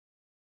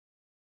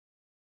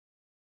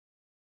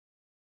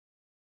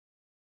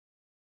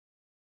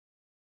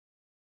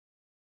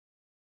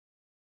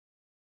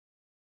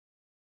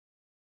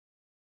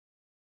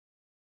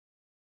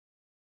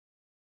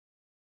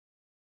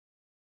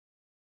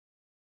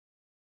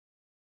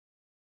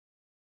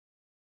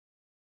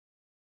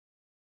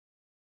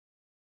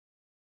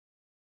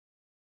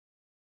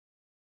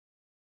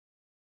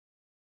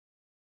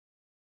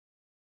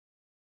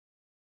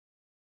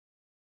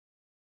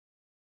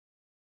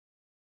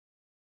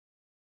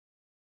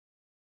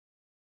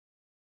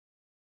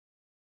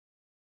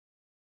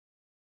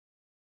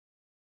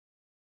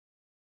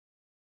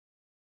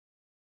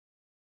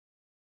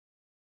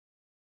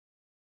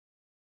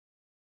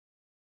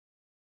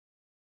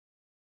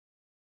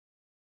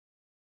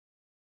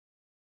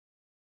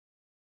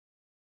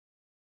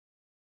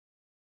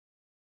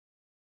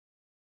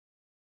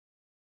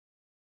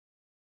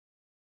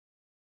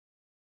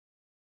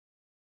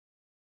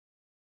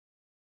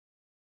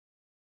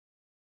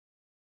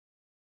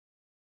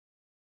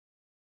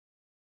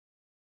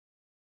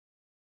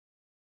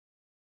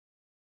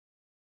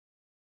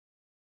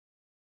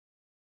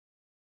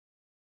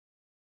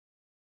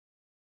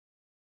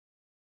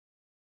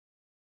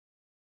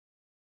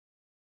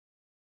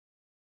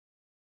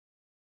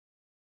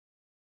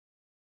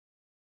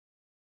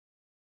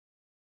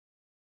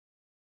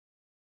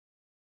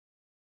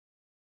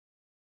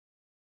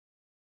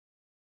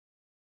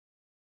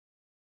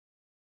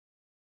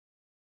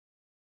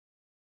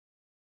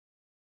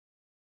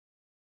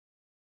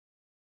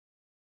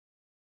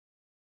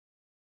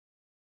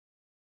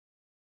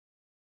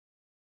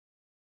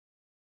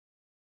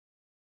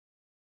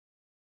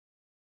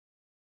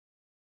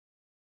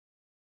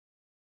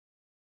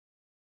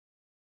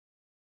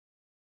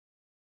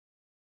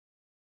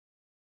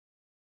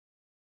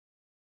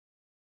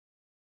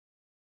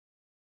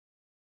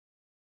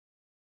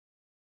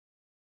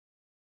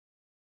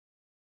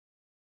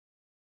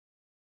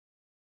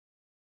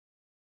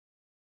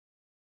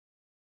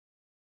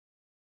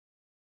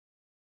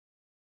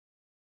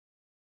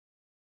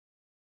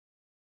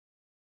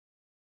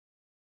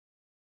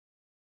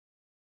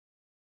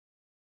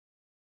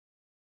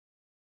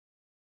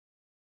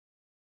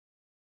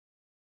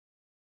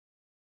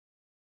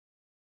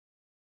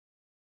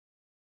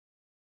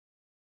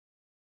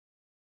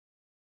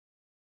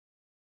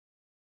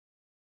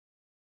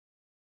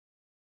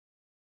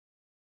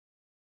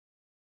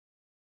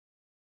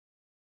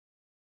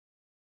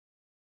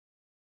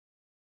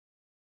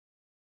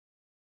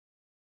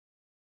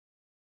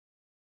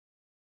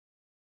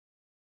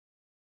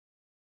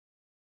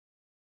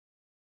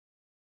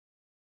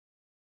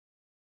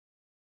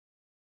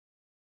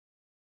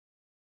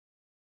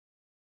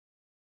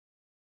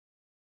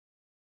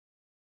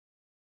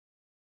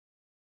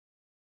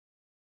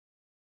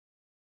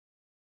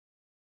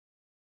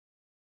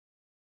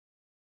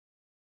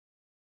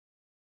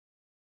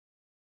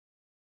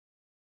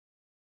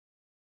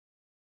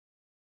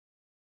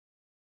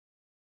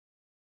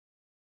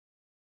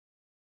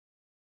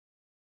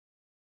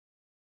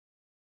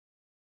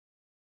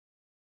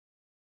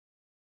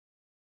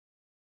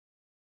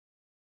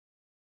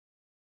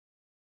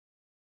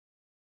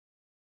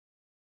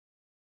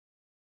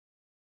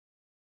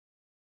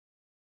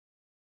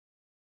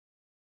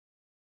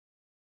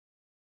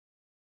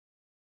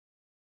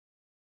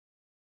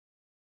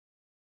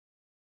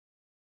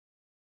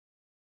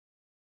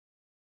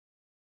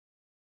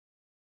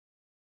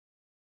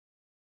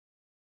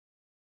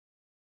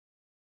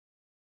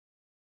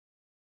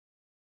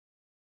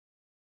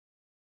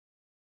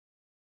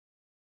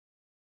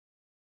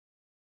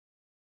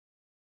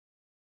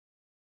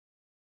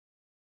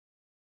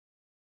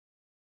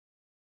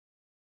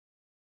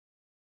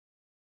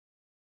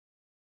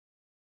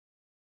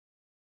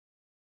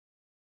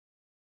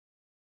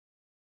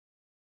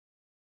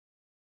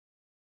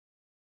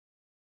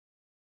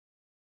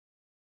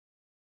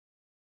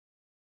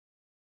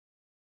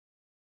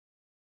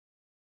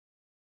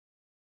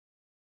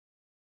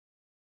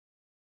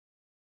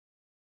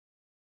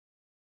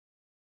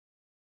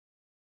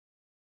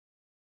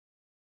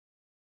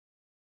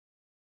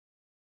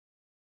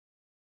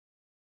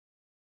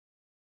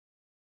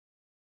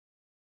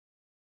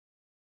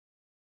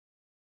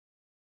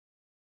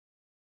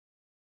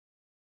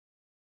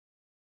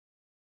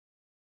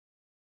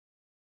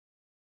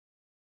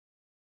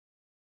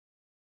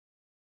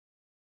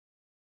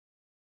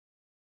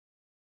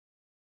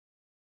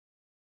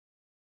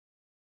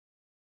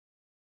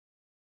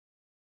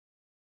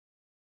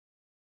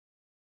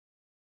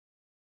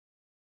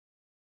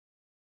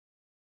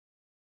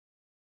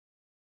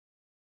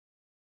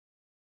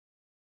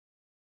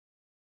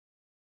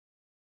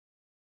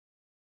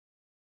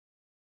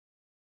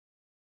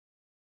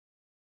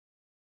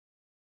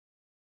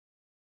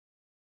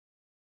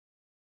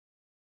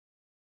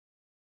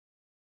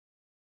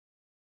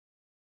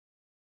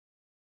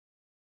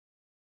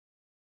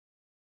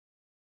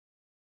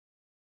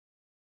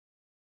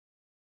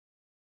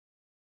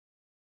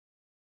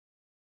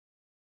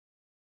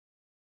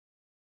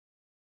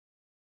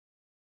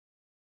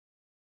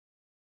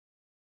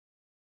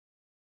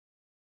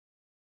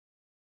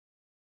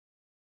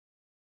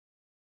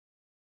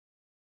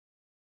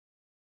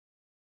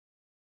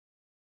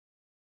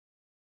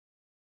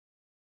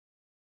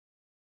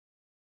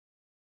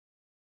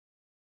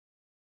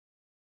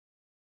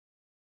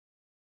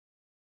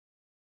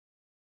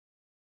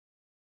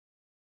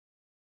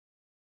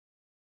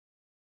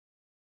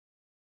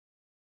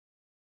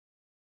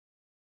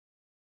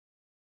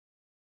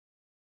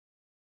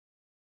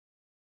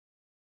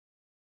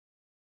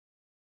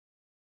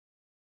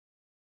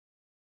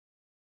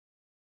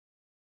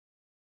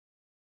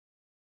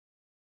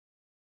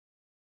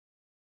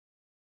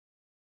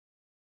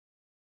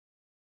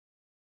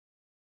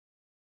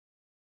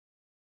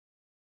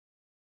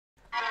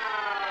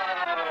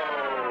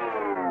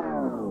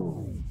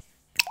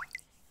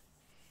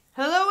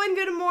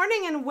good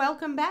morning, and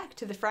welcome back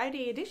to the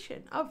Friday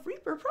edition of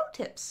Reaper Pro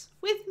Tips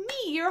with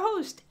me, your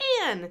host,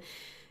 Anne.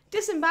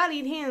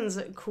 Disembodied Hands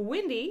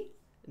Quindy.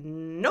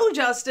 No,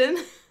 Justin.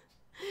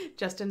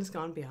 Justin's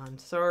gone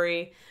beyond.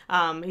 Sorry.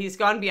 He's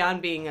gone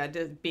beyond being a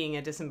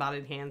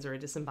disembodied hands or a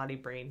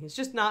disembodied brain. He's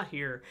just not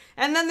here.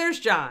 And then there's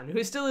John,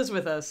 who still is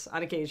with us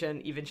on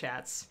occasion, even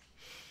chats.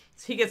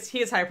 So he gets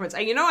higher points.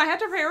 And I have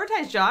to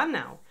prioritize John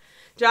now.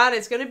 John,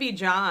 it's going to be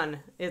John.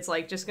 It's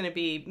like just going to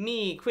be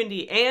me,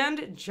 Quindy,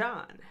 and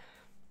John.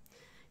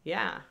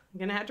 Yeah, I'm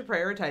going to have to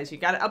prioritize you.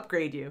 Got to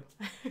upgrade you.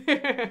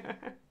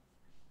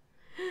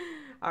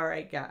 All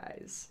right,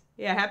 guys.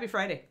 Yeah, happy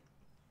Friday.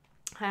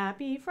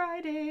 Happy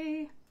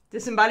Friday.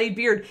 Disembodied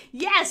beard.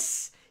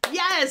 Yes!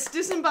 Yes!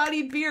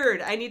 Disembodied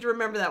beard. I need to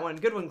remember that one.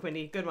 Good one,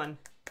 Quindy. Good one.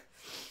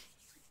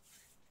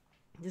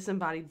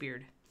 Disembodied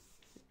beard.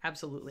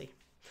 Absolutely.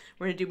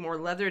 We're going to do more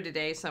leather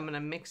today, so I'm going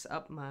to mix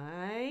up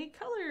my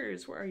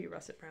colors. Where are you,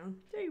 Russet Brown?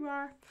 There you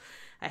are.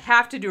 I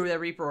have to do the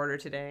Reaper order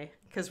today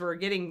because we're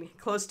getting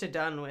close to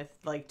done with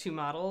like 2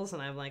 models,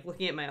 and I'm like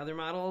looking at my other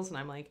models, and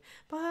I'm like,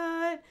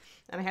 and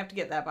I have to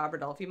get that Bob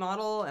Rodolphe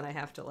model, and I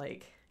have to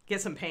like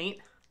get some paint.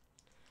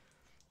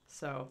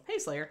 So, hey,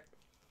 Slayer.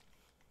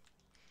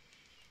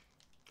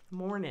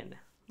 Morning.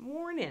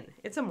 Morning.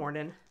 It's a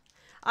morning.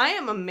 I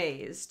am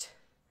amazed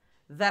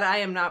that I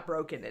am not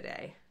broken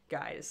today.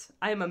 Guys,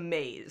 I'm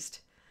amazed.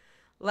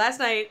 Last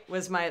night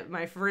was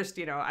my first,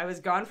 I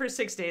was gone for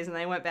 6 days and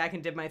I went back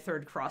and did my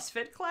 3rd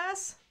CrossFit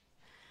class.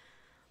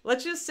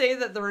 Let's just say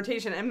that the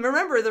rotation, and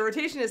remember the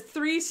rotation is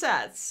 3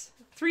 sets.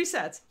 3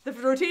 sets. The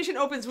rotation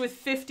opens with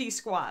 50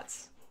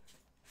 squats.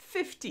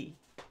 50.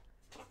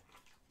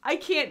 I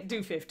can't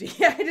do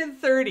 50. I did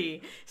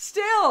 30.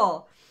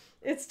 Still,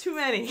 it's too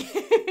many.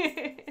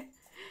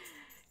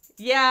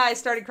 Yeah, I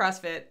started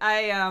CrossFit.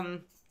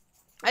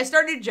 I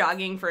started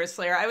jogging first,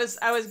 Slayer. I was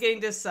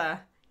getting this,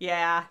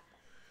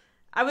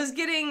 I was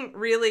getting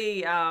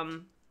really,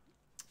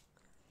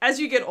 as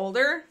you get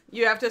older,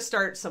 you have to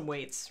start some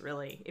weights,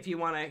 really, if you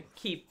want to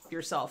keep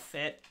yourself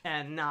fit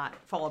and not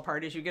fall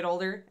apart as you get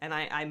older. And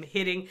I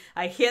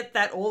hit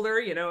that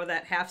older,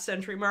 that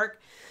half-century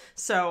mark.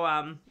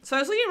 So, so I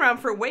was looking around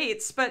for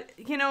weights, but,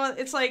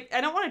 it's like,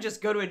 I don't want to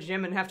just go to a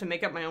gym and have to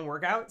make up my own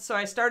workout. So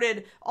I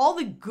started all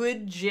the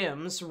good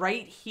gyms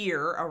right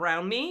here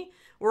around me.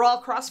 We're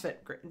all CrossFit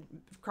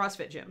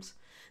gyms.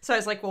 So I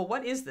was like, well,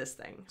 what is this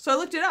thing? So I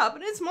looked it up,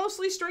 and it's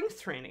mostly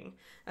strength training.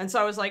 And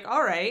so I was like,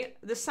 all right,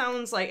 this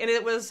sounds like, and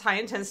it was high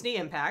intensity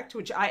impact,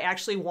 which I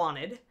actually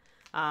wanted.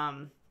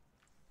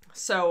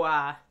 So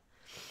I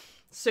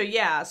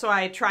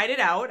tried it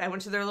out. I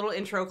went to their little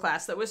intro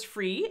class that was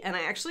free, and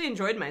I actually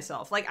enjoyed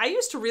myself. Like, I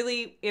used to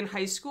really, in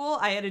high school,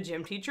 I had a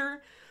gym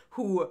teacher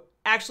who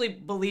actually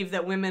believed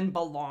that women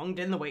belonged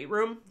in the weight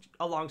room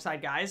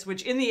alongside guys,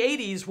 which in the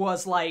 80s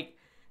was like,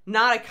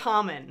 not a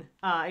common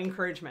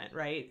encouragement,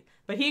 right?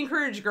 But he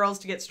encouraged girls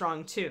to get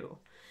strong too.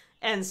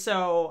 And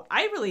so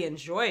I really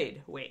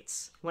enjoyed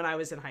weights when I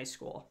was in high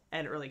school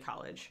and early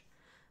college.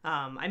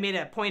 I made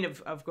a point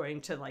of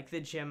going to like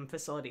the gym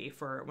facility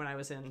for when I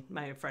was in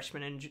my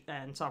freshman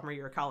and sophomore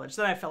year of college.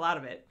 Then I fell out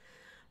of it.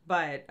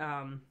 But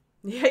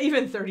yeah,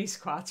 even 30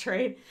 squats,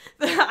 right?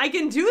 I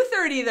can do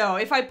 30 though.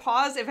 If I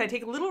pause, if I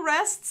take little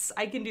rests,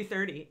 I can do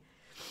 30.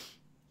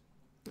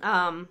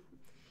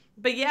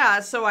 But yeah,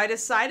 so I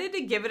decided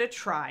to give it a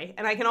try,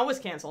 and I can always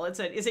cancel. It's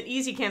an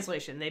easy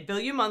cancellation. They bill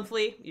you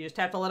monthly. You just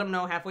have to let them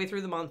know halfway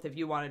through the month if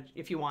you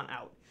want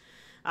out.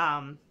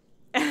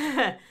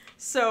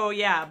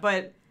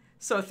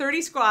 So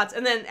 30 squats,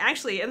 and then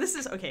actually, and this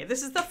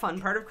is the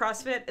fun part of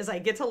CrossFit, is I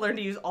get to learn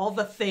to use all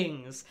the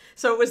things.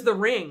 So it was the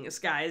rings,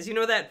 guys. You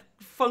know that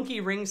funky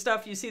ring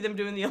stuff you see them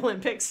do in the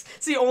Olympics?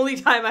 It's the only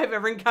time I've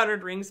ever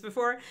encountered rings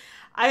before.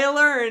 I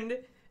learned...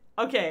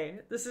 Okay,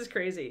 this is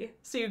crazy.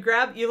 So you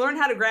learn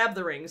how to grab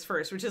the rings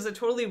first, which is a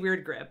totally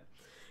weird grip.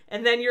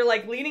 And then you're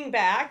like leaning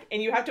back,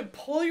 and you have to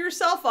pull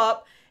yourself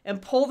up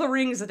and pull the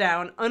rings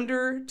down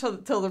under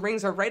till the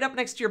rings are right up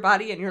next to your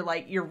body, and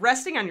you're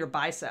resting on your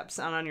biceps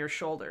and on your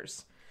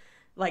shoulders.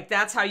 Like,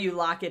 that's how you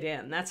lock it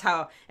in.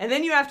 And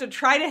then you have to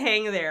try to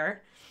hang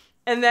there,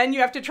 and then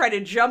you have to try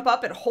to jump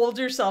up and hold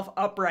yourself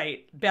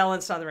upright,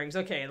 balanced on the rings.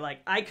 Okay,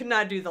 like, I could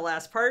not do the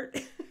last part.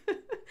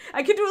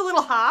 I could do a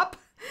little hop.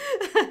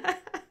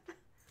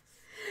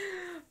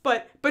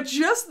 But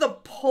just the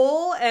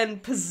pull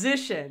and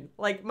position,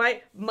 like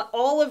my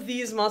all of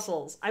these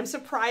muscles, I'm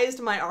surprised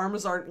my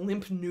arms aren't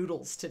limp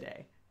noodles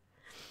today.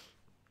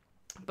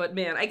 But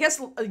man, I guess,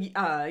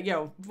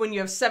 when you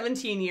have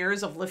 17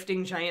 years of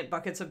lifting giant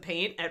buckets of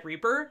paint at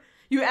Reaper,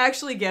 you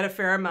actually get a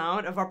fair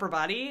amount of upper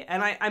body.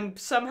 And I'm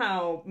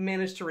somehow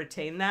managed to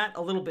retain that,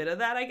 a little bit of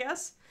that, I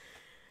guess.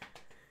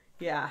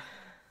 Yeah.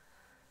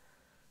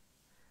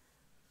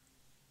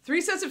 3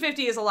 sets of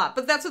 50 is a lot,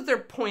 but that's what their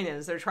point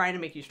is. They're trying to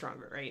make you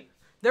stronger, right?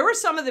 There were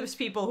some of those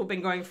people who've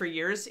been going for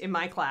years in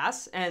my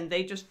class, and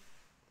they just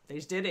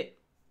did it.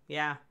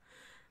 Yeah.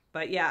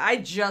 But yeah, I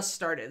just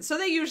started. So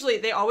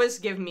they always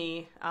give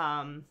me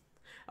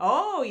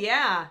Oh,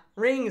 yeah.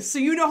 Rings. So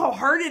you know how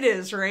hard it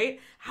is,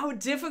 right? How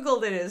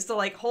difficult it is to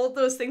like hold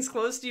those things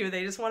close to you.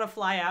 They just want to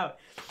fly out.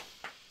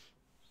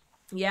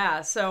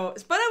 Yeah, so,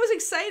 but I was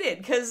excited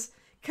because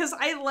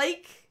I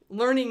like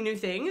learning new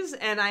things,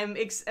 and I'm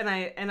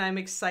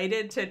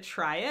excited to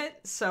try it.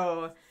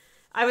 So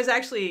I was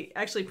actually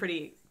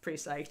pretty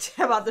psyched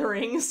about the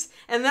rings.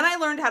 And then I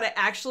learned how to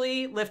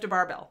actually lift a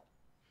barbell.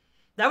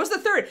 That was the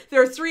third.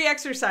 There are 3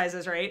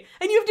 exercises, right?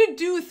 And you have to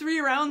do 3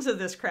 rounds of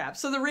this crap.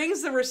 So the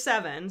rings, there were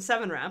 7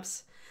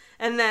 reps.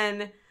 And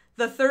then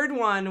the third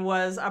one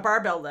was a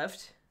barbell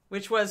lift,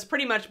 which was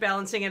pretty much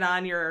balancing it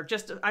on your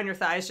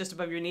thighs, just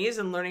above your knees,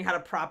 and learning how to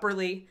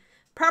properly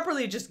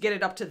just get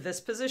it up to this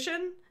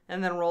position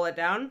and then roll it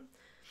down.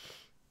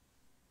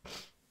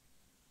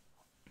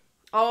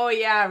 Oh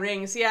yeah,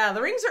 rings. Yeah,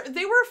 the rings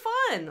they were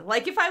fun.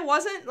 Like if I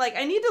wasn't like,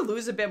 I need to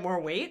lose a bit more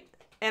weight.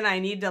 And I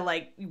need to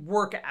like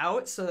work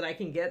out so that I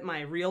can get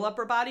my real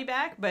upper body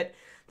back. But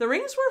the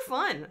rings were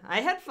fun.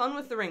 I had fun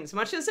with the rings.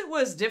 Much as it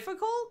was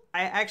difficult,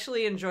 I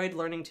actually enjoyed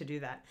learning to do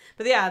that.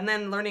 But yeah, and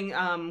then learning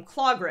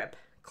claw grip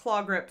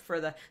for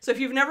the, so if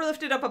you've never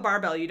lifted up a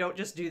barbell, you don't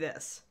just do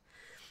this.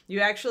 You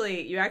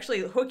actually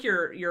hook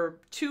your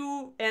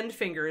 2 end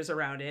fingers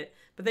around it,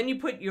 but then you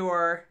put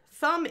your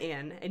thumb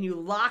in and you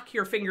lock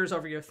your fingers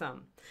over your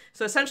thumb.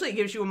 So essentially it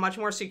gives you a much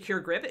more secure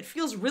grip. It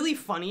feels really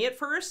funny at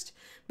first,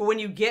 but when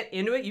you get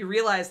into it, you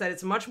realize that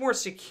it's much more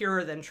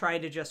secure than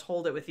trying to just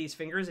hold it with these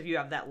fingers if you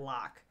have that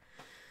lock.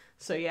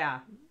 So yeah.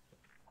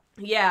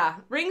 Yeah,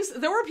 rings,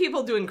 there were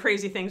people doing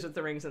crazy things with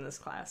the rings in this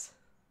class.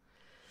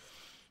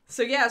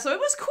 So yeah, so it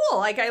was cool.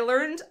 Like I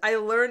learned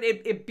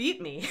it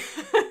beat me.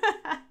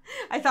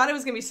 I thought it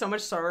was going to be so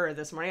much sorer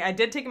this morning. I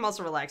did take a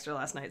muscle relaxer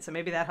last night, so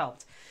maybe that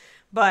helped.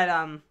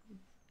 But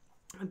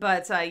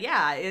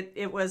yeah,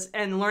 it was,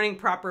 and learning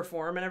proper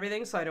form and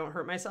everything so I don't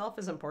hurt myself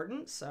is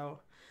important. So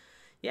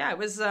yeah, it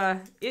was,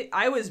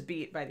 I was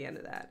beat by the end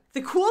of that.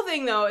 The cool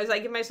thing though is I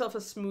give myself a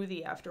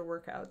smoothie after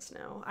workouts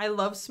now. I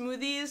love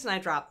smoothies and I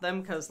drop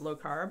them because low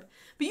carb,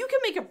 but you can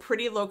make a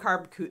pretty low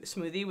carb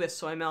smoothie with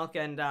soy milk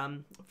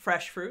and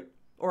fresh fruit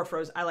or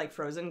frozen. I like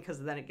frozen because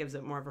then it gives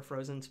it more of a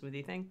frozen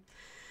smoothie thing.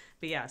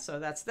 But yeah, so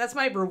that's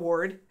my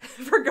reward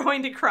for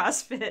going to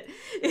CrossFit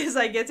is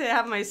I get to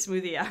have my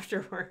smoothie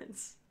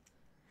afterwards.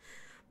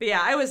 But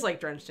yeah, I was like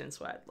drenched in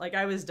sweat. Like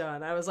I was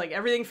done. I was like,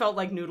 everything felt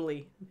like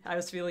noodly. I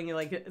was feeling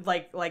like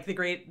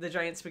the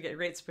giant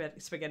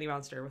spaghetti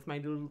monster with my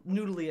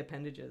noodly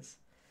appendages.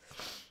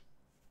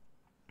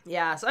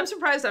 Yeah, so I'm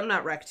surprised I'm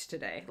not wrecked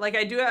today. Like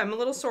I'm a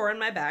little sore in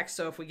my back,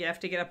 so if we have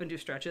to get up and do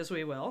stretches,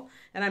 we will.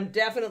 And I'm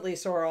definitely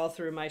sore all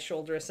through my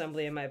shoulder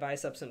assembly and my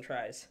biceps and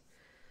tris.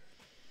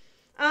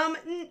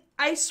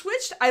 I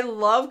switched. I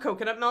love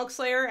coconut milk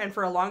Slayer, and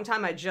for a long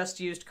time I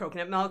just used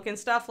coconut milk and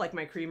stuff, like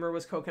my creamer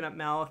was coconut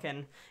milk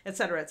and et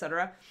cetera, et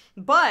cetera.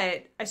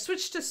 But I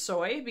switched to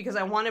soy because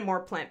I wanted more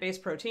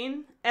plant-based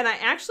protein, and I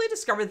actually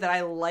discovered that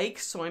I like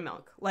soy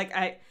milk. Like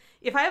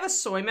if I have a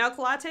soy milk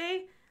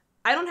latte,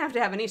 I don't have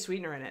to have any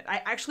sweetener in it.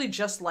 I actually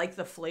just like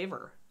the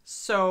flavor.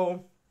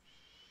 So,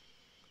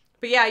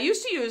 but yeah, I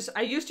used to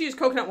use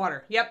coconut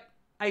water. Yep.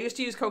 I used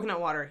to use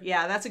coconut water.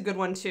 Yeah, that's a good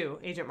one too,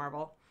 Agent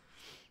Marvel.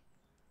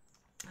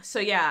 So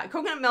yeah,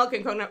 coconut milk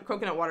and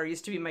coconut water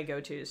used to be my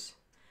go-tos.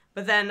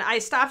 But then I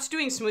stopped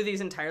doing smoothies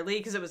entirely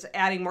because it was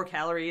adding more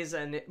calories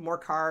and more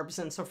carbs.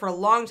 And so for a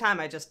long time,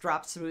 I just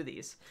dropped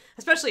smoothies,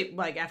 especially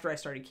like after I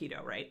started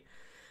keto, right?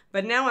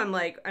 But now I'm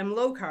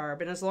low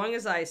carb. And as long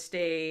as I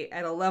stay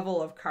at a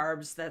level of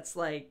carbs that's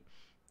like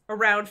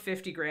around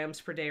 50 grams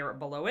per day or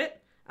below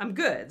it, I'm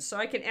good. So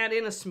I can add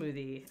in a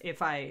smoothie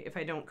if I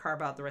don't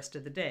carb out the rest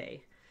of the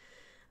day.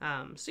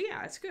 So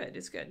yeah, it's good.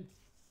 It's good.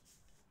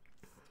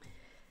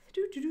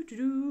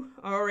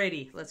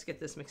 Alrighty, let's get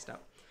this mixed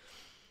up.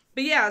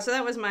 But yeah, so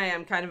that was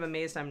I'm kind of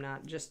amazed I'm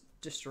not just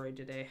destroyed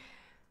today.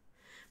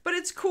 But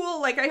it's cool.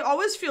 Like I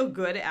always feel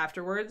good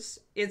afterwards.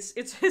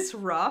 It's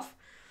rough.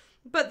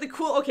 But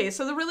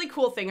so the really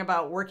cool thing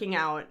about working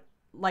out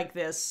like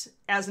this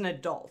as an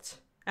adult,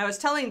 I was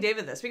telling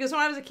David this because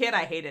when I was a kid,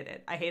 I hated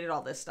it. I hated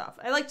all this stuff.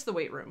 I liked the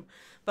weight room,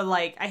 but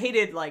like I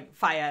hated like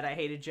FIAD, I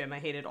hated gym, I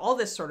hated all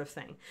this sort of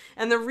thing.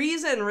 And the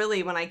reason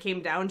really when I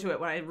came down to it,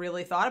 when I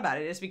really thought about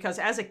it, is because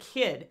as a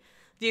kid,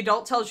 the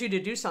adult tells you to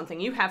do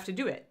something, you have to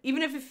do it.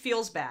 Even if it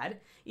feels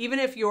bad, even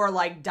if you're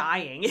like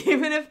dying,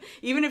 even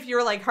if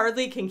you're like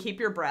hardly can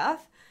keep your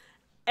breath,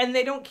 and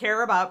they don't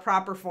care about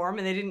proper form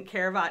and they didn't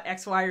care about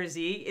X, Y, or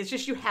Z. It's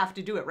just you have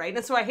to do it, right?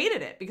 And so I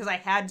hated it because I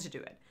had to do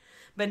it.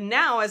 But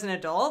now as an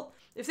adult,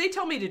 if they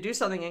tell me to do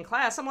something in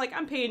class, I'm like,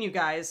 I'm paying you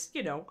guys,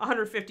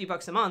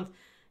 $150 a month.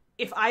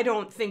 If I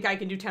don't think I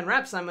can do 10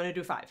 reps, I'm going to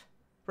do 5,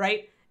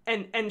 right?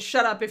 And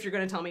shut up if you're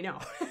going to tell me no,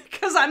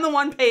 because I'm the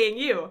one paying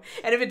you.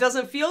 And if it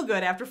doesn't feel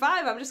good after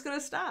 5, I'm just going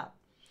to stop,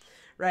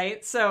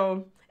 right?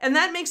 So, and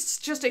that makes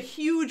just a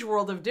huge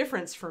world of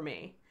difference for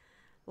me.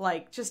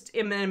 Like just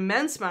an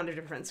immense amount of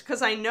difference,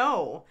 because I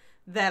know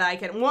that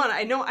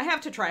I know I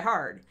have to try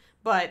hard,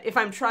 but if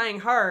I'm trying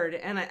hard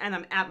and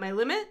I'm at my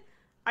limit,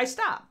 I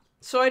stop.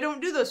 So I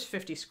don't do those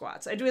 50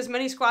 squats. I do as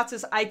many squats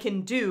as I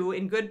can do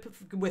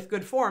with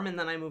good form, and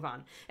then I move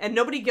on. And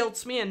nobody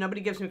guilts me, and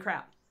nobody gives me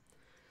crap.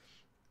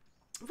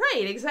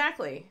 Right,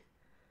 exactly.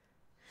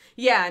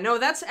 Yeah, no,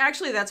 that's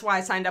why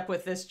I signed up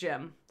with this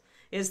gym.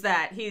 Is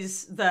that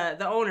he's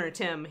the owner,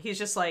 Tim. He's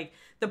just like,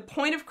 the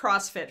point of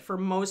CrossFit for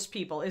most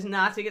people is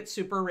not to get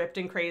super ripped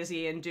and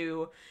crazy and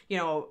do, you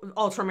know,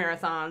 ultra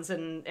marathons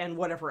and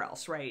whatever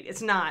else, right?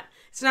 It's not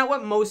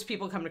what most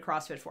people come to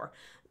CrossFit for.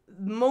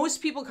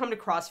 Most people come to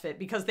CrossFit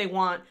because they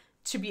want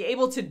to be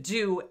able to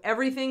do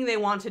everything they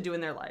want to do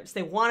in their lives.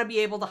 They want to be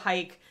able to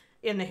hike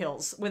in the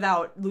hills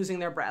without losing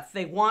their breath.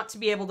 They want to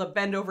be able to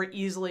bend over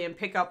easily and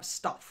pick up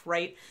stuff,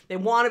 right? They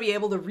want to be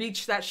able to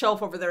reach that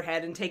shelf over their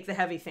head and take the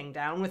heavy thing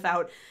down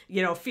without,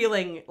 you know,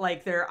 feeling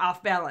like they're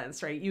off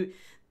balance, right?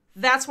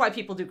 That's why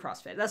people do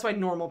CrossFit. That's why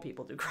normal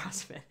people do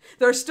CrossFit.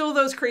 There are still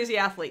those crazy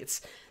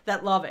athletes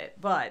that love it,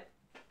 but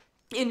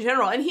in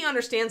general, and he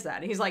understands that.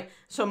 And he's like,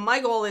 so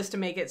my goal is to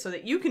make it so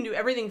that you can do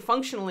everything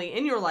functionally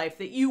in your life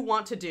that you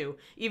want to do,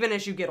 even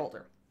as you get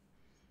older.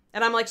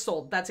 And I'm like,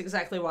 sold. That's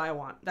exactly what I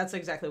want. That's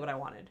exactly what I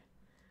wanted.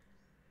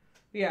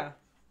 Yeah.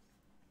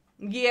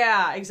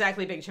 Yeah,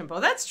 exactly, Big Chimpo.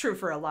 That's true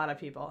for a lot of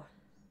people.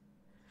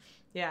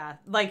 Yeah.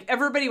 Like,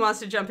 everybody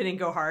wants to jump in and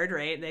go hard,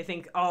 right? They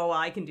think, oh, well,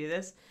 I can do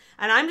this.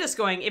 And I'm just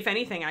going, if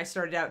anything, I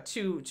started out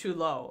too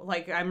low.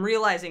 Like, I'm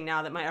realizing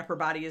now that my upper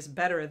body is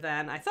better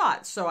than I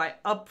thought. So I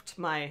upped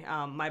my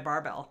my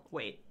barbell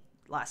weight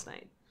last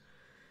night.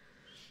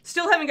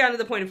 Still haven't gotten to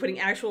the point of putting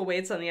actual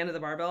weights on the end of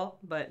the barbell,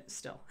 but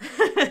still.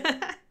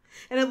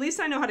 And at least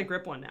I know how to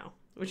grip one now,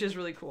 which is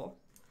really cool.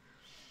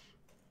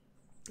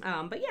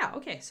 But yeah,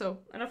 okay, so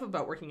enough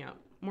about working out.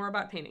 More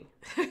about painting.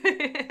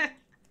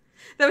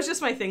 That was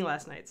just my thing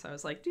last night, so I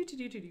was like, do.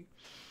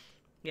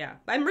 Yeah,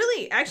 I'm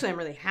really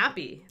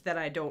happy that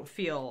I don't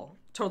feel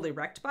totally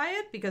wrecked by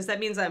it, because that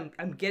means I'm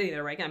getting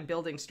there, right? I'm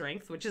building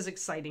strength, which is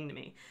exciting to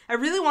me. I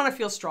really want to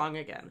feel strong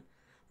again.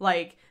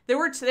 Like, there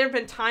have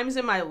been times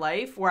in my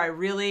life where I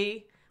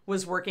really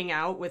was working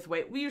out with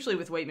usually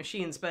with weight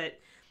machines, but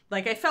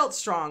like, I felt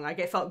strong, like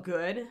I felt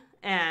good,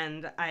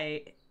 and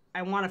I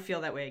want to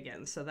feel that way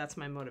again, so that's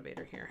my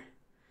motivator here.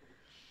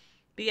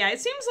 But yeah, it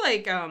seems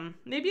like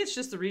maybe it's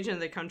just the region of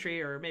the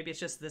country, or maybe it's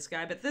just this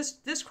guy, but this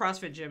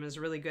CrossFit gym is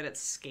really good at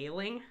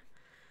scaling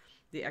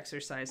the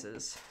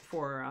exercises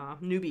for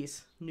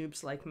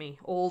noobs like me,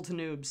 old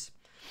noobs.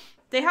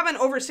 They have an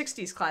over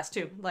 60s class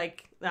too,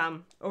 like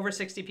over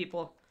 60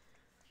 people.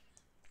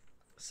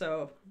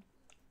 So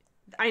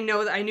I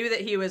knew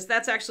that he was,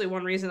 that's actually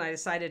one reason I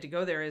decided to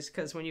go there, is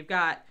because when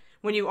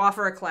you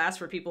offer a class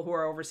for people who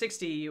are over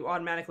 60, you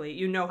automatically,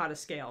 you know how to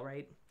scale,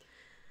 right?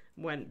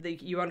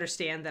 You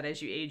understand that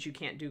as you age, you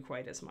can't do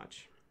quite as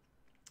much.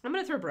 I'm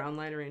going to throw brown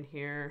liner in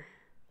here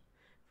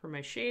for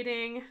my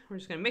shading. We're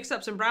just going to mix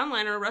up some brown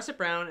liner, russet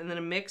brown, and then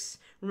a mix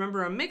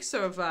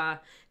of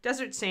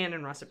desert sand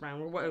and russet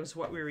brown was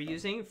what we were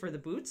using for the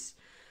boots,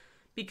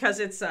 because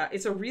it's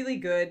a really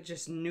good,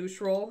 just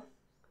neutral,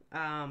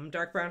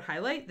 dark brown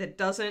highlight that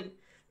doesn't,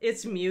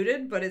 it's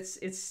muted, but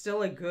it's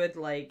still a good,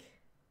 like,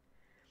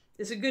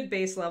 it's a good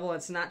base level.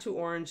 It's not too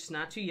orange, it's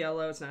not too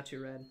yellow, it's not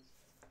too red.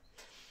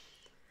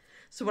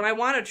 So when I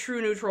want a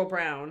true neutral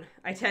brown,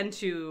 I tend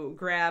to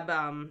grab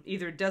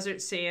either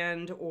desert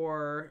sand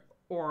or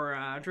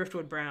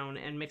driftwood brown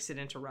and mix it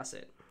into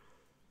russet.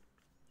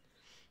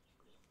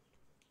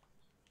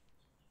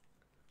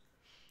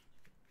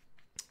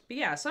 But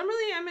yeah, so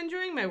I'm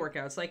enjoying my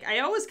workouts. Like, I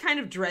always kind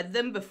of dread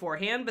them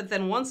beforehand, but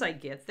then once I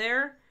get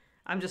there,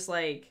 I'm just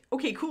like,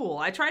 okay, cool.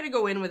 I try to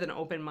go in with an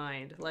open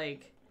mind.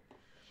 Like,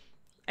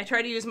 I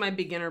try to use my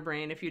beginner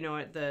brain, if you know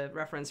it, the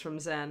reference from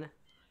Zen.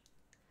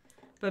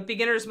 But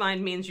beginner's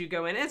mind means you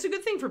go in, and it's a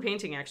good thing for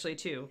painting, actually,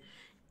 too.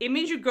 It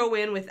means you go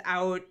in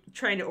without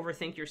trying to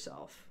overthink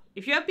yourself.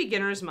 If you have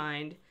beginner's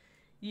mind,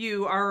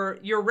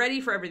 you're ready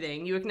for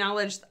everything. You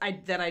acknowledge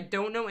that I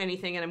don't know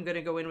anything, and I'm going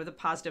to go in with a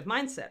positive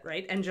mindset,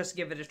 right? And just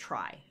give it a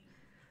try.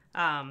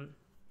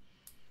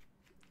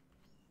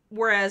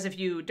 Whereas if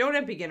you don't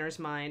have beginner's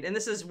mind, and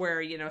this is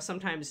where, you know,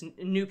 sometimes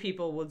new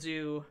people will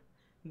do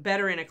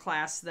better in a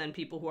class than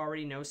people who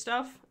already know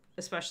stuff,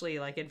 especially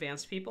like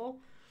advanced people.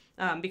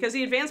 Because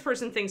the advanced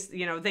person thinks,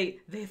 you know, they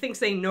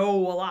know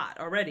a lot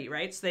already,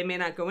 right? So they may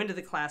not go into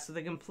the class with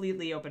a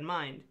completely open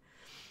mind.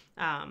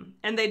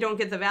 And they don't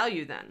get the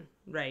value then,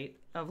 right,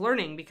 of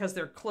learning, because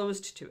they're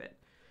closed to it.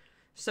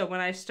 So when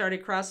I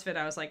started CrossFit,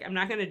 I was like, I'm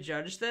not going to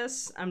judge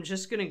this. I'm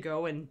just going to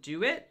go and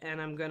do it,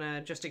 and I'm going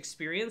to just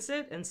experience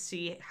it and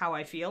see how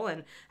I feel.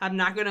 And I'm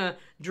not going to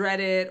dread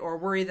it or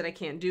worry that I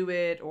can't do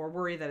it or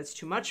worry that it's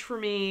too much for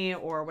me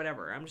or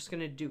whatever. I'm just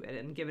going to do it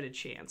and give it a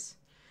chance.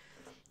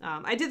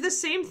 I did the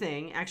same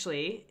thing,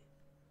 actually,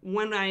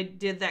 when I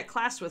did that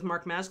class with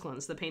Mark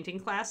Maskelyns, the painting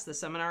class, the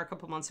seminar a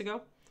couple months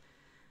ago.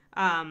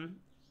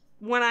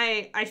 When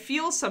I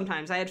feel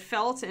sometimes, I had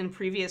felt in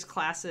previous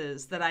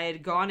classes that I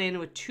had gone in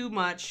with too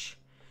much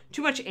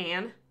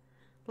kind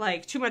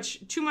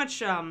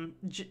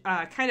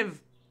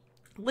of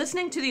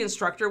listening to the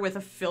instructor with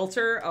a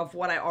filter of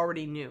what I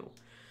already knew.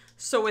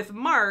 So with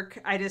Mark,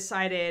 I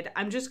decided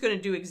I'm just going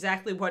to do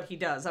exactly what he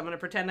does. I'm going to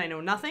pretend I know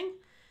nothing,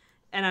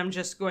 and I'm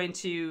just going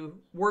to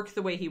work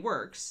the way he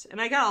works. And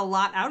I got a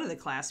lot out of the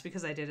class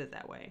because I did it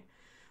that way.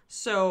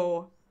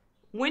 So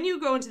when you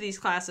go into these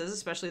classes,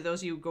 especially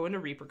those you go into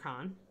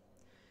ReaperCon,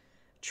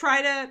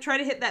 try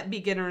to hit that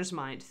beginner's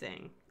mind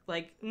thing.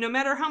 Like, no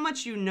matter how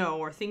much you know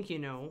or think you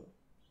know,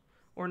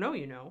 or know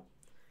you know,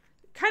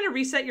 kind of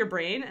reset your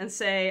brain and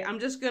say, I'm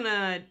just going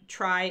to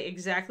try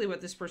exactly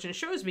what this person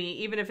shows me,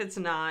 even if it's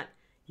not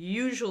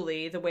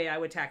usually the way I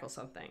would tackle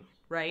something,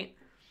 right?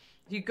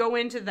 You go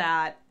into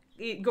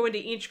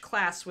each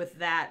class with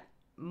that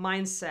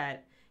mindset,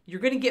 you're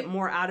going to get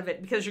more out of it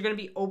because you're going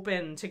to be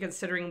open to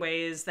considering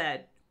ways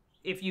that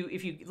if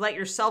you let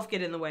yourself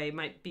get in the way,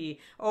 might be,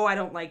 oh, I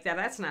don't like that.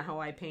 That's not how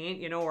I paint,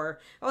 you know, or,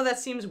 oh, that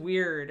seems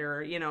weird,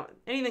 or, you know,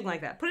 anything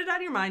like that. Put it out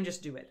of your mind.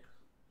 Just do it.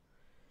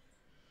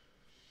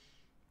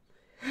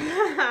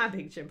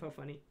 Big Jimpo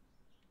funny.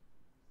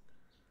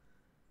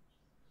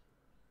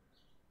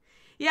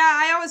 Yeah,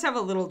 I always have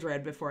a little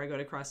dread before I go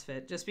to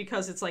CrossFit, just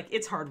because it's like,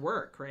 it's hard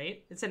work,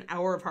 right? It's an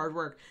hour of hard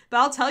work. But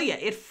I'll tell you,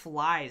 it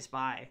flies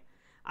by.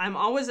 I'm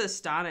always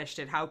astonished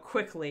at how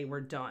quickly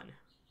we're done.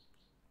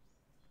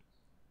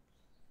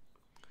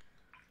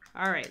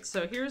 All right,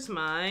 so here's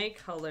my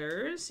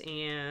colors,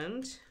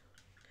 and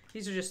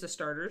these are just the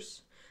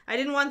starters. I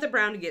didn't want the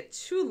brown to get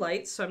too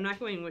light, so I'm not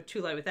going with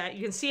too light with that.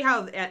 You can see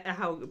how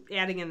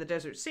adding in the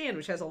desert sand,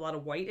 which has a lot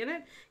of white in it,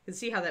 you can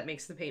see how that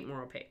makes the paint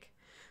more opaque.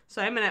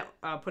 So I'm going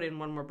to put in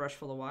one more brush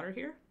full of water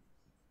here,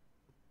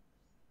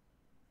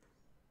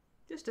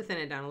 just to thin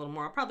it down a little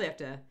more. I'll probably have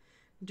to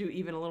do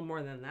even a little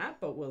more than that,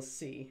 but we'll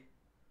see.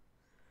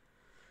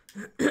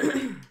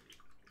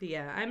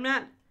 Yeah, I'm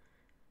not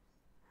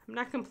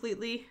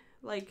completely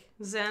like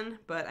Zen,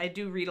 but I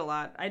do read a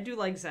lot. I do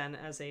like Zen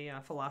as a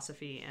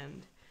philosophy,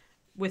 and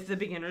with the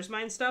beginner's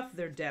mind stuff,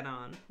 they're dead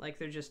on. Like,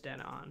 they're just dead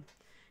on.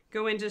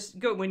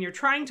 When you're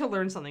trying to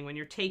learn something, when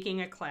you're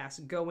taking a class,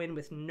 go in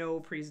with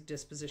no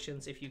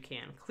predispositions if you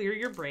can. Clear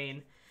your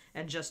brain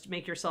and just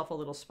make yourself a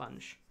little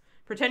sponge.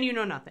 Pretend you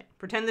know nothing.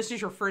 Pretend this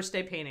is your first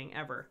day painting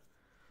ever.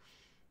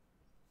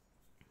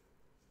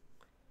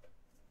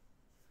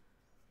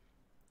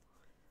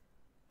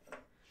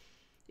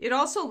 It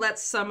also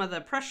lets some of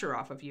the pressure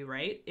off of you,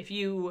 right? If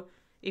you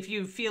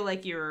feel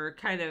like you're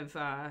kind of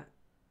an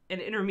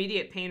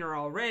intermediate painter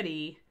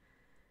already,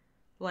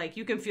 like,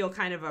 you can feel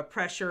kind of a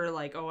pressure,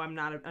 like, oh, I'm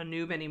not a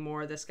noob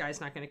anymore. This guy's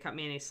not going to cut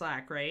me any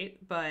slack, right?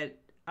 But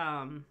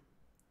in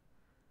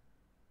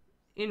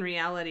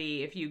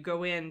reality, if you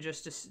go in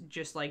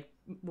just like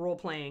role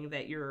playing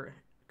that you're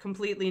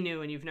completely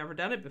new and you've never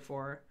done it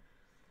before,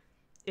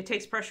 it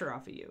takes pressure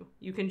off of you.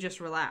 You can just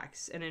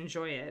relax and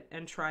enjoy it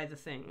and try the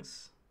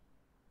things.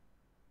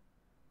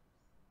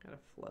 Gotta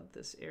flood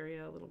this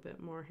area a little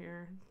bit more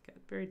here. Got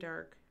very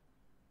dark.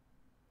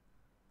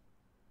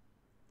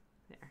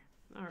 There.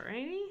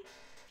 Alrighty.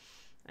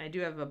 I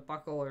do have a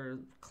buckle or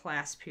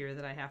clasp here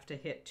that I have to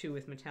hit too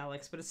with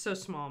metallics, but it's so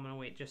small I'm gonna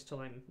wait just till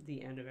I'm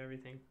the end of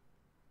everything.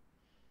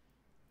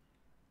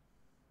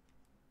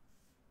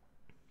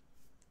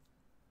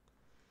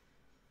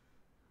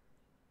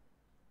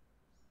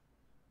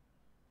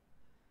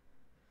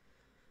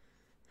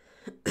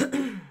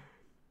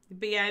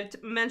 But yeah, I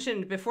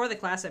mentioned before the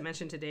class, I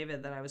mentioned to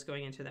David that I was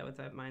going into that with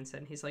that mindset.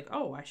 And he's like,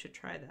 oh, I should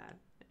try that.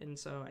 And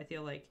so I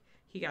feel like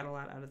he got a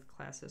lot out of the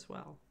class as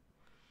well.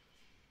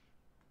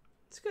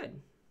 It's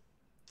good.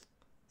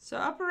 So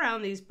up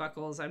around these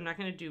buckles, I'm not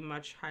going to do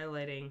much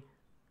highlighting.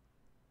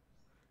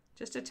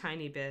 Just a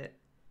tiny bit.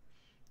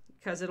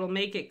 Because it'll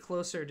make it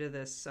closer to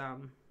this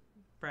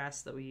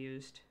brass that we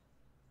used.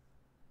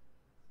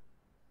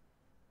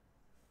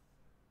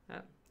 Oh,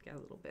 got a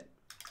little bit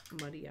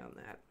muddy on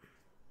that.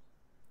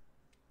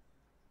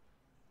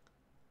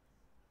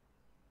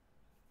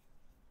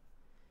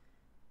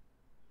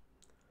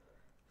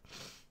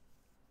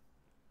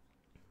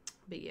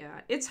 But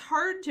yeah, it's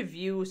hard to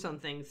view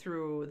something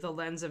through the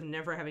lens of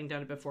never having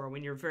done it before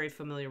when you're very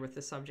familiar with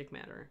the subject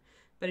matter.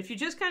 But if you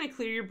just kind of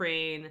clear your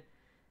brain,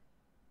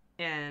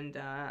 and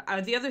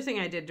the other thing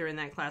I did during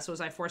that class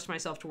was I forced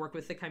myself to work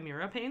with the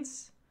Chimera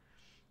paints,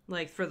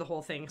 like for the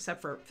whole thing,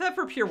 except for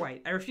pure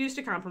white. I refused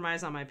to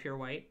compromise on my pure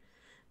white.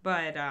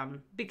 But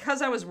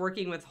because I was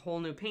working with a whole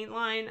new paint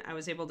line, I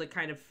was able to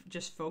kind of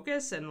just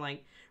focus and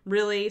like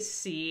really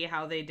see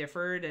how they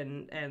differed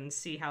and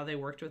see how they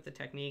worked with the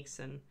techniques,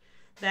 and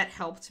that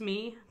helped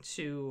me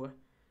to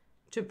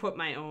put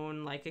my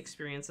own like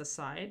experience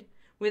aside.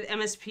 With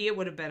MSP, it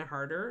would have been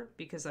harder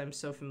because I'm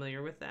so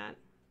familiar with that.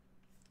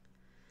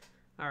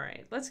 All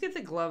right, let's get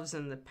the gloves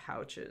and the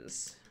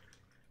pouches.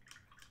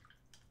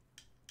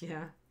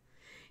 Yeah.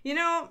 You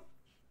know,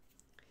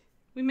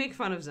 we make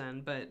fun of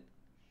Zen, but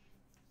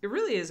it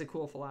really is a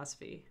cool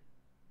philosophy.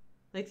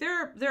 Like,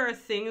 there are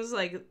things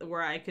like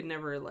where I could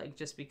never like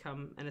just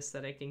become an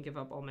aesthetic and give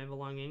up all my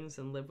belongings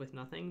and live with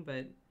nothing,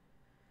 but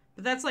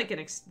that's like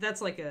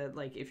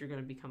like if you're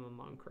going to become a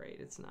monk, right?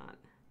 It's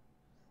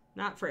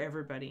not for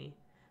everybody.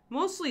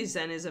 Mostly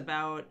Zen is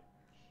about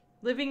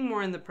living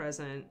more in the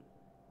present,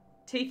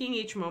 taking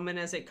each moment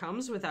as it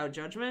comes without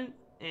judgment,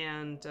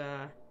 and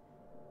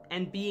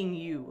being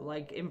you,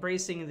 like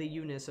embracing the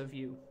you-ness of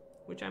you,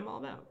 which I'm all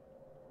about.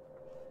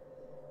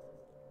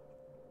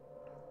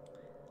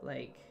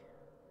 Like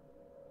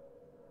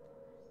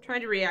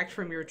trying to react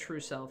from your true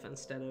self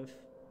instead of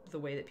the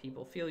way that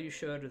people feel you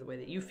should, or the way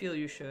that you feel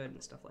you should,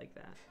 and stuff like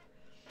that.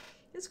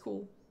 It's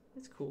cool.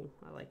 It's cool.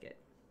 I like it.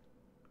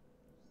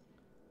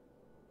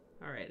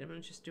 All right, I'm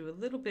going to just do a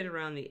little bit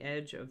around the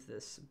edge of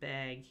this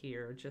bag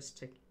here just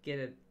to get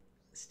it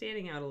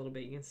standing out a little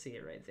bit. You can see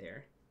it right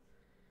there.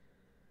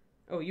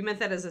 Oh, you meant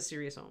that as a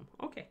serious home.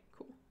 Okay,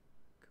 cool.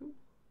 Cool.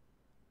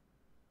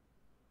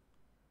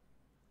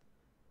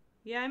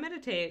 Yeah, I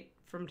meditate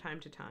from time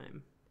to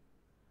time.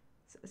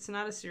 It's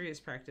not a serious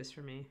practice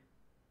for me,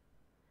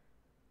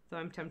 though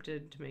I'm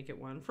tempted to make it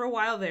one. For a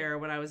while there,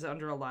 when I was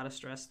under a lot of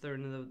stress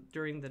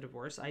during the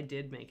divorce, I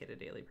did make it a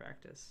daily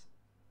practice.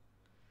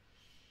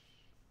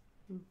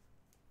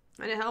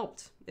 And it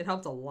helped. It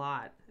helped a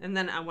lot. And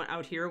then I went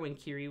out here when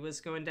Kiri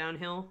was going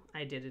downhill.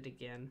 I did it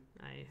again.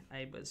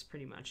 I was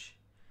pretty much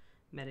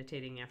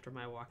meditating after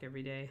my walk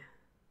every day.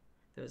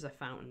 There was a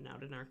fountain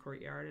out in our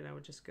courtyard, and I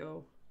would just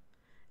go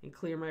and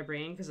clear my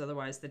brain, because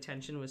otherwise the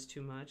tension was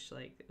too much.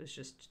 Like, it was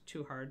just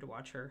too hard to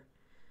watch her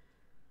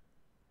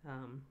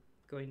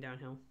going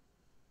downhill.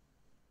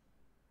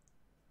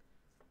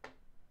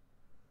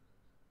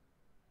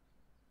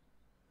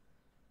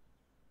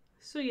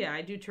 So yeah,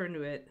 I do turn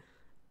to it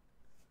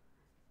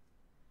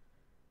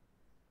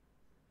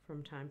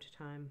from time to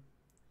time.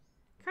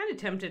 Kind of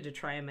tempted to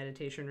try a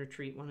meditation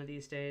retreat one of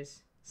these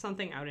days.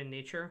 Something out in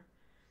nature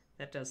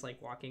that does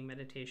like walking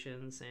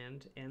meditations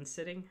and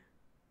sitting.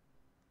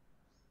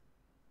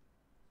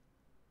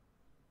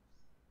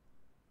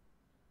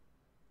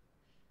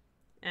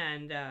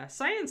 And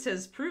science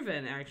has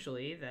proven,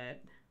 actually,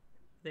 that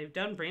they've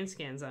done brain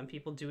scans on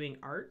people doing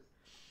art.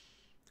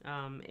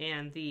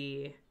 And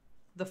the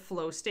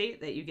flow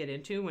state that you get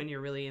into when you're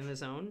really in the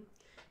zone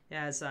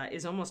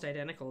is almost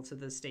identical to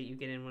the state you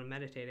get in when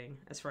meditating,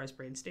 as far as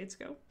brain states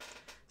go.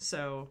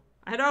 So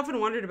I had often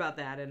wondered about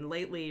that, and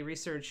lately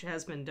research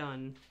has been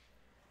done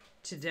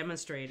to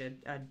demonstrate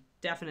a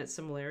definite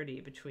similarity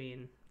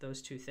between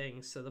those two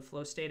things. So the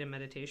flow state and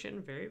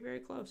meditation, very, very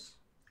close.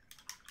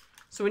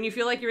 So when you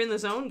feel like you're in the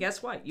zone,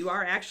 guess what? You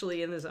are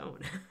actually in the zone.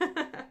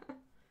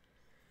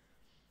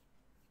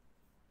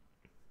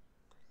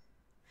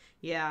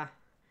 Yeah.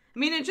 I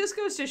mean, it just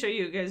goes to show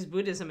you, because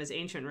Buddhism is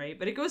ancient, right?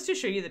 But it goes to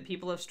show you that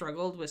people have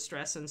struggled with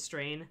stress and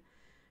strain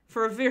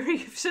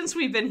since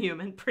we've been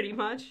human, pretty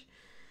much.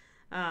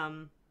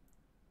 And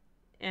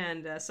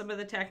some of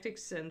the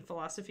tactics and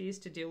philosophies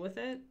to deal with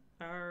it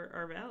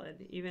are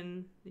valid,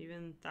 even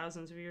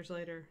thousands of years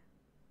later.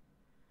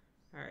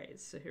 All right,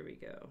 so here we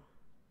go.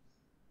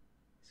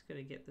 Just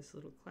gonna get this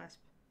little clasp,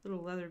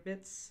 little leather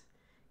bits,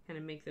 kind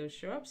of make those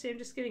show up. See, I'm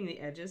just getting the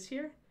edges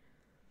here.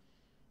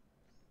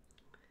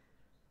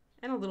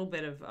 And a little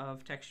bit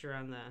of texture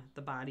on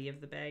the body of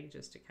the bag,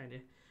 just to kind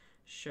of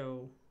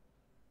show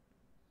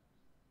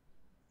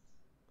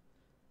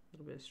a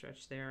little bit of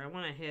stretch there. I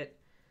want to hit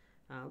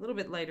a little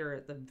bit lighter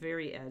at the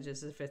very edge,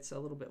 as if it's a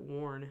little bit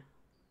worn.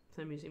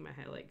 So I'm using my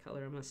highlight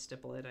color. I'm going to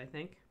stipple it, I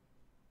think.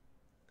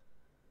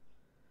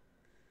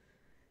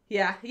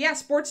 Yeah,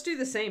 sports do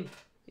the same.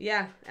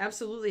 Yeah,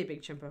 absolutely a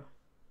big chimpo.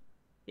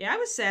 Yeah, I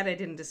was sad I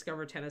didn't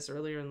discover tennis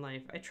earlier in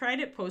life. I tried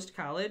it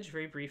post-college.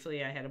 Very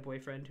briefly, I had a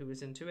boyfriend who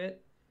was into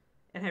it.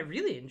 And I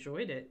really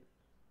enjoyed it.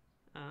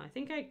 I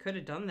think I could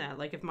have done that,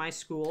 like if my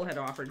school had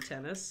offered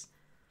tennis.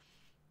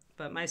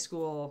 But my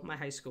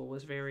high school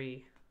was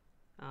very,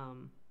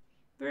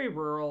 very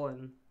rural,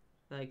 and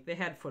like they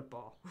had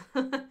football.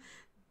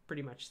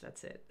 Pretty much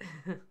that's it.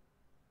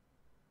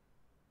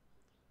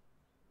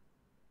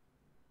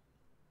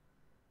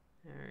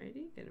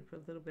 Alrighty, gonna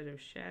put a little bit of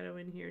shadow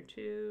in here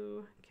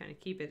too. Kind of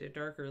keep it a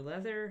darker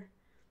leather.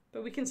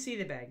 But we can see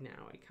the bag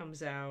now. It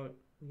comes out.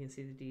 We can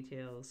see the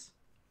details.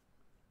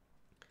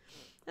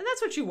 And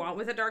that's what you want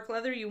with a dark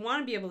leather. You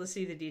want to be able to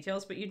see the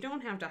details, but you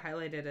don't have to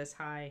highlight it as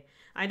high.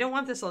 I don't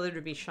want this leather to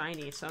be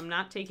shiny, so I'm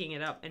not taking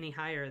it up any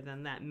higher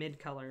than that mid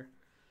color.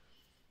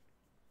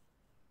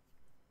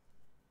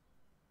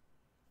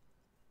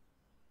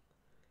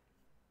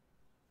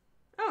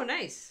 Oh,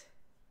 nice.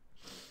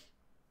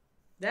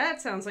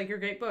 That sounds like your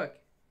great book.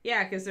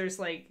 Yeah, because there's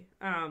like,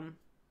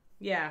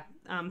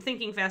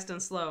 Thinking Fast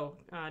and Slow,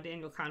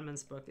 Daniel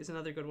Kahneman's book, is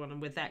another good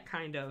one with that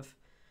kind of,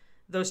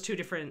 those two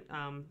different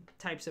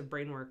types of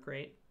brain work,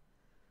 right?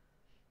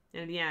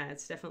 And yeah,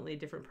 it's definitely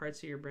different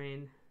parts of your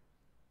brain.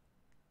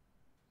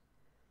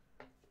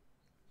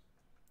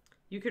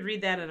 You could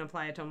read that and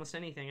apply it to almost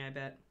anything, I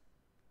bet.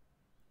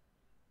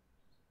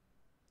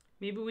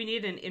 Maybe we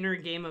need an inner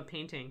game of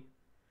painting.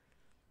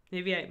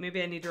 Maybe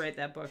I need to write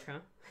that book, huh?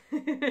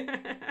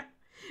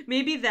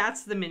 Maybe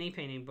that's the mini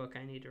painting book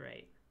I need to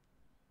write.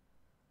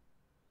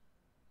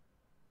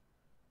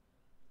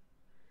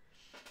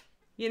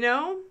 You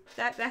know,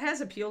 that has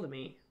appeal to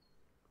me.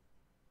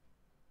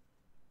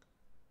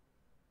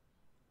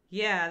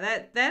 Yeah,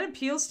 that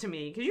appeals to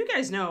me, because you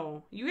guys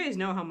know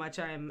how much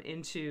I'm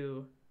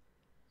into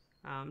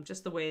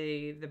just the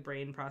way the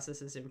brain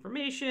processes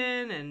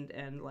information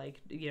and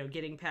like, you know,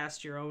 getting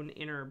past your own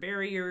inner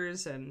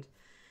barriers and,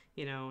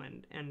 you know,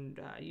 and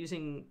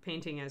using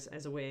painting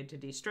as a way to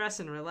de-stress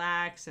and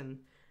relax and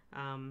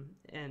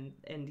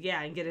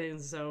yeah, and get in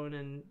the zone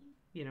and,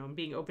 you know,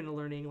 being open to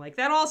learning. Like,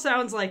 that all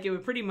sounds like it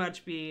would pretty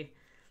much be,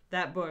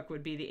 that book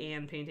would be the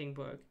Anne painting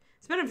book.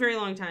 It's been a very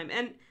long time.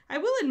 And I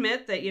will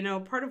admit that, you know,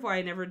 part of why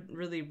I never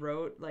really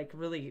wrote, like,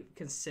 really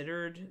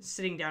considered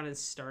sitting down and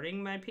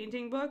starting my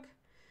painting book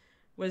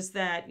was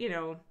that, you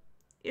know,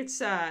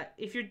 it's,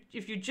 if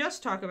you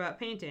just talk about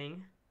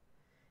painting,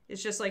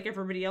 it's just like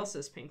everybody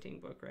else's painting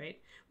book, right?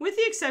 With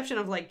the exception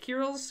of, like,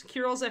 Kirill's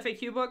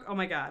FAQ book. Oh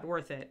my God,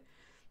 worth it.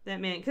 That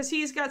man, because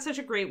he's got such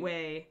a great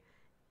way.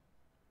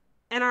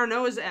 And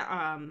Arnaud's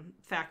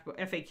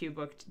FAQ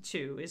book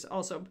too is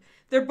also,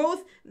 they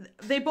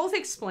both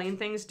explain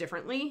things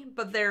differently,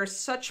 but they're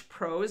such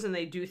pros and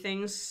they do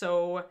things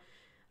so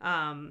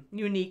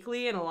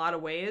uniquely in a lot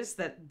of ways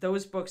that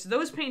those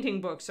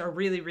painting books are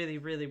really, really,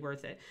 really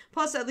worth it.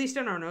 Plus, at least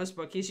in Arnaud's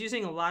book, he's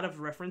using a lot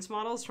of reference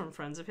models from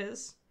friends of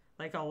his,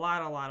 like a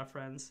lot of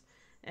friends.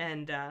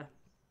 And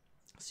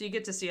so you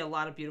get to see a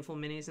lot of beautiful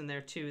minis in there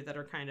too that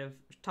are kind of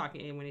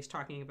talking, when he's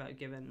talking about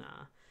given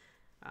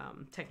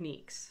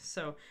techniques.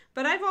 So,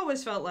 but I've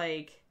always felt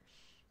like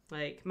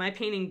my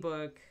painting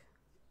book,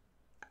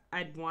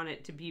 I'd want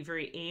it to be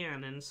very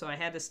Anne, and so I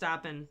had to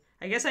stop, and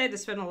I guess I had to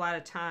spend a lot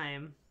of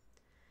time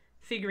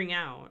figuring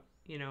out,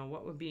 you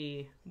know,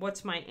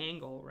 what's my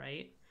angle,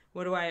 right?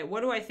 What do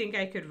I think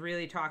I could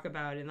really talk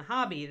about in the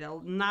hobby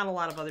that not a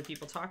lot of other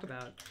people talk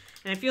about?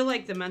 And I feel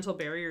like the mental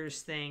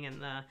barriers thing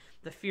and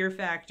the fear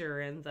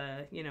factor and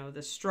the, you know,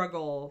 the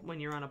struggle when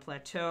you're on a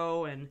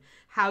plateau and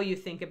how you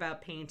think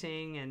about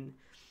painting and,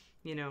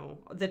 you know,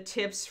 the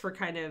tips for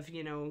kind of,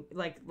 you know,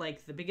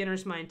 like the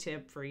beginner's mind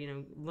tip for, you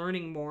know,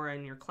 learning more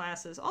in your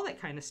classes, all that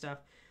kind of stuff.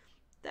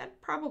 That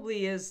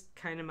probably is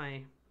kind of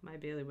my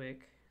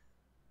bailiwick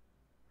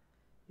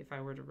if I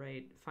were to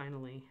write,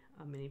 finally,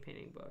 a mini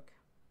painting book.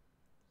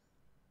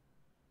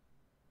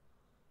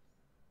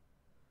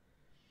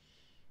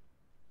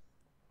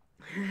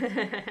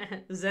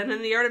 Zen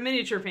and the Art of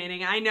Miniature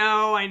Painting. I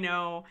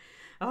know.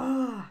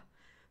 Oh,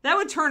 that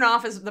would turn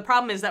off the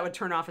problem is that would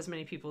turn off as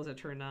many people as it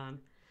turned on.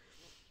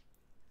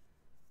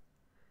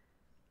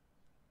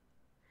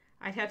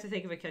 I'd have to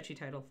think of a catchy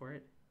title for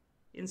it.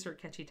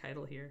 Insert catchy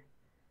title here.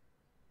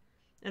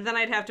 And then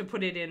I'd have to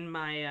put it in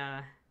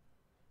my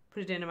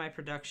into my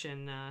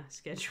production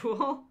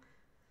schedule.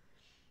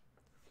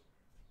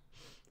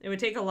 It would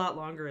take a lot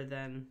longer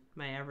than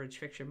my average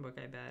fiction book,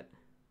 I bet.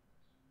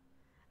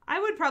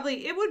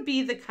 It would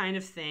be the kind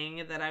of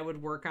thing that I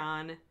would work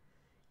on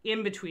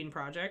in between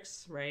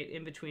projects, right?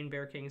 In between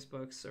Bear King's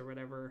books or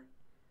whatever.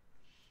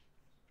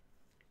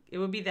 It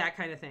would be that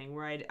kind of thing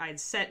where I'd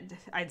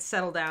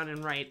settle down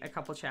and write a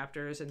couple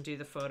chapters and do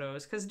the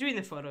photos, because doing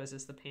the photos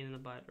is the pain in the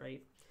butt,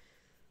 right?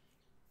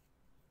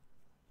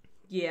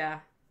 Yeah.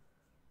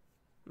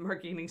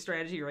 Marketing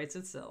strategy writes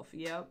itself.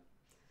 Yep.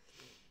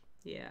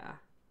 Yeah.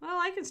 Well,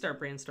 I can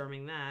start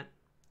brainstorming that.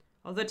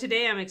 Although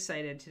today I'm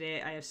excited.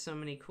 Today I have so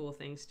many cool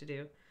things to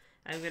do.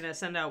 I'm going to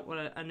send out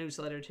a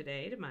newsletter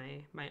today to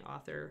my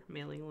author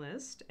mailing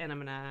list. And I'm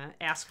going to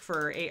ask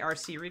for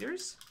ARC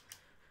readers,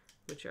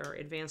 which are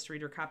advanced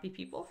reader copy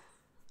people.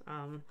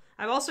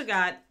 I've also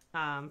got,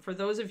 for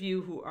those of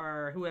you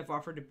who have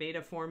offered a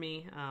beta for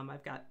me, I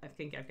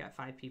think I've got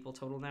 5 people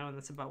total now, and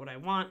that's about what I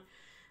want.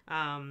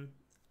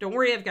 Don't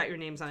worry, I've got your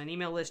names on an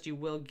email list. You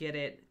will get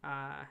it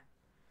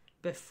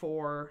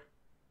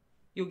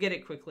you'll get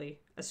it quickly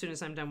as soon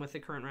as I'm done with the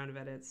current round of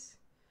edits.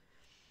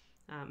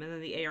 And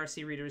then the ARC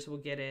readers will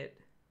get it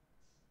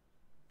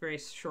very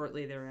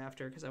shortly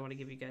thereafter, because I want to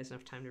give you guys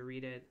enough time to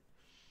read it.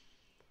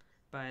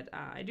 But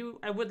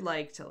I would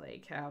like to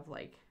have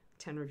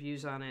 10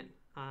 reviews on it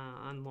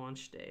on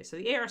launch day. So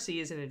the ARC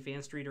is an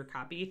advanced reader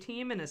copy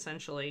team, and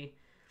essentially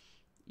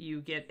you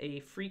get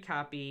a free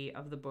copy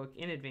of the book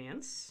in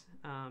advance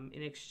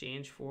in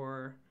exchange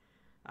for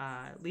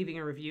leaving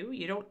a review.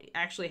 You don't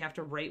actually have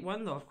to write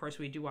one, though of course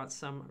we do want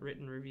some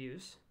written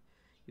reviews.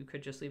 You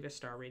could just leave a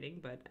star rating,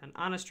 but an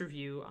honest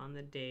review on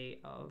the day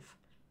of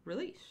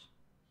release.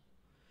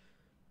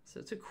 So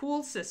it's a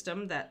cool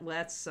system that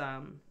lets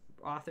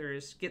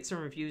authors get some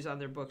reviews on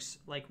their books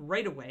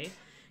right away,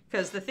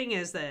 because the thing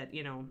is that,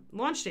 you know,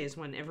 launch day is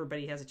when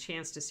everybody has a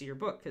chance to see your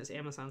book, because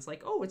Amazon's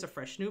like, oh, it's a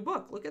fresh new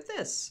book, look at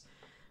this.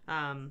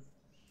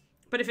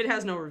 But if it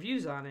has no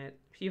reviews on it,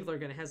 people are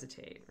going to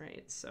hesitate,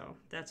 right? So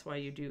that's why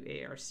you do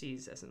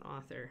ARCs as an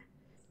author.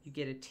 You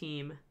get a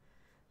team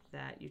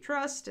that you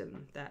trust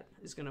and that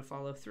is going to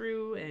follow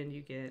through, and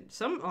you get,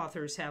 some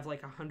authors have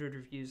 100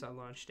 reviews on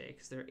launch day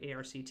because their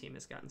ARC team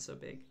has gotten so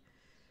big.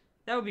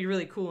 That would be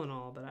really cool and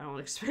all, but I don't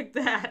expect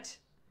that.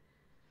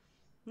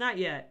 Not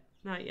yet.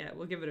 Not yet.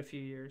 We'll give it a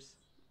few years.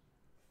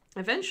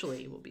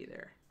 Eventually we'll be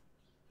there.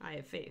 I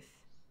have faith.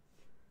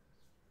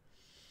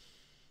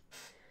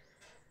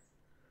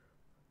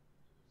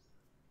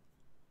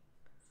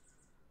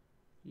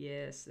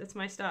 Yes, that's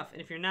my stuff.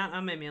 And if you're not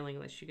on my mailing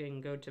list, you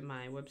can go to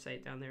my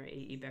website down there,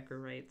 A.E. Becker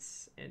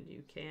Writes, and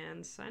you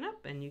can sign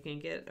up and you can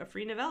get a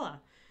free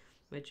novella,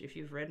 which if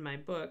you've read my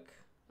book,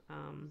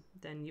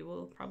 then you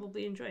will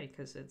probably enjoy,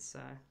 because it's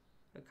a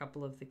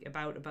couple of the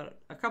about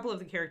a couple of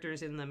the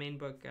characters in the main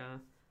book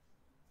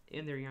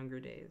in their younger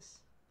days.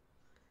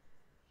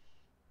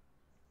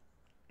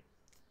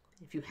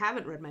 If you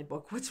haven't read my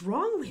book, what's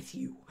wrong with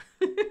you?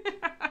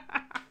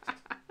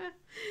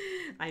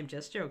 I'm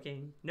just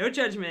joking. No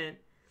judgment.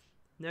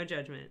 No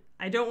judgment.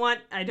 I don't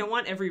want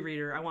every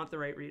reader. I want the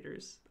right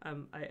readers. I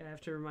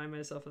have to remind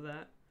myself of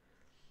that.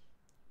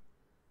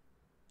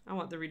 I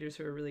want the readers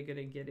who are really going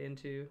to get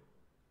into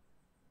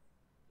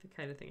the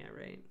kind of thing I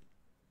write.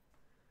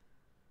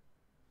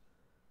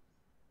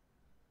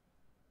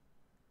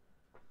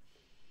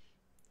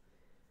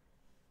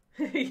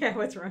 Yeah,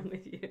 what's wrong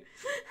with you?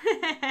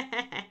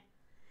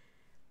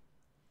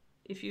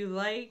 If you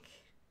like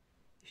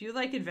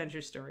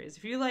adventure stories,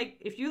 if you like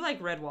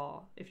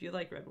Redwall, if you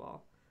like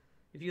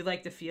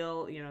the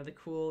feel, the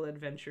cool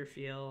adventure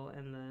feel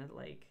and the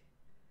like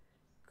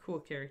cool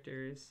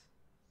characters,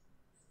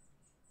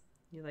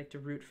 you like to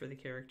root for the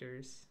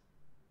characters,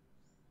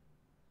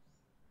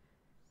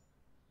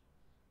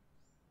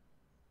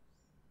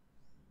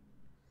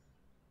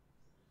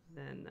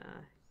 then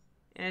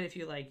and if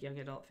you like young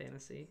adult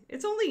fantasy.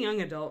 It's only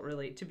young adult,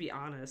 really, to be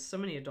honest. So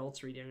many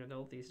adults read young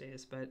adult these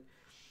days, but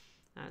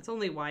it's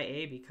only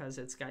YA because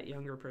it's got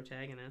younger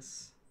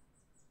protagonists.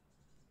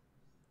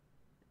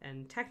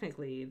 And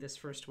technically, this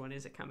first one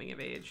is a coming of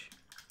age.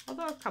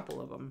 Although a couple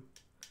of them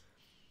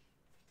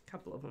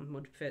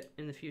would fit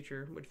in the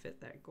future, would fit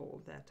that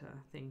goal, that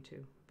thing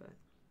too. But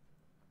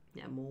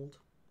yeah, mold.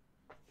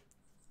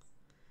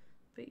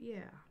 But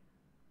yeah.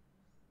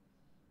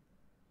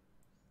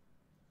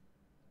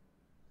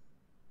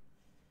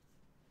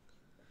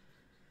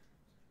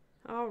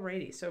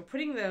 Alrighty, so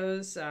putting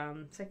those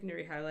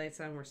secondary highlights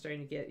on, we're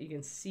starting to get, you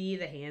can see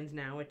the hand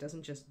now. It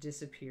doesn't just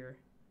disappear.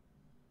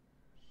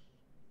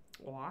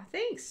 Aw,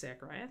 thanks,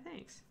 Zachariah,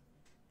 thanks.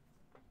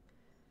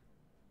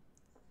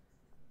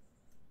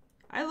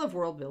 I love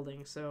world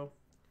building, so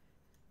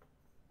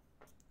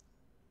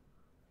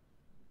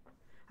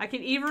I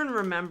can even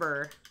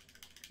remember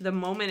the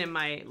moment in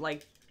my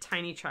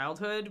tiny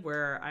childhood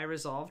where I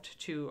resolved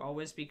to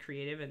always be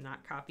creative and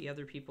not copy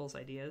other people's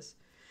ideas.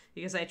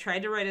 Because I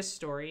tried to write a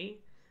story,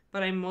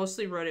 but I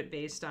mostly wrote it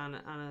based on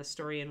a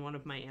story in one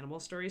of my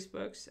animal stories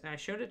books. And I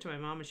showed it to my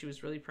mom, and she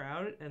was really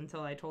proud until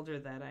I told her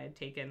that I had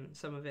taken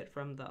some of it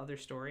from the other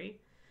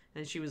story,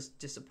 and she was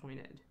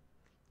disappointed.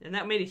 And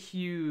that made a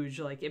huge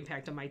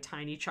impact on my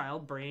tiny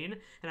child brain.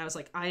 And I was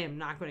like, I am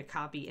not going to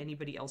copy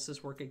anybody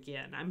else's work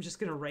again. I'm just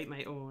going to write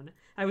my own.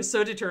 I was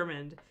so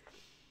determined.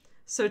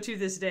 So to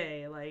this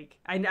day,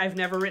 I've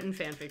never written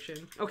fan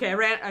fiction. Okay,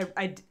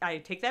 I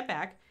take that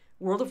back.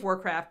 World of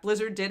Warcraft,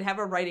 Blizzard did have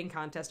a writing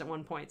contest at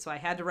one point, so I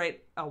had to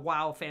write a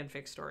WoW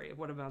fanfic story.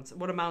 What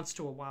amounts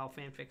to a WoW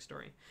fanfic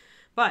story.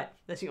 But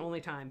that's the only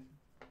time.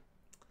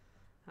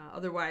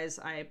 Otherwise,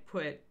 I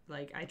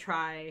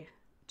try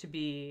to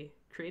be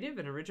creative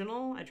and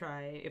original. I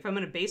try, if I'm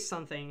going to base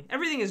something,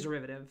 everything is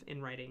derivative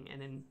in writing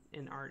and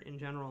in art in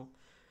general.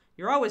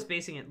 You're always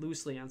basing it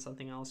loosely on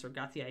something else or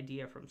got the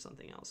idea from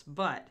something else.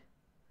 But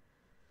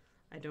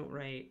I don't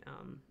write,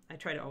 I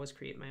try to always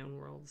create my own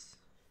worlds.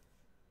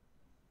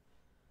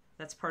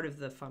 That's part of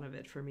the fun of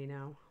it for me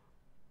now.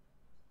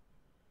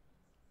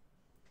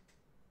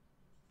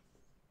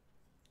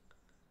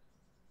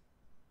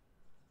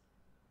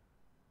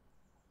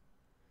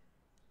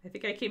 I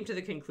think I came to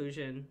the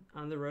conclusion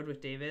on the road with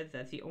David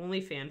that the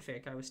only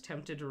fanfic I was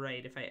tempted to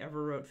write, if I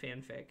ever wrote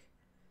fanfic,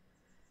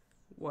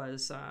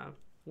 was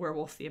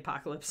Werewolf the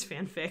Apocalypse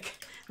fanfic,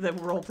 the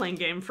role-playing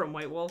game from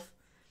White Wolf.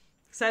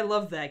 Because I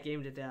love that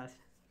game to death.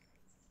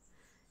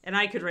 And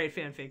I could write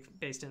fanfic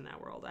based in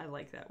that world. I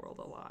like that world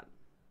a lot.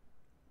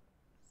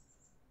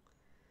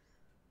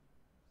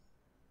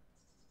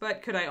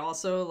 But could I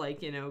also,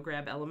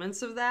 grab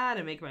elements of that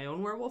and make my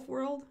own werewolf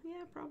world?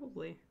 Yeah,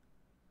 probably.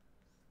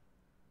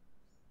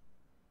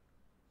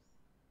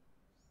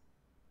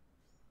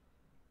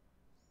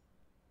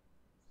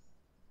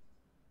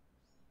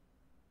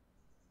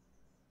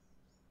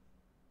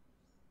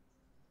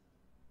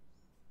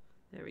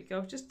 There we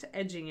go. Just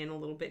edging in a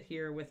little bit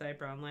here with a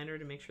brown liner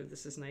to make sure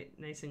this is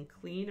nice and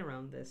clean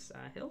around this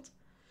hilt.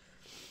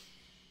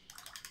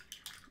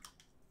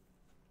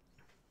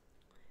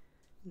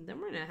 And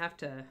then we're going to have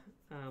to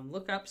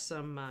look up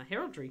some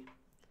heraldry.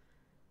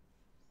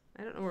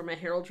 I don't know where my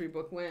heraldry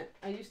book went.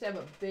 I used to have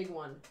a big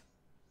one.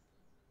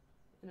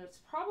 And it's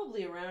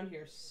probably around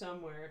here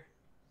somewhere.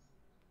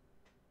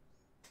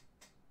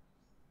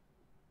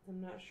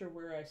 I'm not sure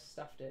where I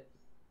stuffed it.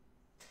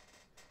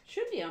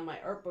 Should be on my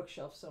art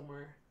bookshelf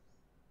somewhere.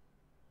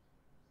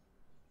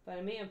 But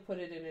I may have put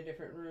it in a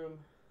different room.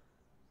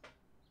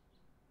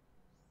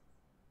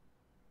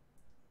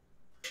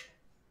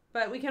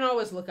 But we can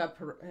always look up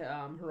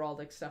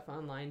heraldic stuff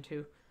online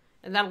too.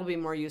 And that'll be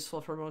more useful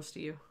for most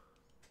of you.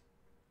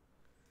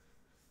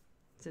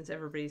 Since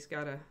everybody's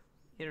got a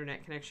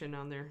internet connection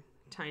on their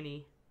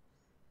tiny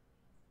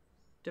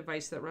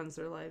device that runs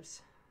their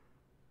lives.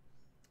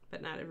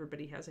 But not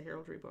everybody has a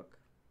heraldry book.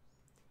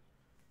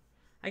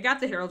 I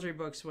got the heraldry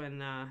books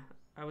when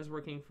I was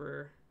working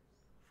for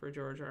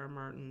George R. R.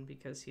 Martin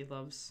because he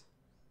loves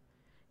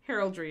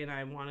heraldry, and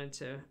I wanted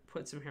to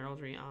put some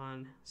heraldry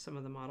on some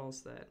of the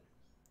models that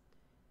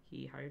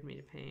he hired me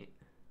to paint.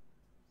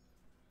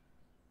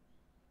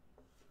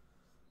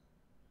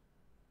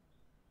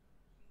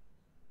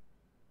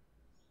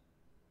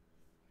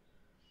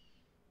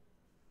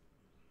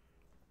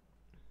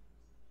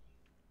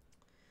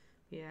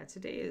 Yeah,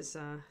 today is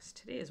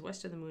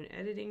West of the Moon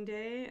editing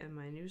day, and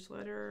my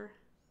newsletter,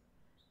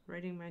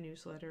 writing my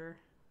newsletter,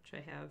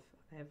 which I have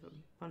a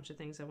bunch of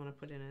things I want to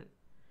put in it.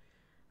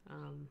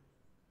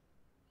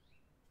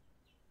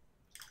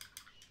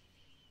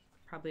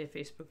 Probably a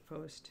Facebook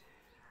post,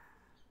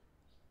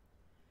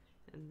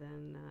 and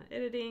then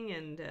editing,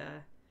 and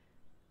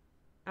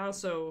I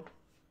also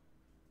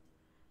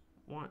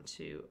want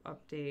to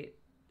update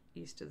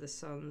East of the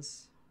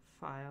Sun's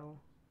file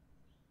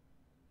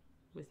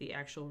with the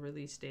actual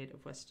release date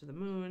of West of the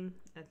Moon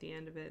at the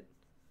end of it.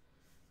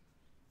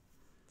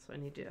 So I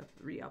need to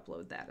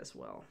re-upload that as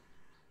well.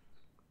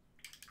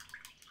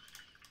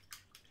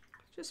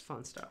 Just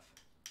fun stuff.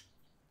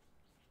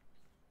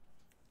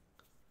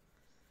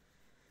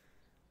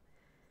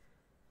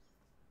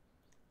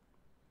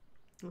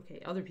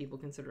 Okay, other people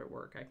consider it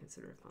work. I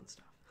consider it fun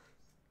stuff.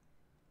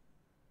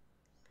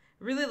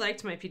 I really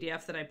liked my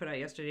PDF that I put out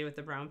yesterday with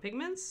the brown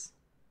pigments.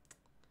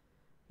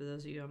 For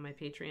those of you on my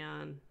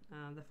Patreon,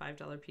 the $5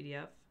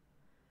 PDF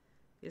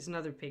is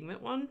another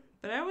pigment one.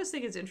 But I always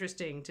think it's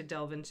interesting to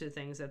delve into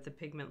things at the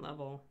pigment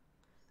level.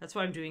 That's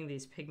why I'm doing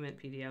these pigment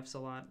PDFs a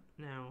lot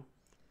now.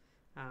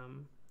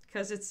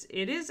 Because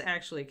it is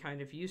actually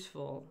kind of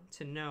useful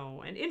to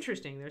know and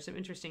interesting. There's some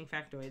interesting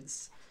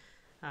factoids.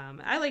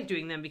 I like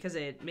doing them because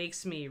it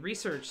makes me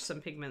research some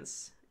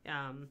pigments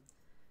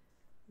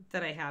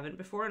that I haven't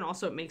before, and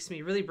also it makes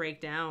me really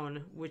break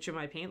down which of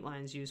my paint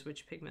lines use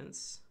which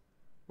pigments.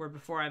 Where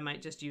before I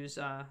might just use,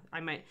 I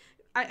mean,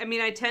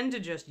 I tend to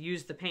just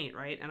use the paint,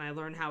 right? And I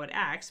learn how it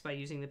acts by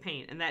using the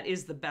paint, and that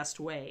is the best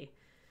way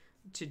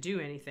to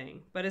do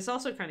anything. But it's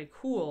also kind of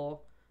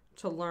cool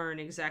to learn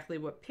exactly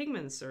what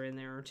pigments are in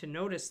there, or to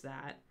notice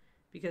that,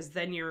 because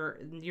then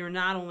you're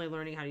not only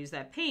learning how to use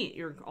that paint,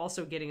 you're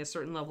also getting a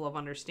certain level of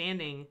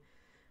understanding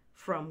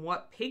from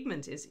what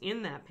pigment is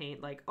in that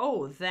paint. Like,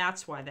 oh,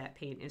 that's why that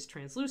paint is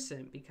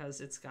translucent, because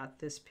it's got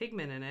this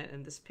pigment in it,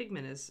 and this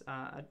pigment is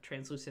a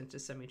translucent to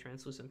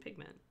semi-translucent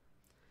pigment.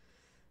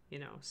 You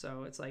know,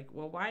 so it's like,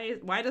 well,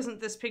 why doesn't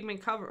this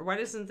pigment cover? Why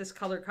doesn't this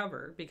color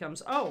cover?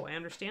 Becomes, oh, I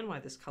understand why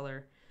this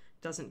color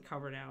doesn't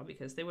cover now,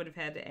 because they would have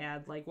had to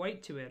add like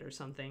white to it or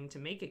something to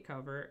make it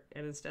cover,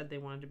 and instead they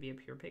wanted to be a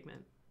pure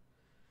pigment.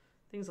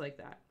 Things like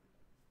that.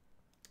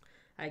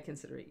 I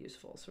consider it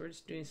useful. So we're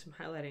just doing some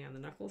highlighting on the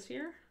knuckles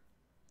here.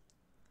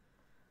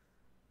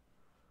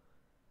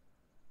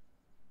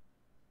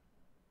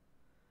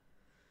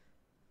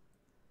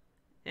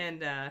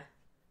 And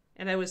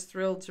I was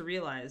thrilled to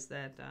realize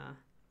that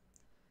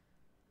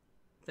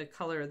the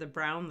color, the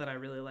brown that I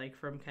really like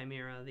from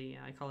Chimera,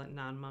 I call it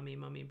non-mummy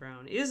mummy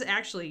brown, is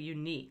actually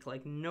unique.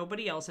 Like,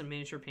 nobody else in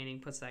miniature painting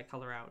puts that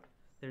color out.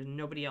 There's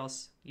nobody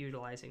else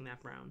utilizing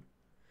that brown.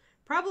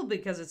 Probably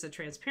because it's a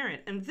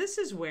transparent. And this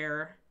is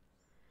where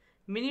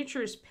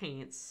miniatures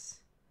paints,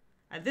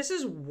 this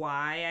is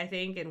why I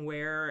think, and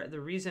where the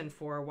reason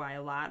for why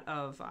a lot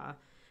of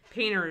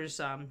painters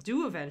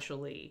do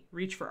eventually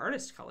reach for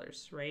artist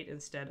colors, right,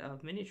 instead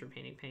of miniature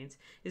painting paints,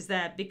 is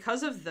that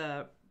because of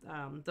the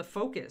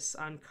focus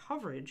on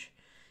coverage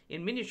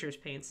in miniatures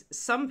paints,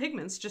 some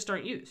pigments just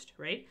aren't used,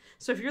 right?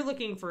 So if you're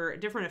looking for a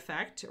different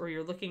effect, or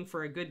you're looking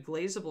for a good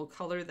glazable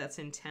color that's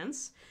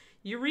intense,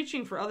 you're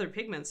reaching for other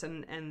pigments,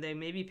 and they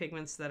may be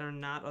pigments that are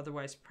not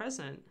otherwise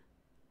present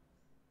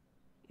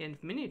in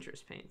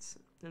miniatures paints.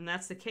 And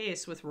that's the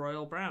case with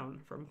Royal Brown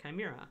from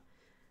Chimera.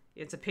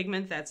 It's a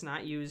pigment that's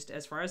not used,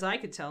 as far as I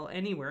could tell,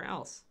 anywhere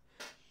else,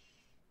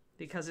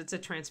 because it's a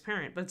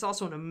transparent, but it's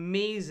also an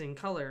amazing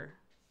color.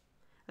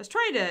 I was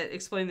trying to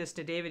explain this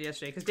to David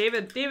yesterday, because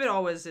David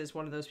always is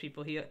one of those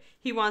people,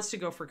 he wants to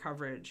go for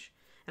coverage.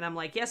 And I'm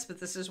like, yes, but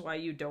this is why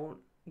you don't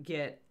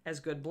get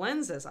as good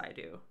blends as I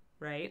do,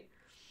 right?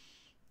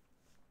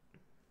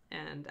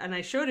 And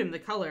I showed him the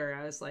color.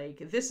 I was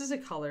like, this is a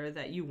color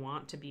that you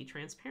want to be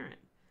transparent,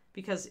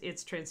 because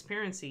its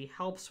transparency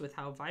helps with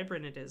how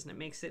vibrant it is, and it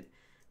makes it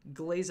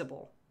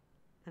glazable.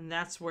 And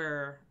that's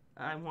where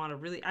I want a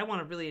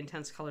really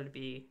intense color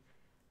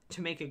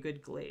to make a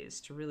good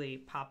glaze, to really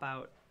pop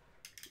out.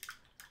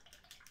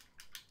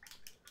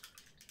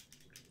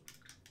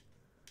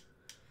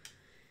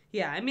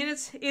 Yeah, I mean,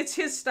 it's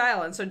his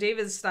style, and so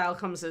David's style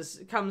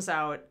comes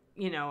out,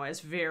 you know,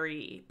 as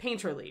very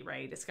painterly,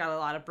 right? It's got a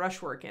lot of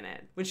brushwork in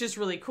it, which is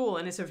really cool,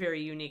 and it's a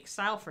very unique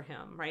style for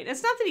him, right?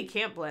 It's not that he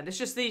can't blend, it's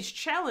just that he's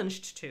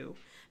challenged to,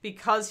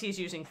 because he's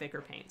using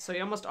thicker paint. So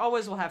he almost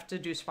always will have to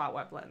do spot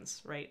wet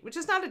blends, right? Which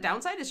is not a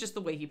downside, it's just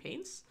the way he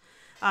paints.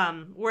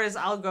 Whereas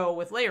I'll go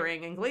with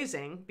layering and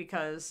glazing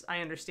because I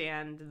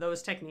understand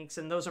those techniques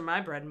and those are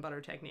my bread and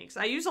butter techniques.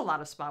 I use a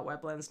lot of spot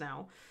wet blends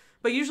now,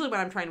 but usually when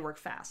I'm trying to work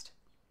fast.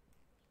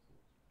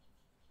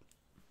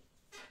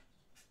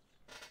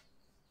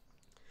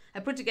 I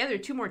put together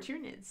 2 more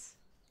Tyranids.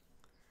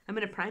 I'm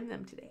going to prime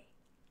them today.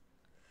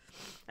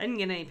 I didn't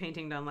get any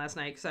painting done last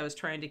night because I was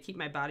trying to keep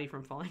my body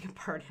from falling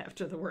apart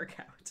after the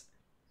workout.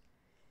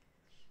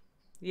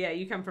 Yeah,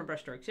 you come from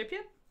brushstrokes. Yep,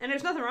 yep. And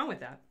there's nothing wrong with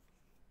that.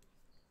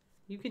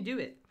 You can do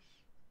it.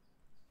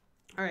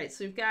 All right,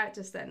 so we've got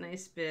just that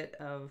nice bit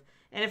of...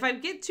 And if I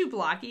get too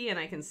blocky and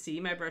I can see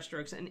my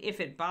brushstrokes, and if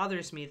it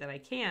bothers me that I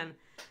can,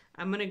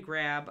 I'm going to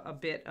grab a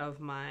bit of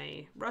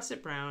my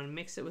russet brown,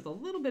 mix it with a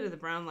little bit of the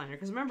brown liner,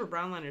 because remember,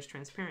 brown liner is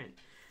transparent.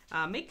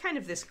 Make kind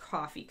of this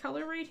coffee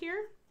color right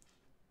here.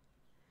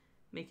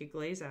 Make a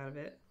glaze out of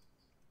it.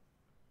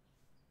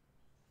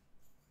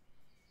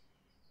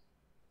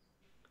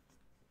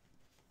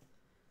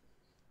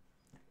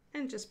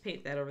 And just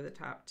paint that over the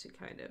top to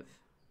kind of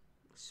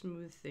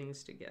smooth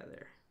things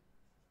together.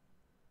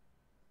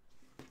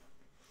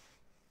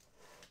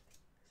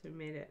 So we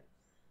made it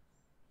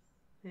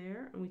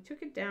there, and we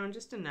took it down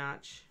just a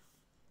notch.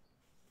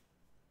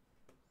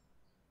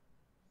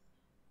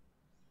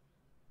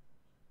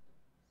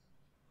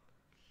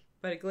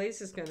 But a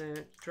glaze is going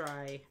to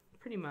dry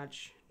pretty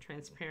much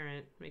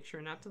transparent. Make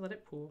sure not to let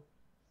it pull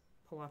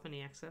off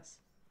any excess.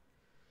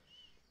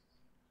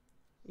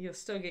 You'll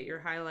still get your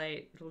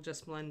highlight. It'll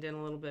just blend in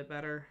a little bit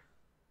better.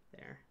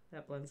 There,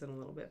 that blends in a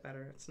little bit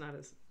better. It's not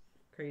as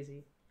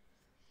crazy.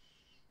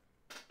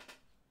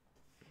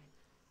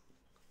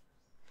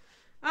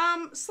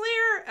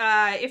 Slayer,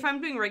 if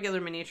I'm doing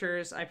regular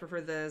miniatures, I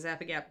prefer the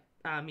Zap-A-Gap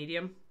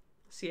medium,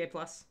 CA+.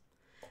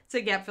 It's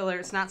a gap filler.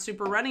 It's not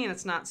super runny and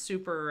it's not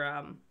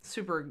super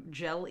super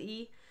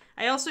gel-y.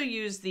 I also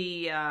use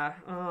the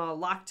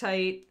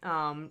Loctite.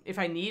 If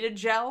I need a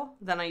gel,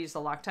 then I use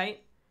the Loctite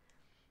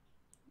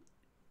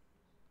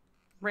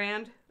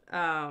brand.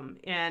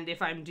 And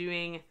if I'm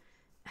doing,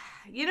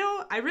 you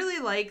know, I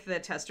really like the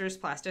Testors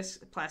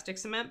plastic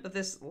cement, but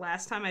this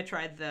last time I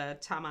tried the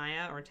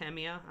Tamiya or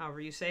Tamiya, however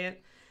you say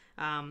it,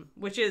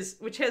 which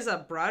has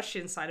a brush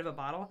inside of a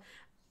bottle.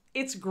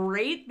 It's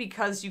great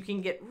because you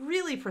can get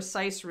really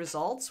precise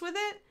results with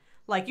it.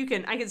 Like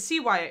I can see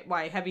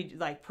why heavy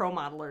like pro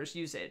modelers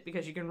use it,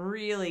 because you can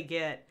really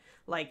get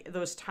like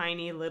those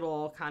tiny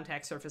little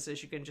contact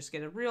surfaces. You can just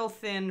get a real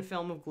thin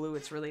film of glue.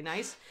 It's really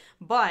nice,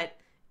 but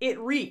it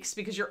reeks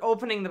because you're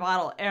opening the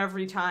bottle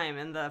every time,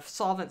 and the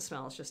solvent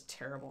smell is just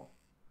terrible.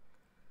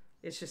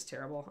 It's just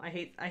terrible. I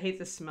hate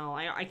the smell.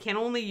 I can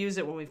only use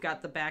it when we've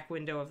got the back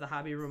window of the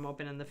hobby room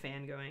open and the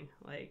fan going,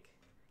 like,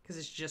 because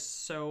it's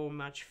just so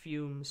much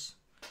fumes.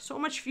 So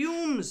much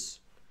fumes.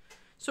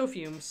 So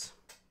fumes.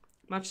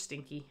 Much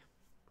stinky.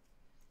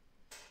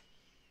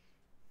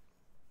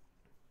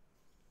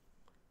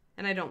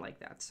 And I don't like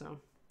that, so I'm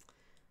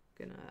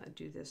gonna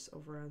do this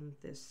over on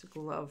this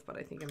glove, but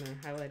I think I'm gonna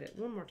highlight it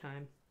one more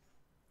time.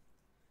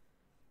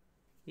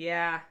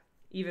 Yeah,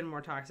 even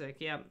more toxic.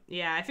 Yep.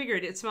 Yeah, I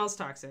figured it smells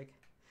toxic.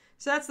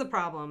 So that's the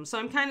problem. So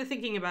I'm kind of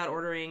thinking about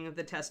ordering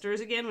the Testors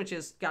again, which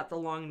has got the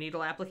long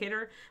needle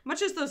applicator.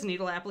 Much as those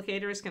needle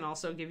applicators can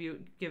also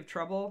give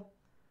trouble.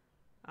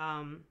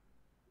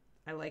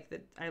 I liked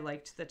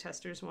the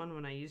Testors one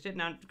when I used it.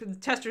 Now the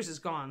Testors is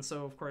gone,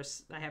 so of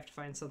course I have to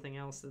find something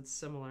else that's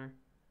similar.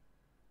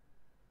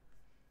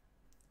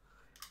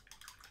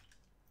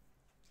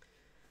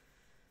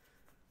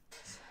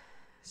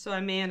 So I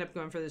may end up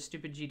going for the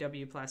stupid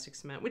GW plastic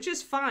cement, which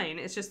is fine.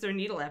 It's just their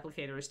needle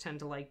applicators tend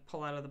to like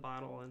pull out of the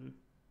bottle, and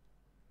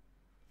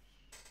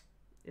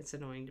it's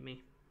annoying to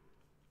me.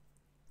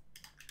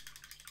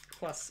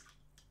 Plus,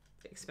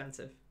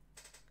 expensive.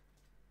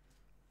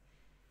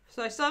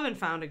 So I still haven't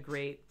found a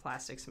great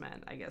plastic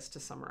cement, I guess, to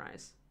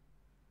summarize.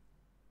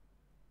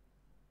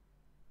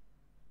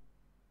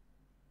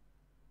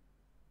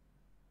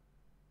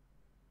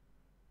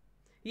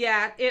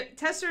 Yeah,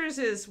 Testors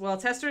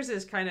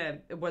is kind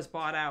of was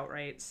bought out,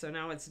 right? So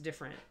now it's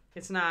different.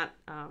 It's not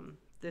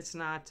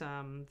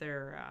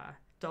their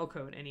dull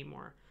coat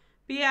anymore.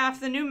 But yeah,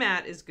 if the new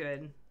mat is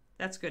good,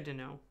 that's good to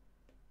know.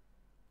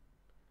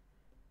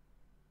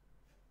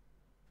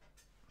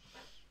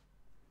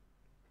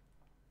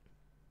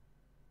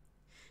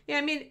 Yeah,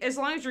 I mean, as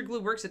long as your glue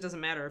works, it doesn't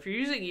matter. If you're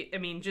using, I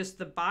mean, just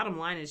the bottom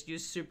line is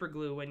use super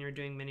glue when you're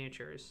doing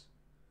miniatures.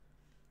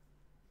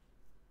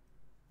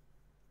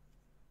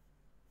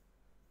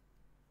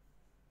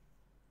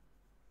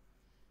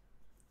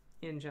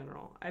 In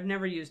general. I've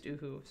never used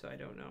Uhu, so I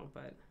don't know,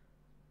 but...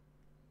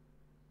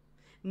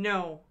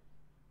 No.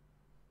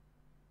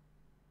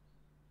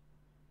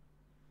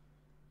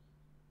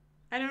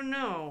 I don't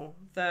know.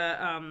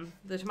 The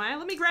Tamiya,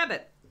 let me grab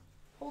it.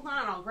 Hold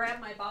on, I'll grab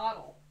my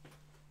bottle.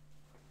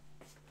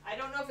 I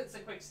don't know if it's a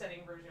quick setting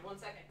version. 1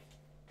 second.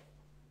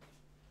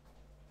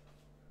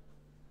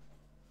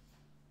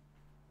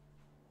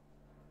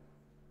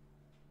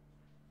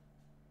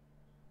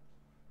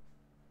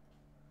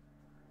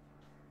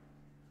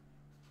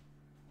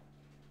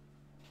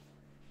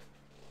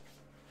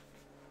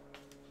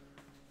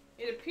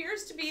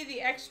 appears to be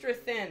the extra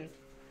thin.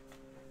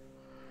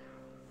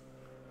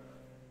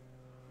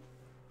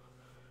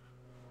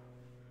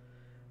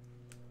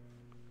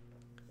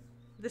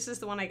 This is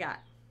the one I got.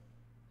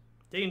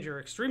 Danger,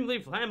 extremely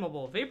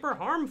flammable, vapor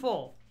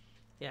harmful.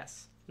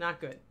 Yes, not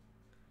good.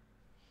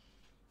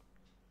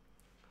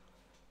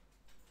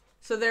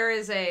 So there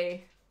is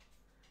a...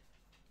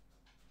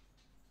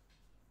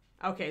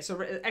 Okay, so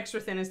extra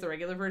thin is the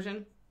regular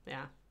version?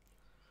 Yeah.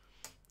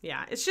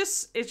 Yeah, it's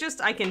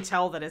just I can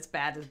tell that it's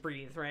bad to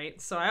breathe,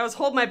 right? So I always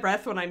hold my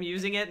breath when I'm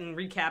using it and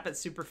recap it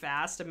super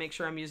fast to make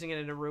sure I'm using it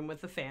in a room with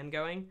the fan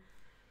going.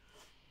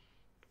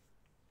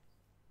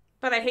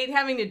 But I hate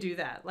having to do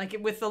that. Like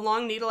with the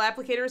long needle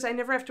applicators, I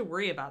never have to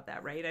worry about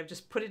that, right? I've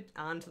just put it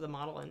onto the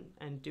model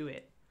and do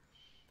it.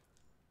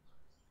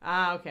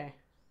 Ah, okay.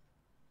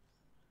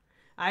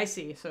 I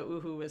see. So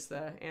Uhu was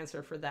the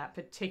answer for that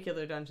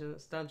particular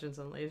Dungeons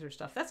and Laser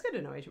stuff. That's good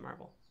to know, Agent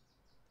Marvel.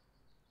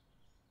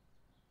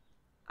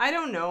 I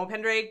don't know,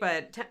 Pendrake,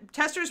 but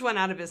Testers went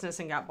out of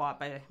business and got bought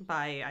by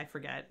I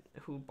forget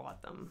who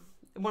bought them.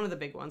 One of the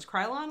big ones.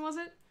 Krylon, was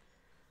it?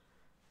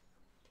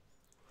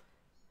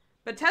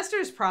 But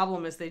Testers'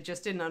 problem is they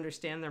just didn't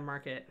understand their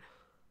market.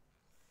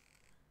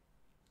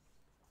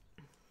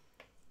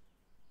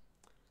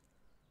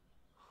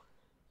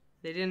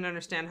 They didn't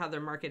understand how their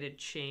market had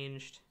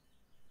changed.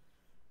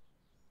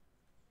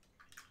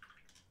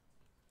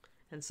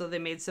 And so they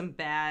made some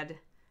bad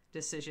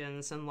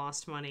decisions and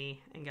lost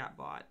money and got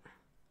bought.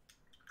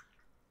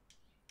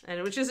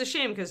 And which is a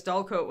shame because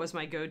Dull Coat was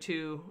my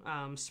go-to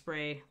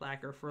spray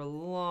lacquer for a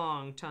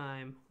long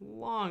time.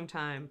 Long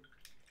time.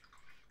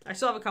 I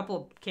still have a couple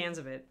of cans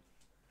of it.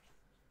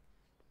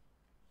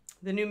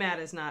 The new matte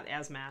is not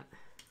as matte.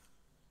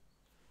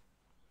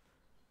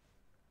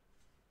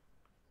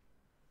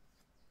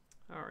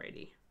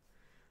 Alrighty.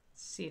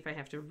 Let's see if I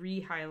have to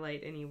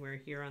re-highlight anywhere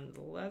here on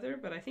the leather,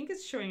 but I think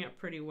it's showing up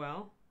pretty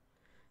well.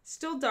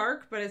 Still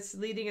dark, but it's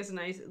leading as a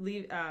nice,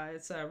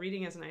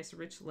 reading as a nice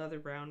rich leather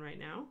brown right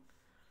now.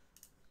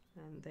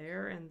 And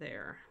there and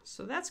there.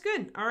 So that's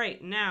good. All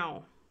right,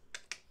 now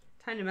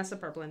time to mess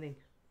up our blending.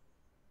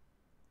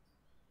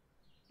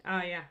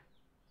 Oh, yeah.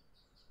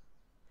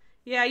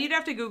 Yeah, you'd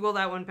have to Google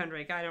that one,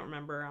 Pendrake. I don't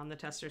remember on the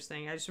Testers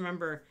thing. I just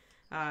remember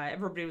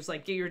everybody was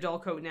like, get your Dull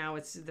Coat now.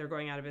 They're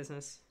going out of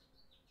business.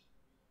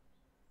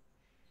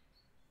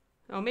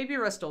 Oh, maybe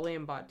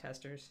Rust-Oleum bought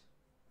Testers.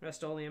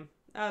 Rust-Oleum.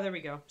 Oh, there we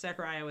go.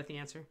 Zachariah with the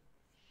answer.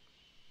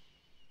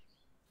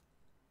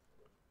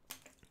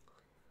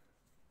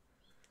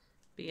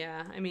 But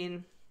yeah, I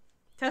mean,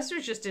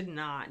 Testers just did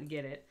not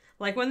get it.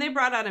 Like when they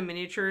brought out a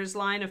miniatures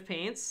line of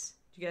paints,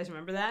 do you guys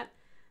remember that?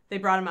 They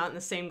brought them out in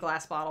the same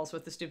glass bottles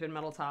with the stupid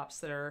metal tops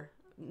that are,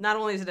 not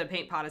only is it a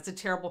paint pot, it's a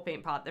terrible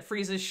paint pot that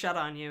freezes shut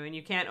on you and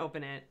you can't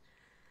open it.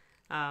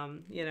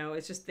 You know,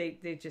 it's just,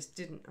 they just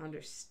didn't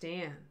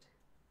understand.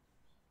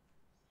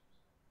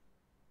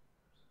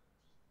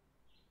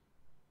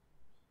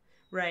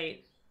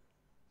 Right.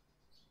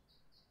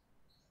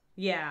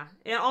 Yeah,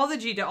 and all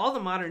the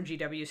modern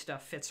GW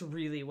stuff fits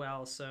really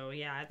well. So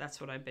yeah, that's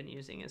what I've been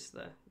using is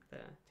the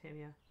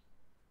Tamiya.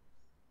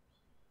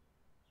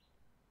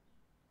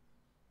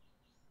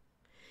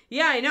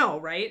 Yeah, I know,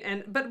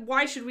 right? But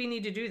why should we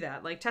need to do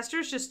that? Like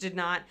Testers just did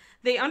not.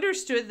 They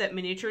understood that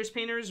miniatures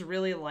painters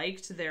really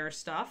liked their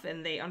stuff,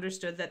 and they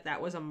understood that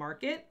that was a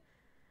market,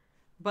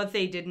 but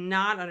they did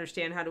not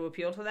understand how to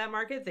appeal to that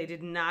market. They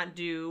did not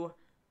do,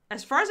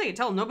 as far as I can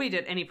tell, nobody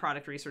did any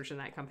product research in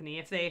that company.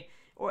 If they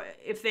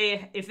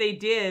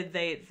did,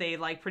 they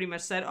like pretty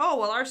much said, oh,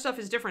 well, our stuff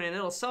is different and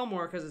it'll sell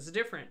more because it's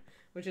different,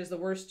 which is the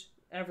worst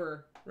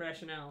ever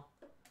rationale.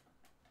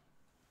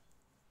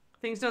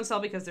 Things don't sell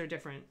because they're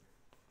different.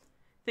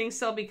 Things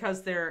sell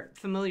because they're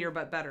familiar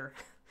but better.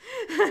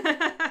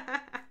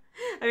 I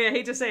mean, I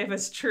hate to say if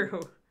it's true.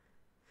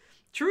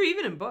 True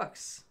even in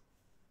books.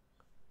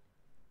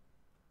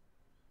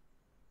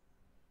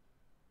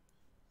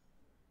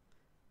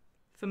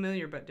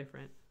 Familiar but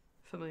different.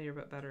 Familiar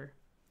but better.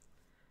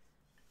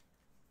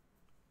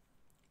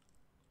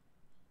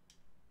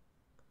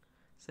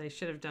 So they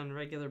should have done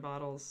regular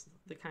bottles,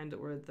 the kind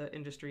that the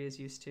industry is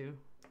used to,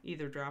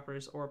 either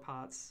droppers or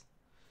pots.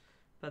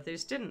 But they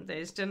just didn't. They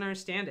just didn't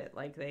understand it.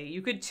 Like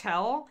you could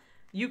tell,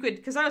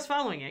 because I was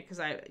following it, because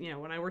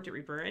when I worked at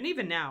Reaper, and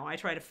even now, I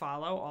try to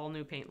follow all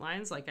new paint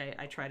lines. Like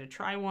I try to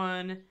try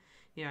one,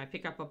 I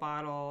pick up a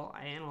bottle,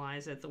 I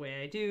analyze it the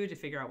way I do to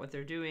figure out what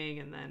they're doing,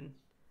 and then,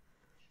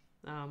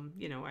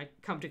 I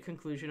come to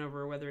conclusion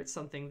over whether it's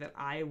something that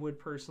I would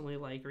personally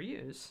like or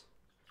use,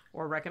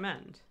 or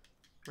recommend,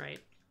 right?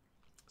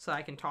 So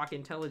I can talk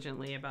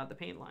intelligently about the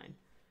paint line.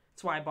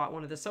 That's why I bought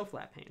one of the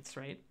SoFlat paints,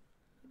 right?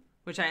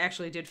 Which I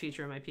actually did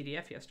feature in my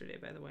PDF yesterday,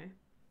 by the way.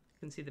 You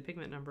can see the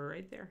pigment number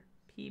right there.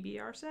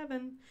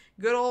 PBR7.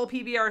 Good old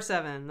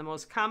PBR7, the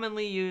most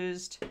commonly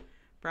used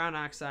brown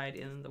oxide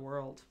in the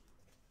world.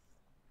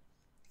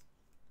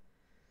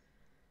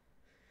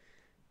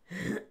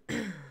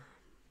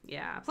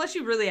 Yeah, plus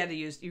you really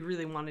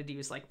wanted to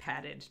use like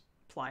padded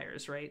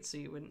pliers, right? So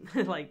you wouldn't,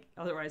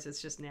 otherwise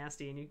it's just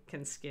nasty and you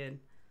can skid.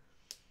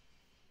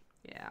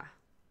 Yeah.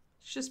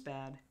 It's just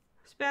bad.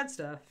 It's bad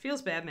stuff.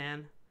 Feels bad,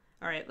 man.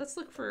 All right, let's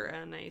look for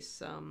a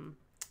nice,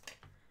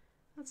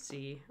 let's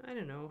see. I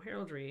don't know,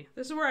 heraldry.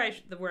 This is where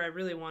I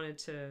really wanted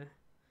to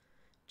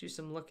do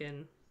some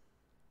looking.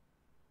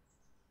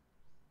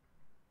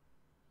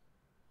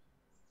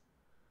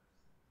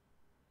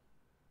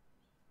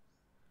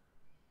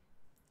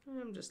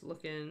 I'm just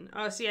looking.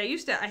 Oh, see,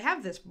 I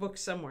have this book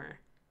somewhere.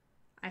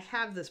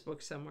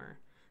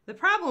 The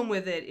problem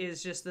with it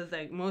is just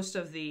that most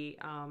of the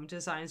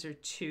designs are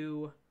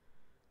too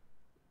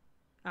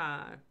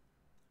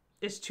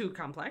it's too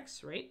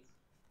complex, right?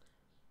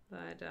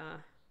 But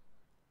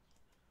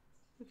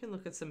we can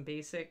look at some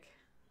basic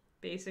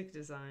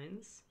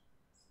designs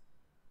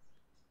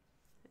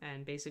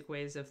and basic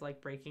ways of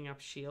like breaking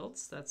up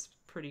shields. That's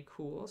pretty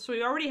cool. So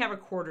we already have a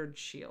quartered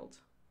shield.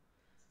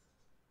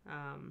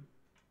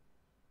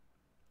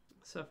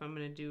 So if I'm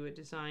going to do a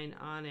design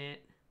on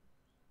it,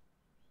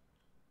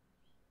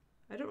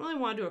 I don't really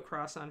want to do a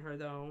cross on her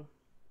though.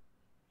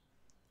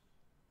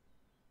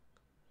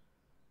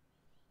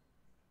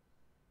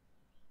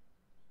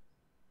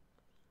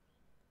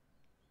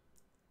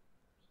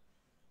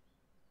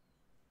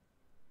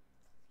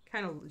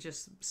 Kind of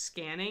just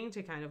scanning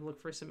to kind of look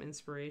for some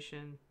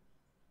inspiration.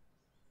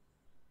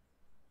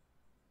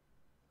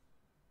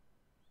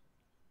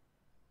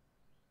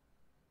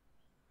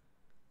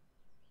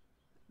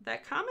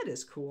 That comet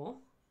is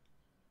cool.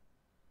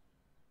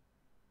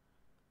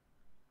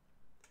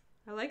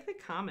 I like the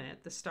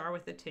comet, the star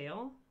with the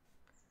tail.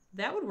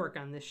 That would work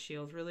on this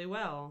shield really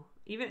well.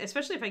 Even,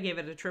 especially if I gave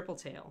it a triple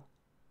tail.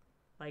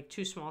 Like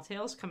 2 small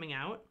tails coming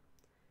out.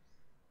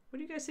 What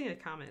do you guys think of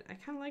the comet? I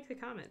kind of like the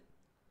comet.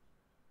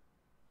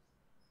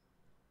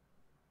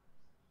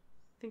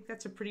 I think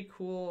that's a pretty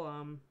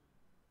cool,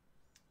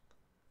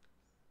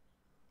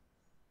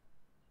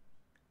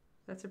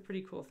 that's a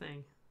pretty cool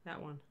thing,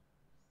 that one.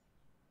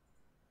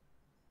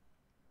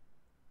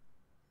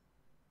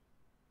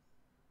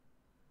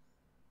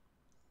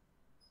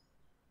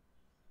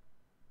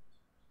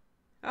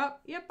 Oh,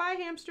 yep, bye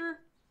hamster.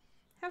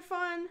 Have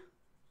fun.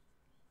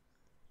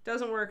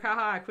 Doesn't work,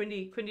 haha.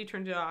 Quindy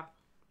turned it off.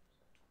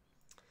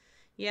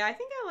 Yeah, I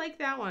think I like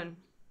that one.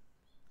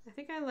 I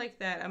think I like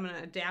that. I'm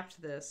gonna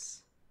adapt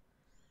this.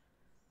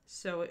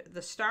 So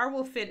the star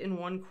will fit in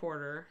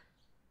 1/4.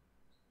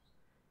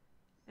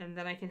 And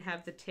then I can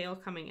have the tail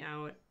coming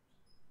out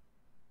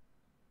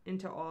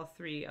into all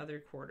 3 other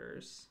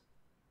quarters.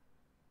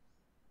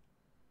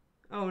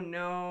 Oh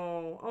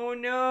no. Oh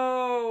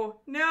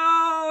no.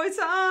 No, it's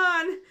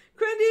on.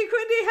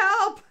 Quindy,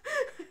 help.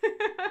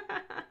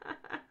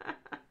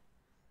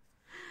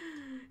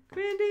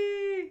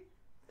 Quindy.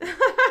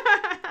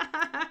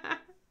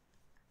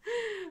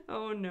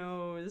 Oh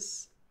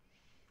noes.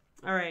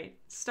 All right,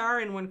 star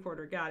in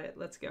 1/4. Got it.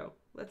 Let's go.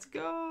 Let's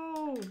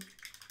go.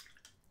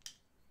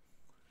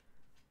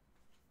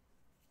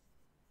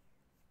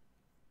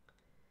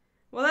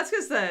 Well, that's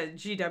because the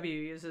GW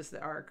uses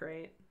the arc,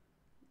 right?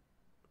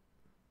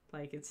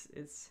 Like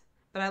it's,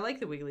 but I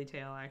like the wiggly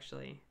tail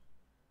actually.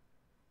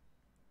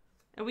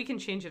 And we can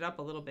change it up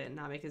a little bit and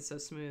not make it so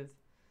smooth.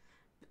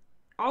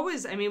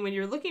 Always, I mean, when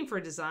you're looking for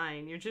a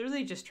design, you're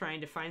really just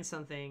trying to find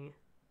something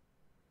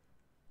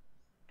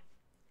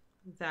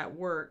that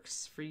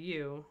works for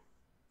you.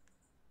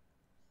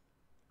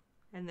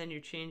 And then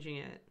you're changing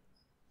it.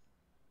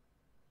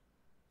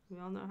 We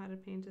all know how to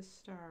paint a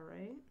star,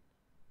 right?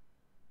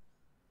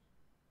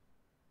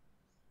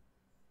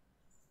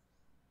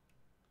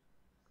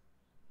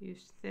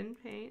 Use thin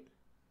paint.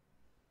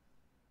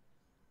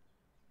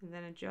 And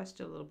then adjust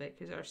it a little bit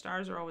because our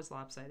stars are always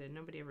lopsided.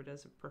 Nobody ever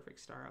does a perfect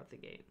star out the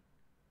gate.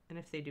 And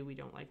if they do, we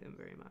don't like them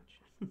very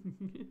much.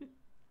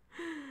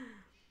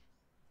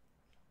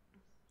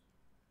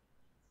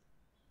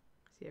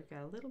 See, I've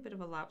got a little bit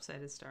of a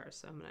lopsided star,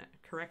 so I'm going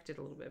to correct it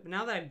a little bit. But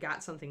now that I've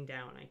got something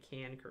down, I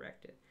can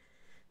correct it.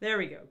 There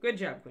we go. Good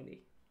job, Quindy.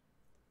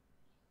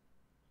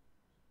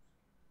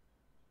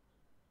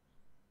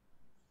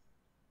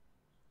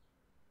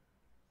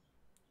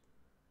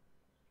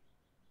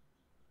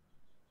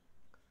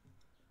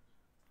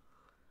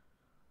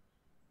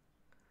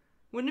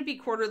 Wouldn't it be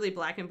quarterly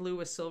black and blue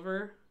with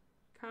silver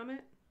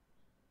comet?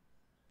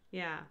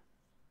 Yeah.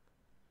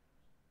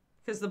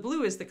 Because the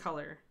blue is the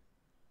color.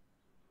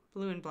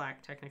 Blue and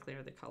black technically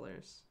are the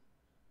colors.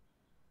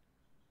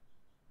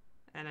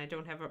 And I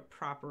don't have a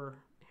proper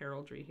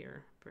heraldry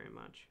here very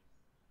much.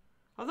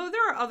 Although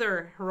there are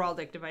other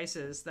heraldic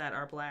devices that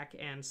are black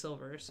and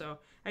silver, so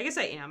I guess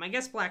I am. I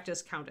guess black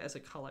does count as a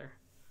color.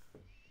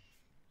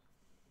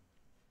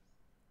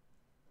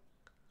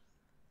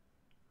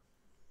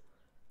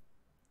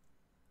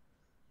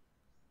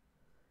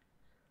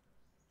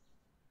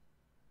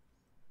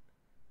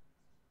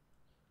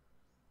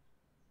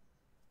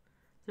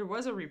 There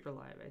was a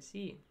reaperlive, I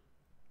see.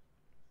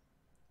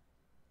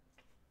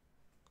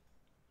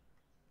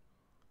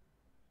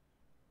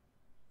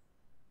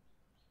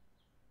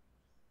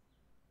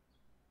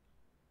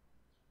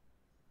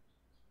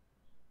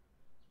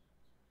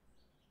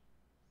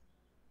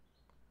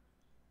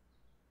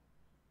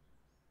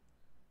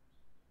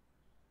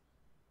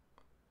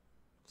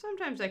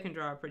 Sometimes I can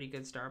draw a pretty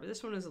good star, but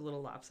this one is a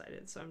little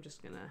lopsided, so I'm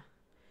just gonna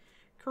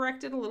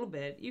correct it a little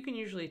bit. You can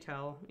usually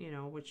tell, you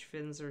know, which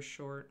fins are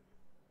short.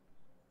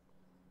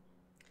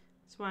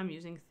 That's why I'm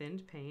using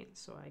thinned paint,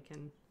 so I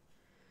can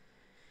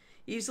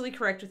easily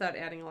correct without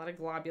adding a lot of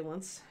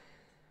globulance.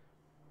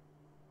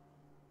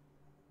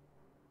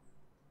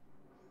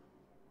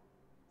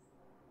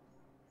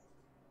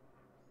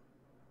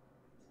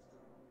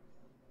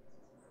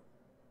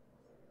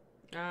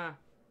 Ah,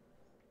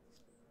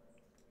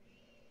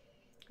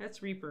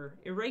 that's Reaper.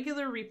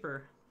 Irregular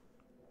Reaper.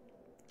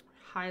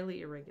 Highly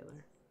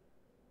irregular.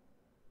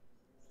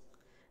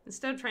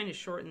 Instead of trying to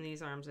shorten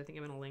these arms, I think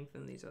I'm going to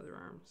lengthen these other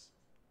arms.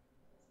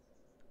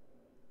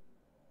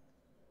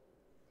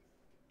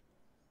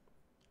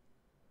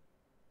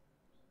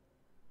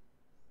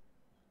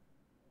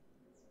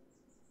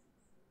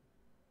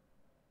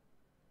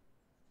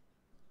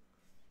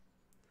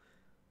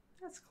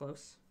 That's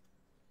close.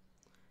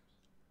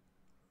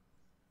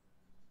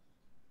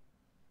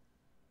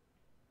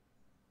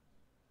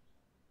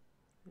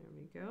 There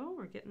we go.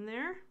 We're getting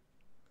there.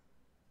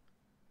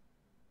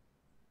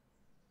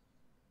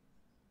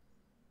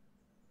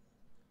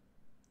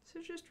 So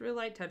just real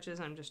light touches.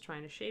 I'm just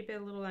trying to shape it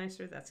a little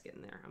nicer. That's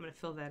getting there. I'm going to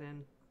fill that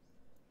in.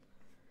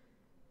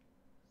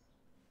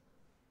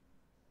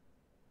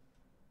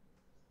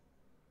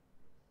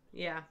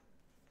 Yeah.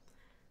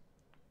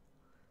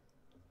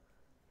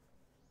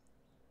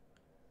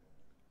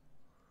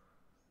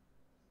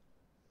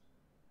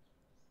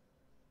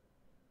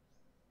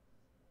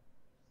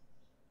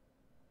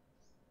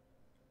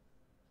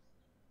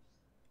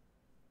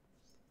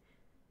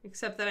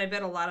 Except that I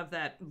bet a lot of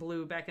that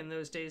blue back in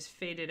those days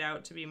faded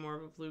out to be more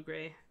of a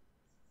blue-gray.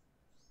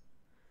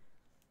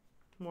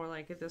 More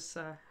like this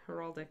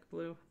heraldic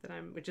blue that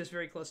which is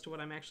very close to what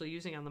I'm actually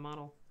using on the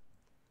model.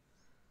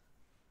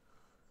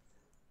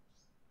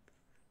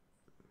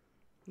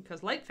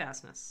 Because light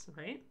fastness,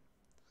 right?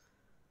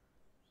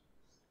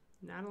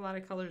 Not a lot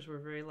of colors were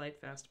very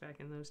light fast back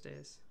in those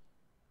days.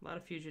 A lot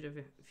of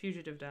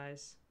fugitive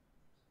dyes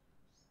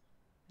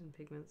and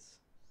pigments.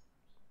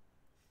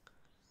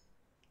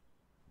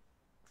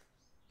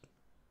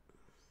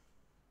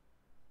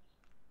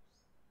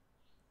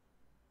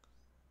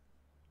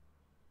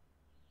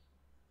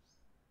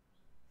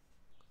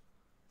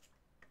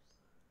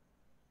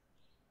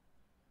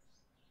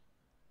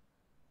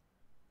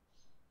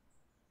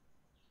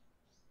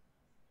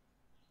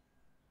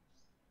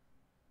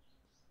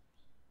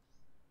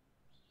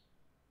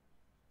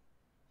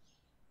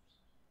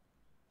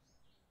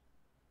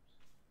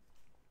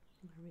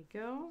 There we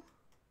go.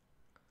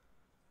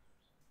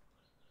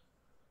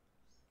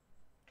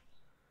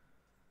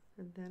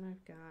 And then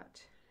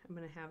I'm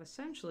going to have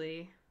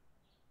essentially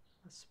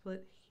a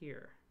split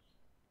here.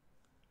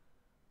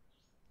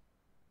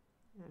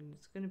 And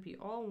it's going to be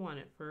all one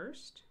at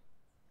first.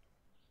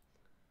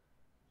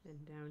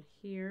 And down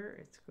here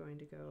it's going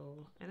to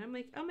go, and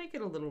I'll make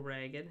it a little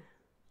ragged.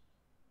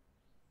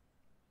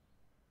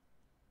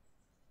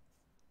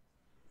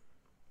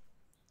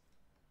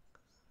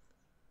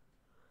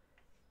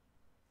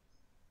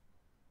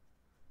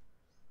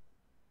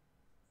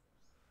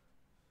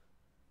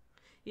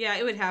 Yeah,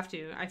 it would have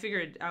to. I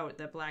figured out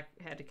that black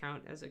had to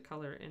count as a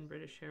color in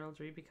British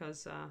heraldry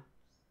because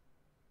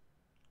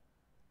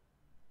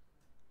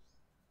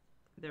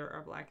there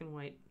are black and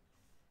white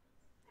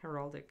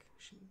heraldic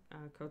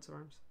coats of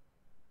arms.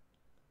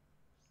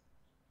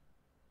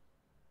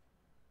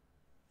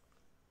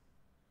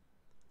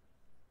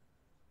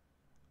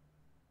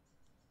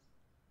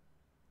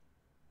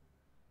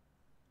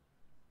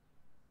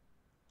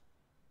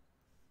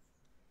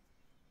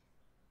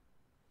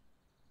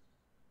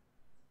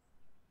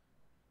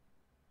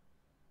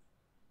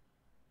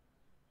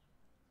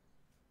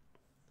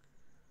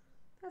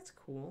 That's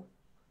cool.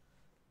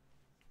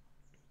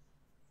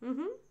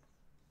 Mm-hmm.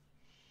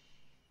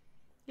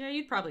 Yeah,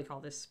 you'd probably call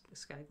this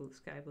sky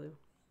blue.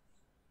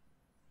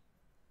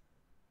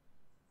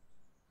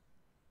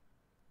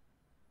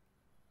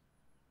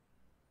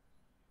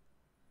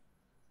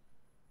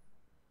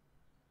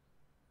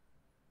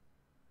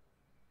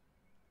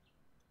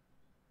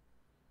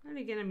 And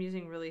again, I'm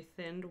using really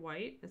thinned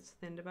white. It's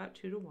thinned about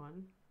 2 to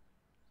 1.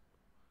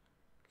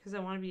 Because I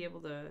want to be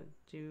able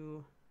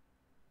to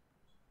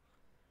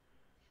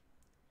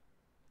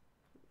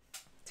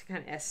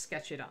kind of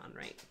sketch it on,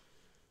 right?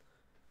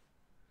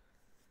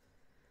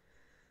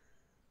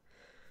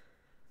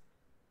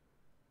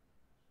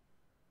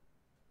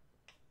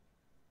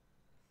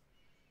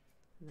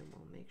 And then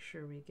we'll make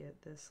sure we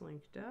get this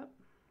linked up.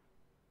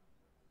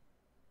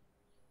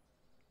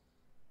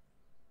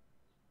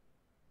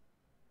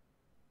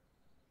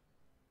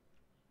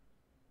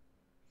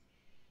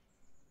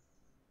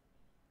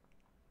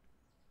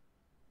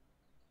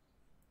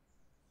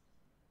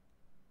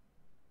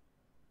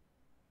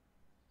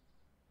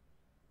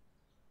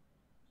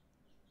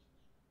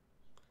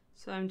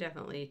 So I'm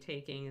definitely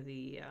taking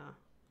the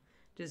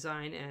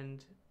design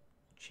and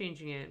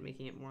changing it,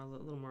 making it a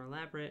little more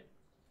elaborate.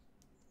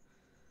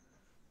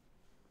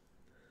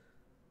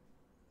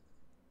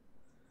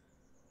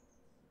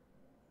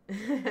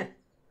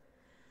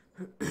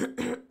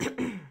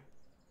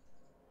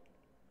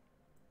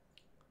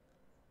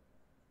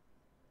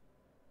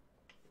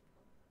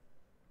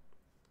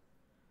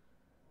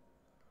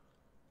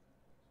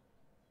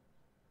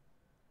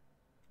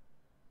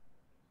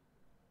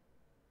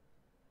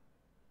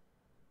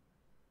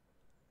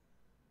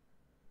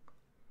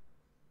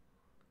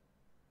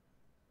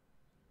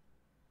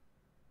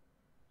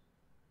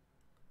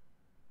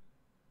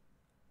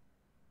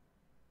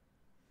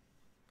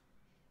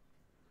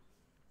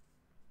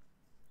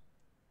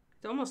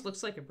 It almost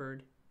looks like a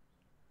bird,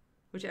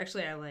 which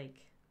actually I like.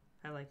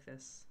 I like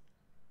this.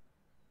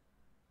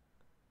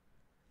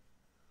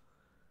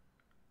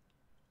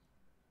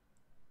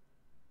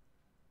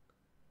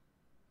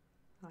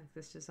 I like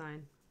this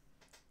design.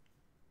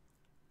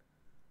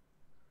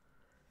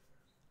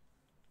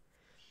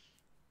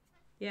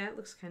 Yeah, it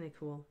looks kind of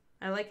cool.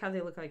 I like how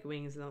they look like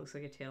wings and it looks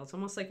like a tail. It's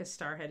almost like a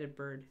star-headed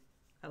bird.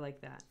 I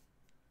like that.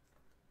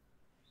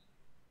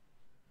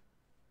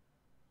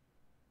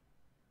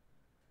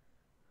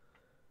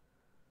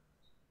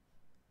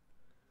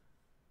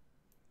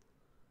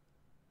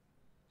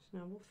 So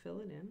now we'll fill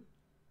it in.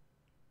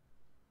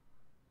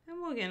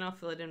 And again, I'll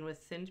fill it in with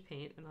thinned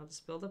paint and I'll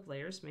just build up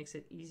layers. Makes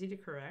it easy to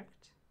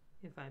correct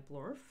if I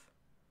blorf.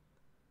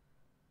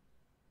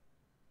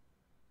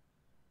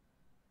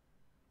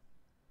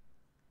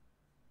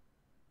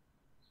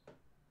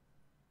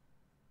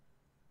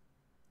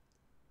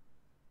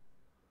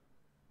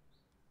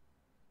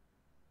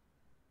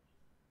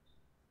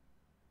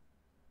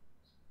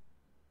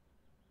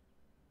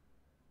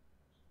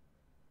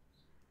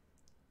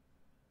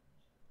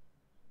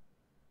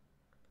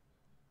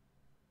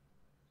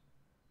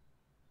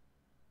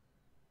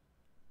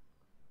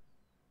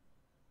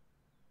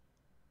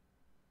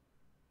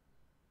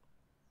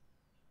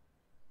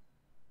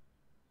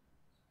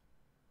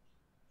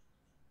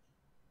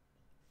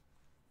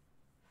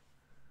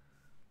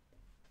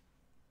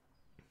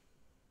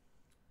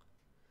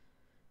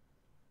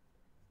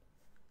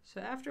 So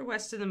after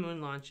West of the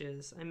Moon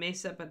launches, I may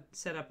set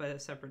up a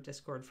separate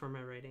Discord for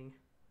my writing.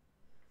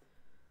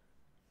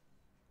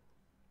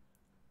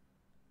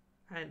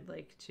 I'd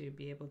like to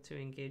be able to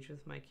engage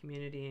with my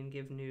community and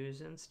give news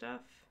and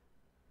stuff,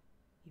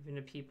 even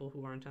to people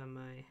who aren't on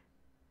my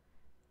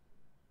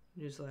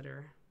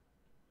newsletter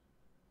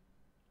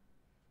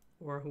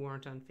or who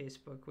aren't on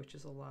Facebook, which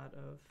is a lot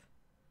of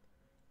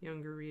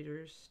younger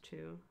readers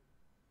too.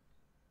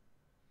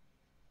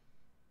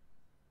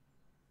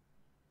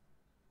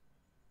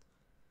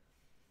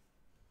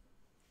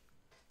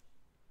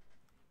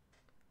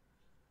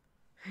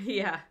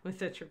 Yeah, with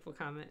the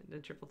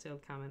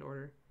triple-tailed comment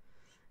order.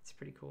 It's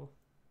pretty cool.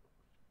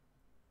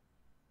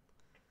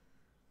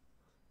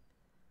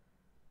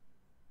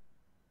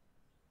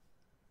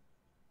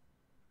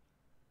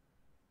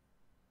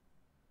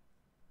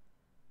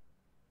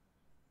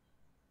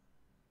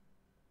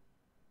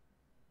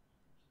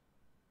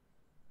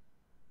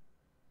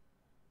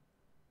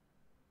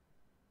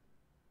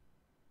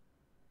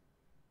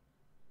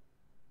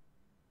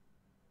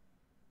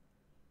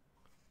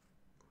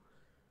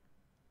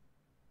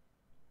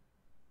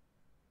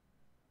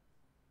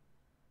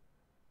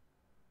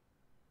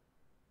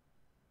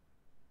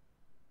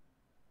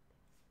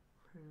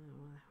 I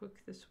want to hook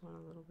this one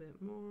a little bit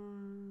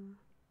more.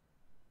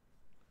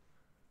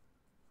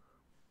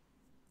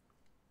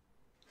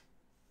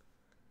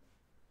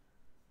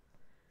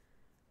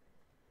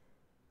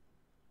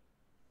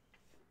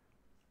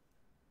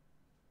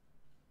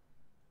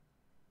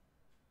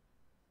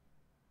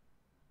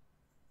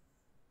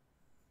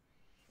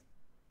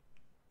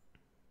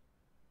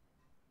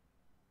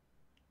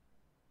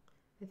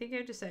 I think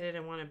I've decided I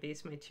want to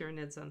base my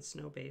Tyranids on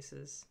snow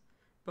bases,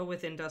 but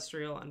with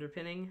industrial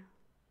underpinning.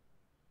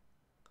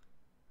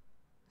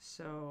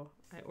 So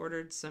I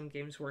ordered some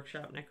Games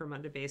Workshop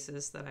Necromunda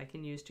bases that I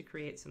can use to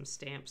create some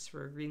stamps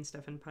for Green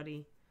Stuff and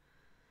Putty.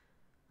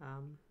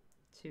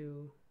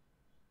 To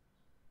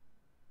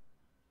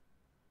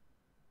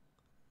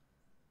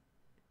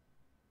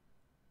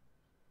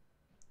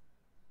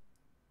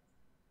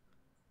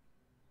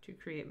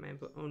create my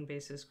own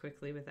bases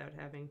quickly without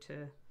having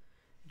to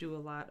do a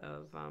lot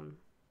of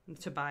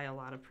to buy a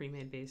lot of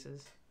pre-made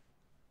bases.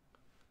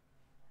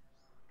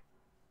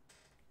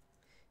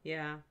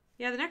 Yeah,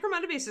 the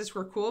Necromunda bases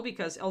were cool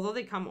because although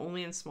they come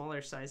only in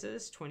smaller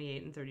sizes,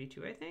 28 and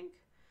 32, I think,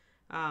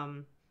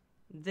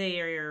 they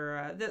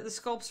are the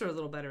sculpts are a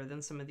little better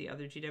than some of the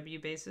other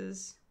GW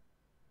bases,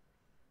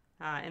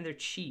 and they're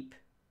cheap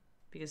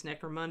because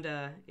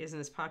Necromunda isn't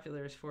as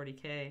popular as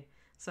 40k.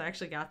 So I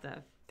actually got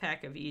the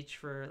pack of each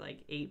for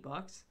like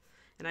 $8,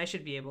 and I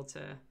should be able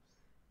to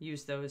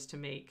use those to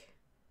make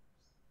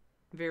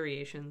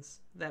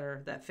variations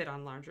that fit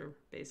on larger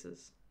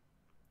bases.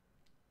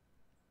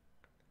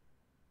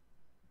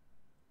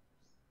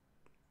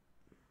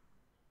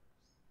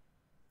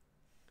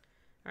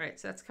 All right,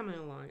 so that's coming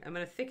along. I'm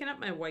going to thicken up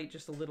my white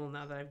just a little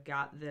now that I've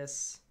got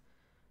this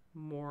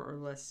more or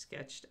less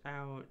sketched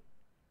out.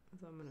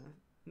 So I'm going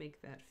to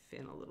make that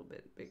fin a little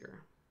bit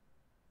bigger.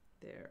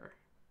 There.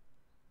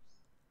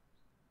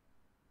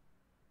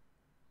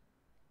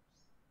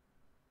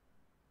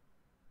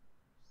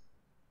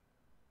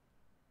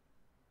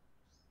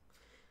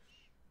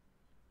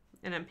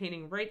 And I'm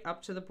painting right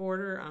up to the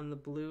border on the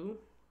blue,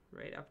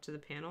 right up to the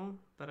panel,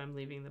 but I'm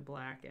leaving the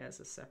black as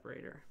a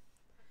separator,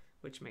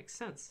 which makes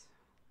sense.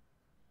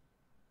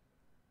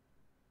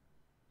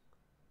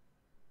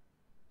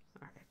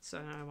 All right,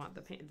 so now I want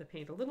the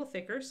paint a little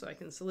thicker so I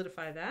can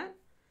solidify that.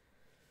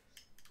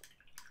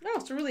 No,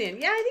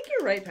 cerulean. Yeah, I think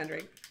you're right,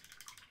 Pendrake.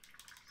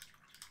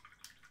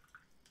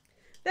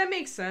 That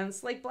makes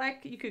sense. Like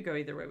black, you could go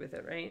either way with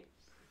it, right?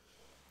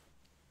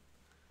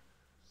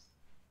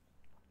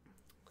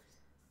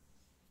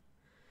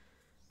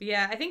 But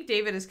yeah, I think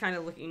David is kind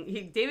of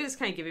David is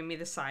kind of giving me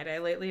the side eye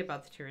lately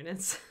about the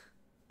Tyranids.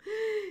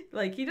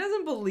 Like, he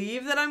doesn't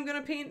believe that I'm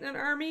going to paint an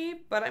army,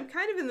 but I'm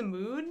kind of in the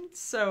mood,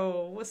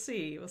 so we'll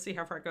see. We'll see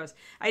how far it goes.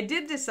 I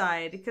did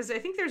decide, because I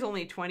think there's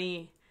only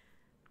 20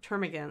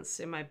 termagants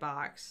in my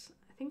box.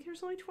 I think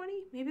there's only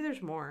 20? Maybe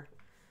there's more.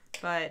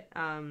 But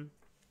I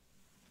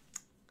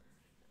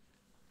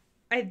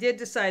did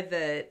decide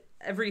that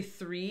every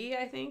 3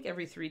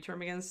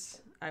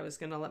 termagants, I was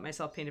going to let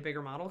myself paint a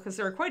bigger model, because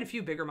there are quite a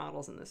few bigger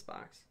models in this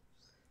box.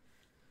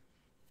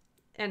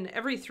 And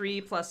every 3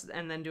 plus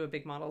and then do a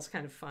big model is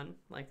kind of fun.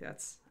 Like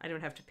I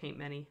don't have to paint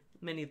many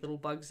little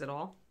bugs at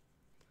all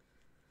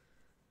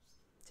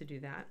to do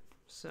that.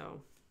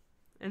 So,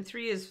 and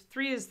 3 is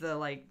the,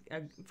 like,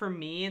 for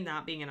me, and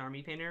not being an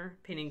army painter,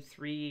 painting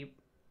three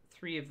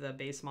of the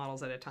base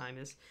models at a time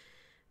is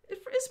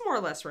more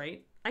or less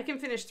right. I can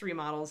finish 3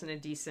 models in a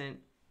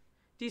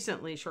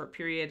decently short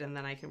period, and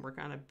then I can work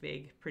on a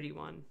big, pretty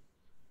one.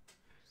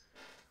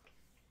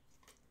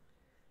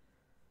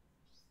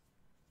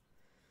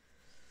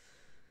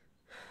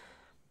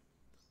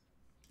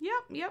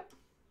 Yep.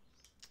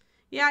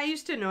 Yeah, I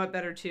used to know it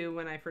better too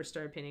when I first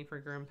started painting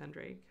for Gurren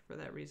Pendrake for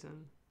that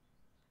reason.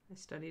 I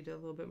studied it a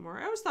little bit more.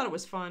 I always thought it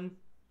was fun.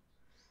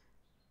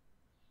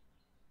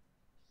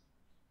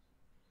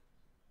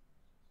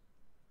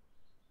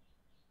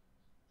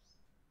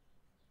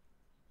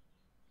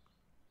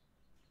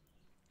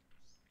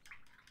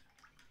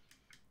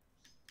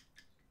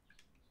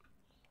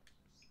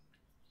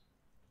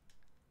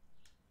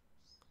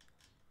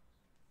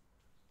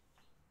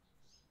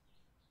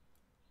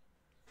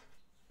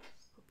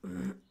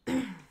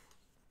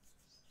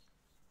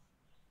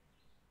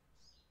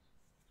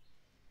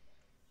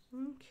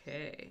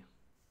 Okay.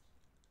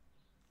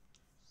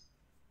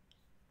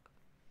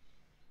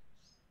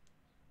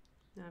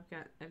 Now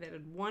I've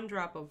added 1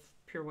 drop of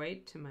pure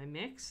white to my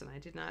mix, and I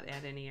did not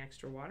add any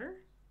extra water.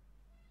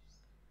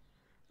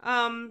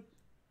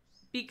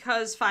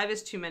 Because 5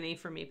 is too many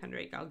for me,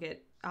 Pendrake.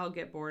 I'll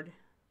get bored.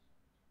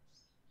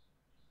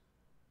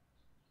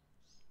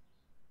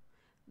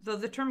 Though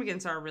the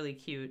termagants are really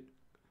cute.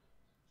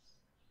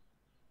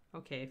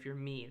 Okay, if you're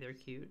me, they're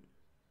cute.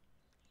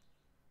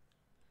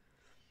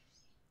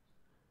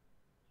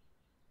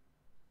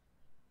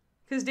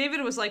 Because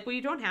David was like, well,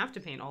 you don't have to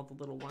paint all the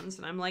little ones.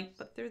 And I'm like,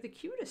 but they're the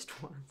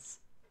cutest ones.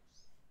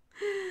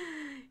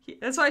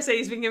 That's why I say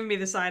he's been giving me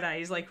the side eye.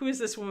 He's like, who is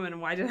this woman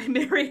and why did I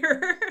marry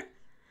her?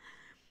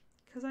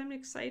 Because I'm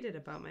excited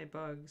about my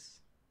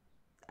bugs.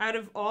 Out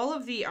of all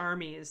of the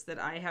armies that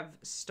I have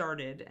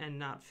started and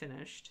not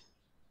finished,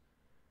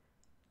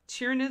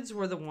 Tyranids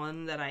were the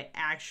one that I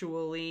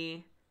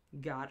actually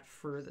got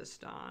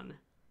furthest on.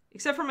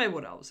 Except for my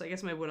Wood Elves. I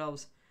guess my Wood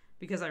Elves,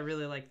 because I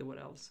really like the Wood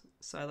Elves.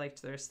 So I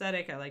liked their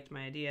aesthetic, I liked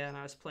my idea, and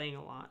I was playing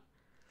a lot.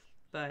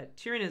 But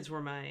Tyranids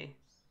were my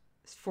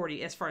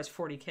 40, as far as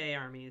 40k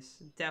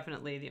armies,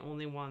 definitely the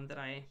only one that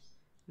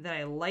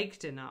I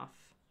liked enough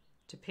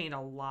to paint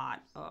a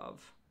lot of.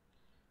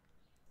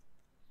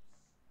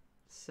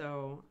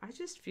 So I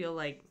just feel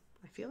like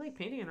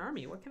painting an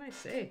army. What can I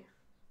say?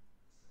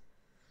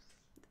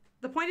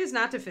 The point is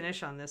not to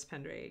finish on this,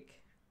 Pendrake.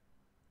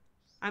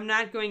 I'm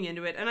not going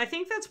into it, and I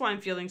think that's why I'm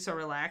feeling so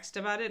relaxed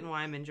about it and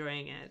why I'm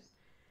enjoying it,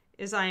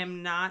 is I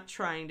am not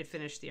trying to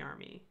finish the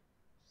army.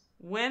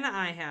 When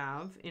I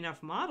have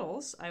enough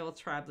models, I will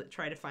try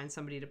to find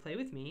somebody to play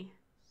with me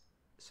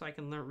so I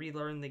can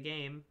relearn the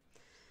game.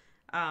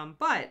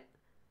 But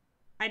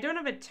I don't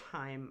have a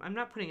time. I'm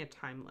not putting a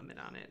time limit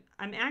on it.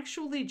 I'm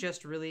actually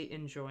just really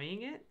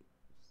enjoying it.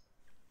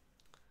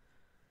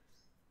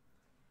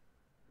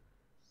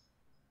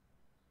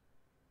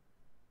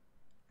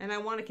 And I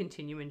want to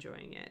continue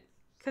enjoying it.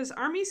 Because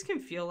armies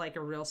can feel like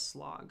a real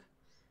slog.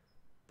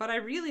 But I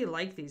really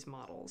like these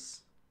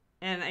models.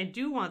 And I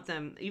do want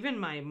them, even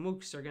my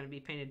mooks are going to be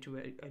painted to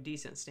a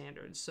decent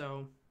standard.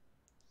 So,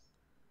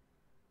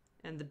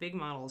 and the big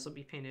models will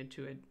be painted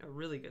to a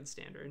really good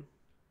standard.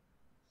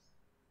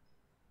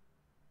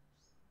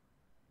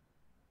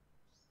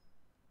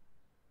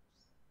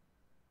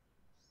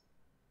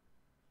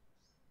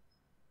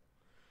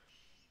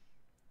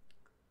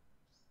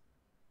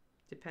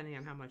 Depending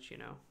on how much,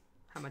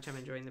 how much I'm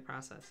enjoying the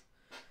process.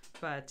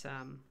 But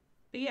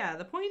yeah,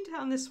 the point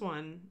on this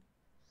one,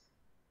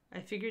 I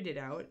figured it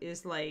out,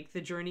 is like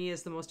the journey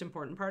is the most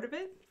important part of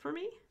it for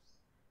me.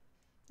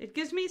 It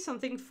gives me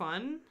something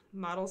fun,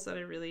 models that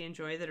I really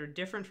enjoy that are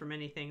different from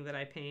anything that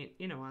I paint,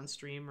 on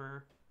stream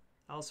or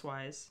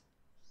elsewise.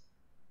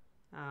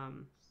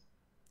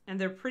 And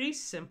they're pretty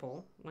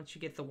simple once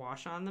you get the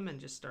wash on them and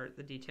just start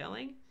the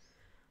detailing.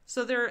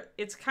 So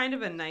it's kind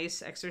of a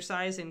nice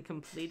exercise in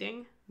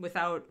completing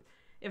without...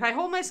 If I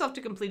hold myself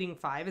to completing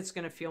 5, it's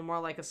going to feel more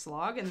like a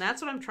slog, and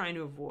that's what I'm trying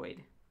to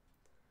avoid.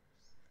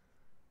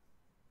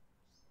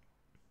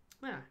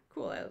 Ah,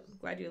 cool. I'm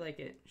glad you like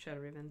it,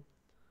 Shadow Raven.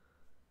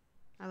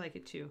 I like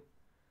it too.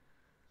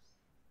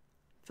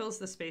 Fills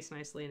the space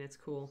nicely and it's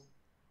cool.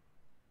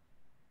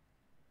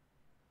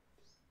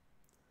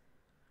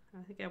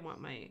 I think I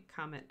want my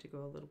comment to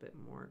go a little bit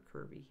more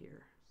curvy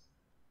here.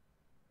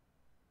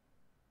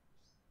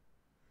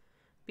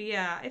 But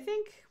yeah, I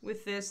think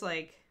with this,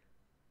 like,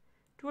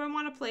 do I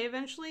want to play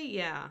eventually?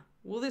 Yeah.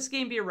 Will this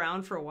game be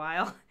around for a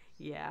while?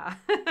 Yeah.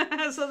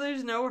 So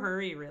there's no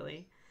hurry,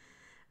 really.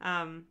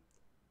 And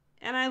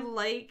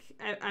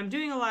I'm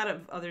doing a lot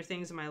of other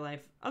things in my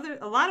life.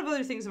 A lot of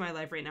other things in my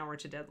life right now are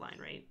to deadline,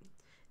 right?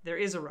 There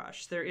is a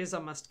rush. There is a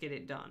must get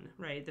it done,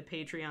 right? The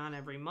Patreon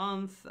every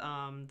month,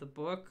 the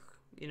book,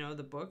 you know,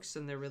 the books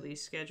and their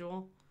release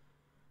schedule.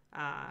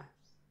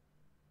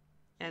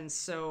 And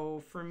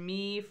so for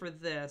me, for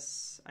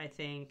this, I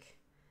think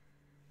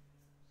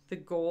the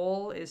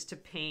goal is to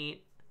paint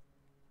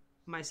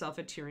myself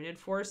a Tyranid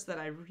force that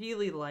I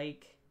really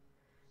like,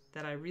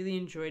 that I really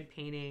enjoyed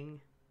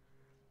painting,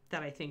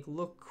 that I think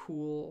look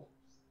cool,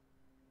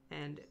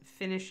 and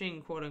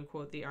finishing, quote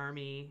unquote, the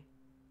army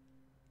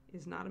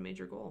is not a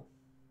major goal.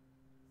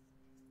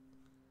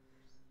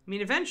 I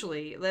mean,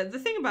 eventually, the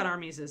thing about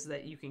armies is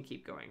that you can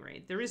keep going,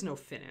 right? There is no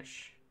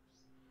finish.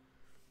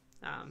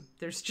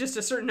 There's just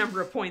a certain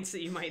number of points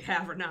that you might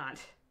have or not.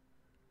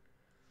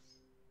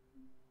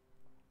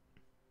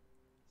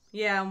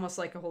 Yeah, almost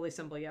like a holy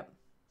symbol, yep.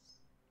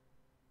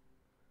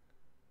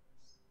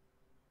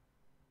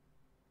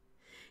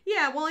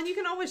 Yeah, well, and you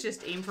can always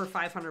just aim for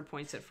 500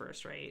 points at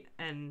first, right?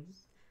 And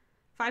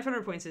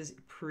 500 points is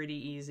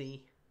pretty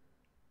easy.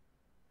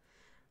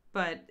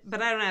 But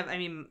I don't have, I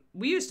mean,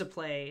 we used to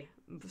play,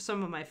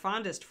 some of my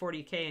fondest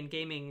 40K and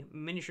gaming,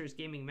 miniatures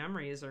gaming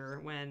memories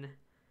are when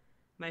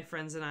my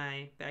friends and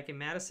I back in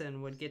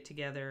Madison would get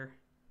together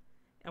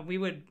and we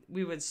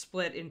would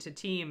split into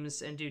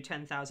teams and do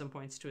 10,000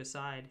 points to a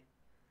side.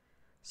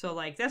 So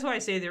like, that's why I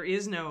say there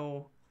is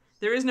no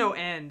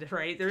end,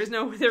 right? There is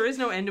no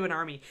end to an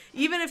army.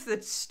 Even if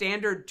the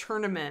standard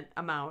tournament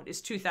amount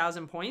is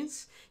 2,000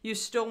 points, you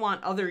still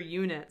want other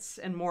units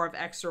and more of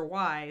X or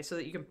Y so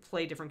that you can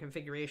play different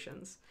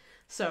configurations.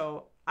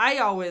 So I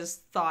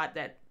always thought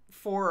that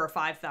 4,000 or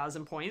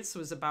 5,000 points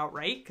was about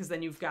right, because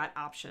then you've got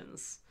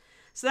options.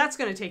 So that's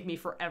going to take me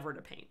forever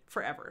to paint,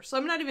 forever. So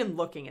I'm not even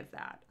looking at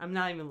that. I'm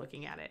not even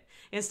looking at it.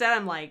 Instead,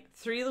 I'm like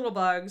 3 little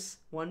bugs,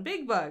 1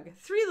 big bug,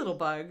 3 little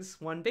bugs,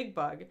 1 big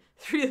bug,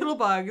 3 little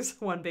bugs,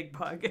 1 big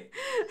bug.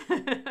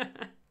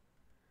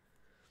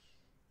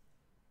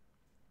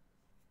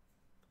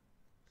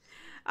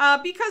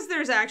 Because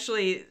there's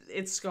actually,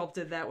 it's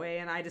sculpted that way,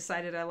 and I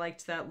decided I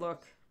liked that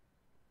look.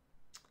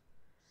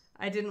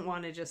 I didn't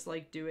want to just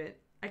like do it.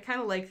 I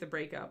kind of like the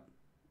breakup.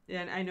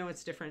 And I know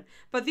it's different.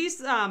 But these,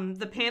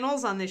 the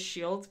panels on this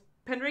shield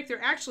pendrake,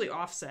 they're actually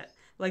offset.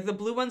 Like the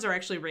blue ones are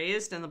actually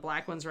raised and the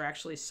black ones are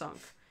actually sunk.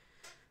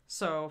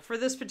 So for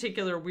this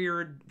particular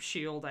weird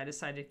shield, I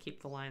decided to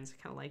keep the lines.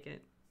 I kind of like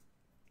it.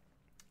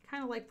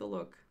 Kind of like the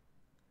look.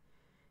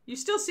 You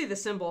still see the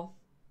symbol.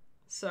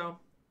 So.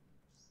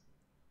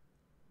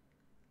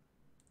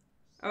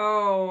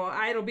 Oh,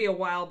 it'll be a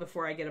while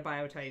before I get a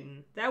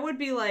Biotitan. That would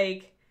be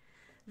like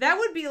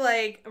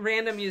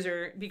random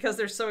user, because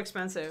they're so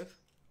expensive.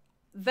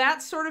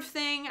 That sort of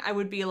thing, I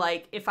would be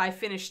like, if I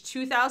finish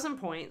 2,000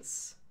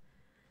 points,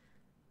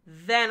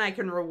 then I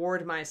can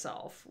reward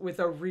myself with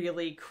a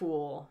really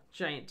cool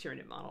giant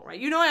Tyranid model, right?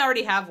 You know I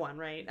already have one,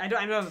 right? I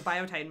don't have a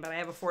Biotitan, but I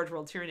have a Forge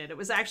World Tyranid. It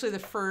was actually the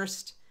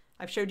first...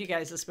 I've showed you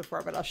guys this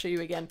before, but I'll show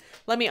you again.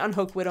 Let me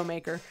unhook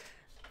Widowmaker.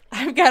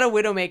 I've got a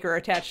Widowmaker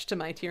attached to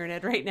my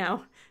Tyranid right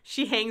now.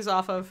 She hangs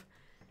off of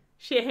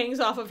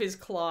his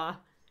claw.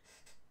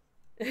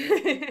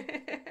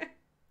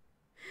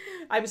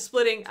 I'm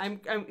splitting,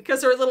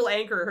 because her little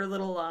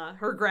anchor,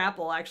 her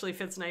grapple actually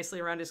fits nicely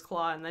around his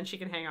claw, and then she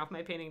can hang off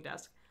my painting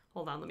desk.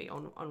 Hold on, let me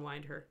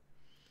unwind her.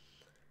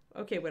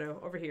 Okay,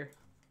 Widow, over here.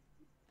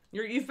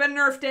 You've been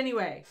nerfed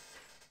anyway.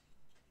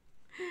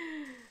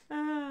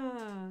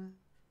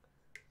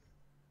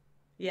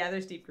 Yeah,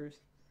 there's deep grooves.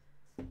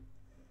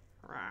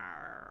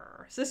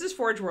 So this is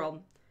Forge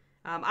World.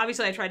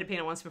 Obviously I tried to paint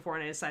it once before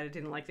and I decided I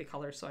didn't like the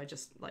color, so I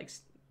just like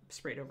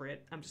sprayed over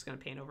it. I'm just gonna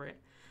paint over it.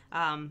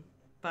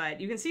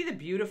 But you can see the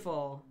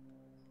beautiful,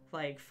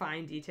 like,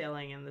 fine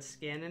detailing in the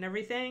skin and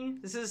everything.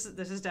 This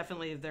is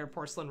definitely their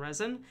porcelain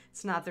resin.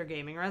 It's not their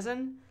gaming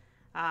resin.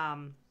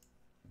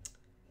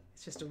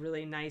 It's just a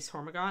really nice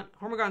Hormigaunt.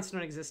 Hormigants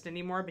don't exist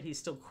anymore, but he's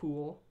still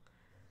cool.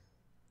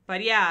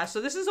 But yeah,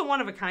 so this is a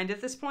one-of-a-kind at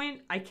this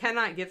point. I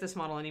cannot get this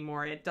model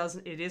anymore. It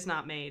is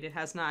not made. It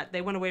has not. They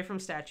went away from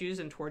statues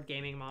and toward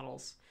gaming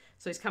models.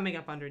 So he's coming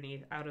up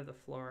underneath, out of the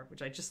floor,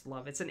 which I just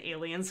love. It's an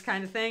Aliens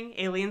kind of thing.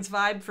 Aliens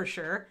vibe for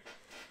sure.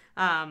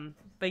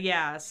 But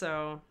yeah,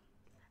 so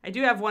I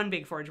do have one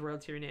big Forge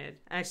World Tyranid,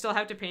 and I still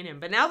have to paint him.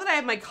 But now that I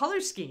have my color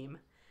scheme,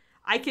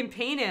 I can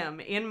paint him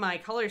in my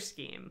color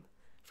scheme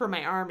for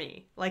my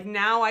army. Like,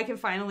 now I can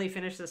finally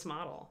finish this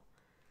model.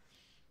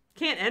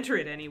 Can't enter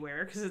it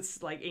anywhere because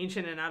it's like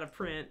ancient and out of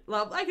print.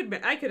 Well, I could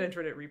enter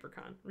it at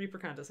ReaperCon.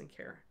 ReaperCon doesn't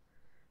care.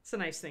 It's a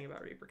nice thing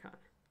about ReaperCon.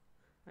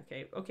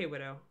 Okay,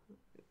 Widow.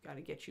 Gotta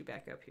get you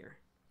back up here.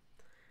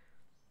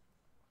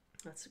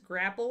 Let's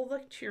grapple the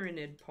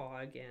Tyranid paw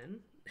again.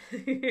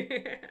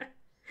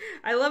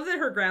 I love that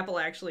her grapple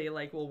actually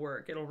like will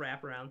work. It'll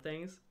wrap around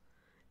things.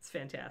 It's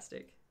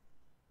fantastic.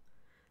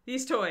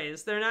 These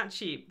toys, they're not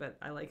cheap, but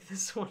I like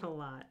this one a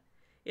lot.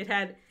 It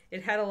had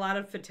a lot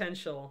of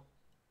potential.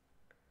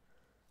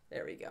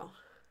 There we go.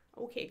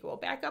 Okay, go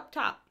back up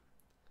top.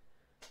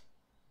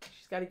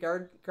 She's got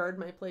to guard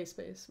my play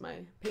space, my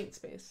paint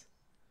space.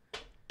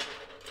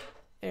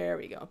 There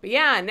we go. But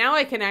yeah, now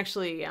I can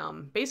actually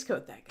base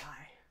coat that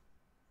guy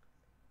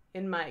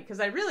in my, because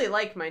I really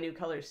like my new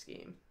color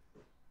scheme.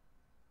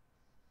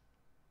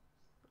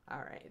 All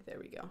right, there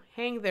we go.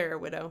 Hang there,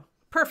 Widow.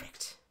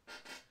 Perfect.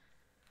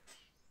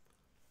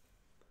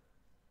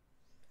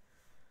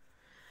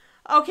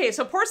 Okay,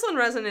 so porcelain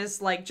resin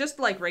is like just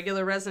like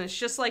regular resin. It's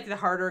just like the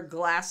harder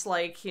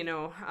glass-like, you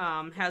know,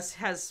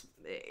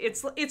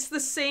 it's the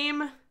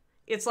same.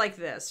 It's like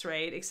this,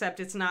 right? Except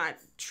it's not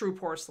true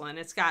porcelain.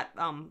 It's got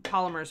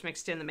polymers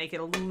mixed in that make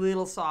it a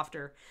little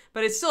softer,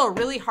 but it's still a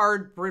really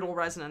hard, brittle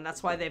resin, and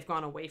that's why they've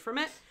gone away from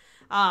it.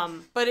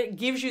 But it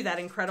gives you that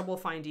incredible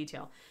fine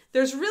detail.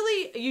 There's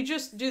really, you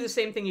just do the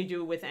same thing you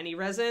do with any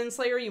resin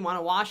slayer. You want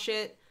to wash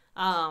it,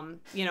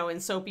 you know, in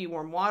soapy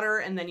warm water,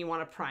 and then you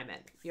want to prime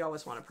it. You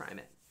always want to prime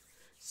it.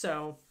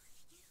 So,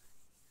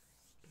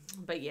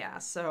 but yeah,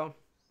 so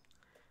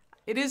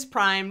it is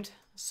primed.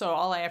 So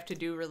all I have to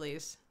do really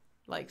is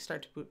like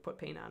start to put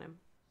paint on him.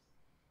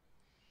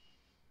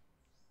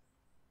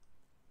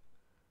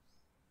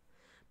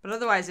 But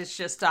otherwise it's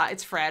just,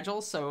 it's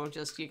fragile. So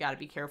just, you got to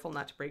be careful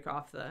not to break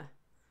off the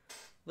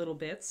little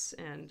bits.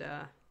 And,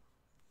 all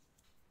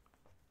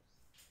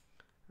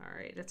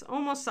right, it's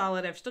almost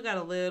solid. I've still got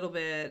a little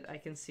bit. I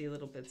can see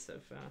little bits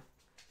of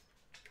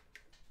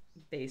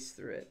base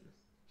through it.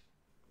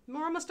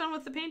 We're almost done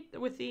with the paint,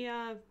 with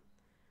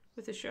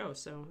the show,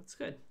 so it's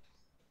good.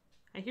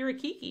 I hear a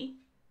Kiki.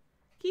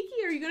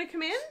 Kiki, are you going to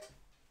come in?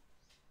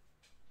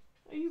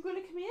 Are you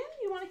going to come in?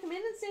 You want to come in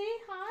and say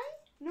hi?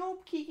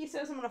 Nope, Kiki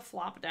says I'm going to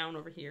flop down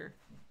over here.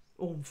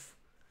 Oomph.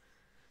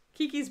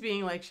 Kiki's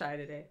being like shy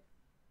today.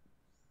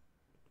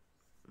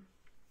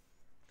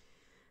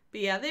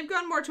 But yeah, they've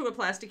gone more to a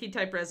plasticky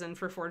type resin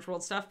for Forge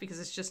World stuff because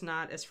it's just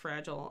not as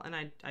fragile, and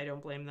I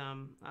don't blame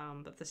them.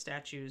 But the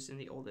statues in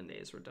the olden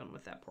days were done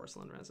with that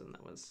porcelain resin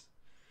that was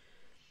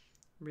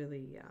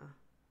really,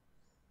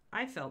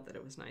 I felt that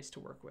it was nice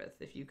to work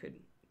with if you could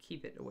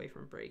keep it away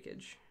from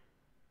breakage.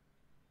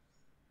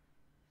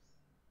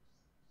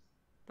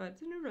 But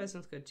the new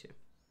resin's good too.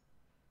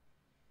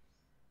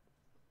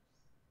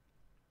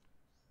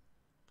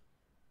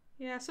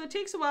 Yeah, so it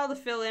takes a while to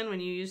fill in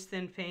when you use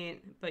thin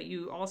paint, but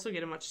you also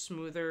get a much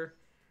smoother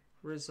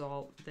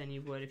result than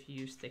you would if you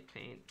use thick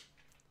paint.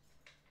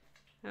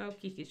 Oh,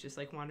 Kiki's just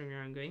like wandering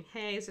around going,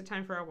 hey, is it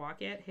time for our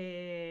walk yet?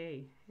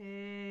 Hey,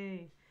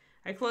 hey.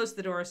 I closed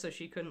the door so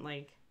she couldn't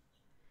like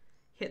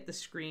hit the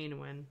screen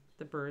when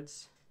the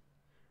birds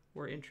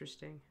were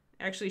interesting.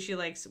 Actually, she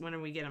likes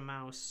when we get a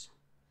mouse.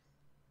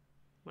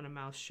 When a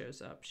mouse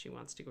shows up, she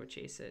wants to go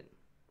chase it.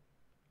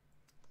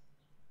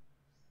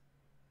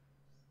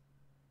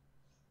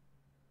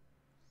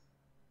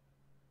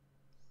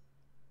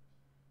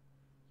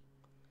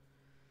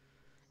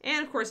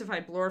 And of course, if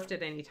I blorfed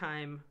at any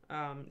time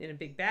in a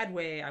big bad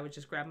way, I would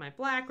just grab my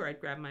black or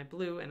I'd grab my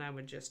blue and I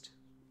would just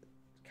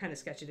kind of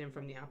sketch it in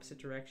from the opposite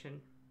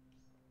direction.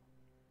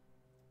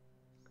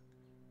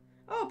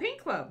 Oh, Paint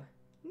Club.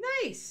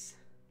 Nice.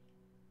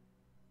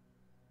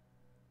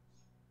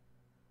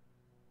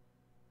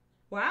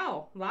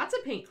 Wow, lots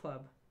of Paint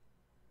Club.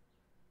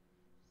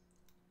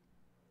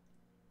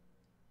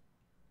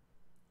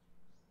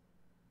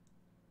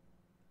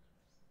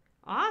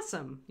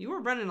 Awesome. You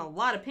were running a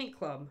lot of Paint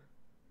Club.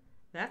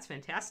 That's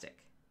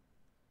fantastic.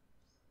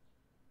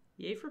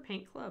 Yay for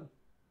Paint Club.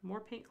 More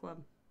Paint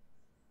Club.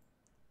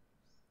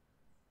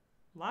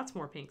 Lots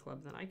more Paint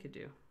Club than I could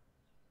do.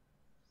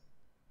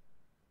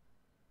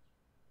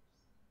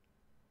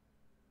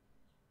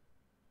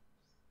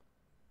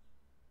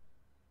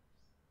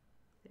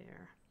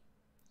 There.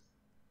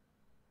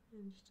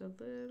 And just a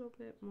little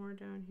bit more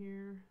down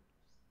here.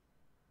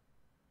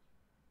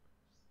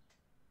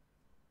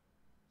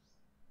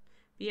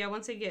 But yeah,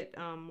 once I get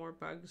more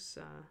bugs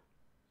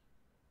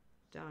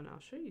done, I'll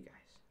show you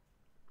guys.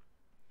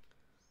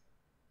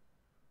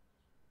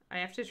 I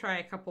have to try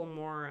a couple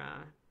more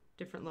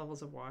different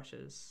levels of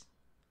washes.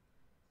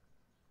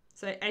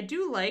 So I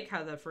do like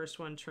how the first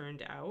one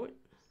turned out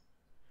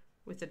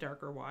with a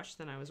darker wash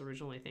than I was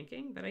originally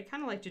thinking, but I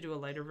kind of like to do a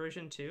lighter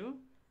version too.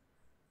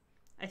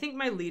 I think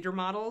my leader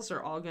models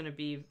are all going to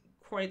be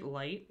quite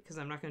light because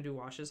I'm not going to do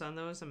washes on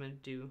those. I'm going to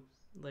do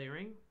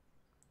layering.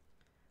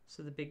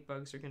 So the big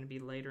bugs are going to be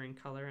lighter in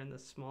color and the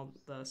small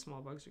bugs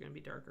are going to be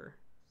darker.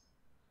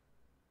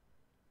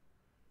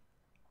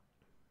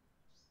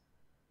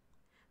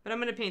 But I'm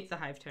going to paint the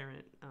hive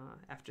tyrant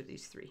after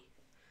these three.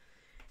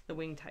 The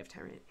winged hive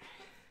tyrant.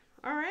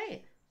 All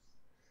right.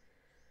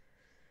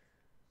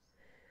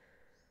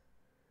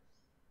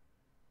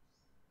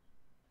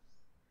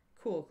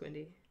 Cool,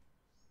 Quindy.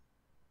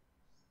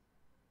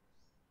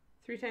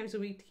 3 times a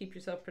week to keep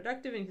yourself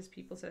productive and because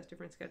people have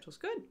different schedules.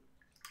 Good.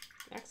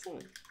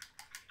 Excellent.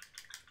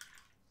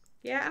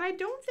 Yeah, and I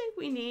don't think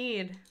we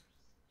need...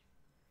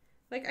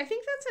 Like, I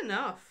think that's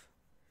enough.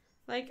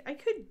 Like, I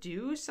could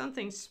do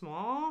something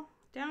small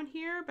down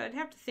here, but I'd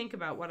have to think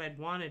about what I'd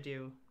want to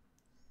do.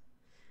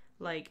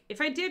 Like,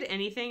 if I did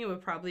anything, it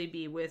would probably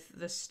be with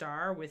the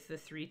star with the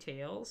 3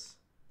 tails.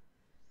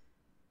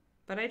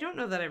 But I don't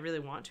know that I really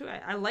want to.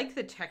 I like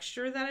the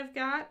texture that I've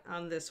got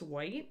on this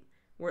white,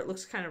 where it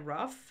looks kind of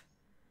rough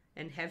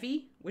and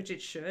heavy, which it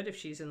should if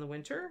she's in the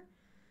winter.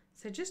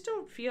 So I just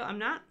don't feel,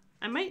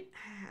 I might,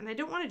 and I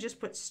don't want to just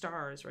put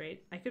stars,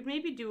 right? I could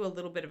maybe do a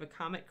little bit of a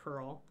comet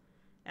curl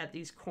at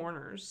these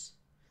corners.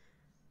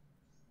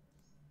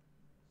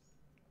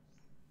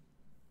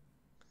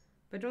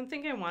 But I don't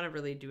think I want to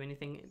really do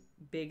anything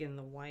big in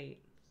the white.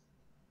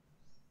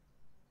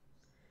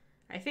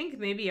 I think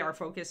maybe our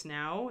focus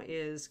now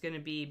is going to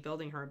be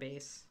building her a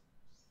base.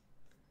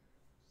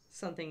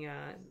 Something,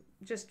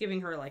 just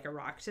giving her like a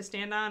rock to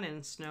stand on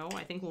and snow.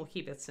 I think we'll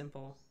keep it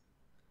simple.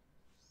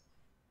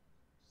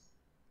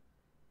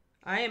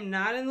 I am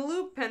not in the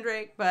loop,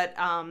 Pendrake, but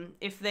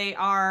if they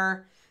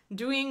are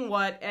doing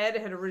what Ed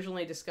had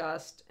originally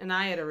discussed and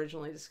I had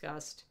originally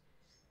discussed,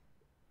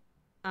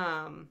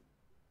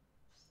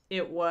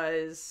 it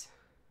was...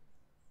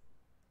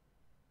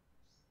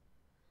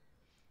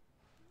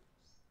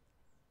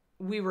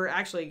 We were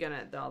actually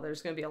gonna, though,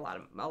 there's gonna be a lot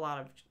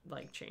of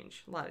like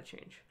change, a lot of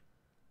change.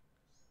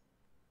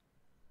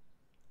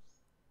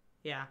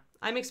 Yeah,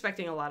 I'm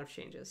expecting a lot of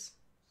changes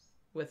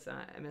with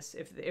MS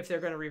if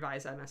they're gonna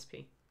revise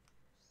MSP.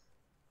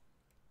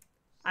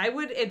 I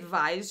would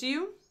advise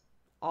you,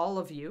 all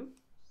of you,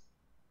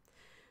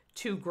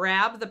 to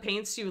grab the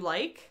paints you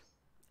like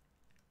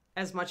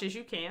as much as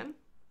you can.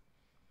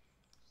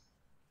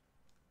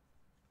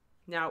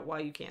 Now, while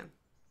you can.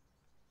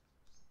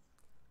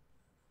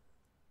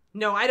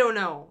 No, I don't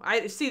know.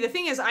 See, the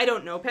thing is, I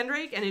don't know,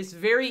 Pendrake, and it's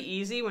very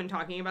easy when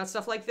talking about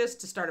stuff like this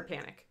to start a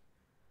panic.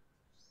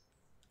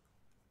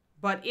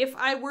 But if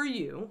I were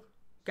you,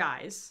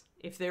 guys,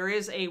 if there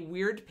is a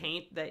weird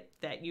paint that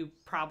you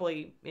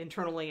probably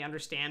internally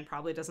understand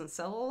probably doesn't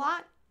sell a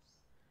lot,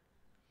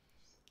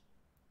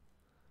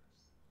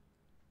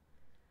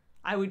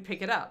 I would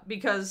pick it up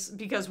because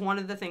one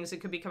of the things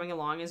that could be coming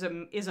along is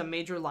a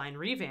major line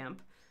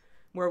revamp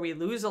where we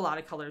lose a lot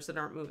of colors that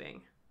aren't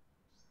moving.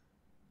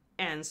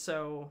 And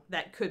so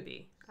that could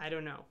be. I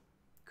don't know.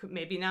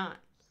 Maybe not.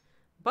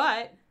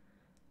 But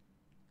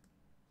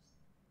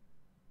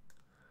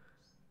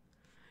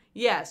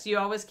yes, you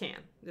always can.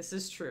 This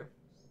is true.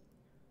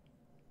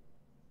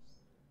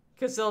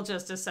 Because they'll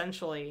just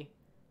essentially,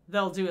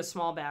 they'll do a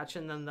small batch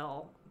and then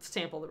they'll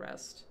sample the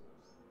rest.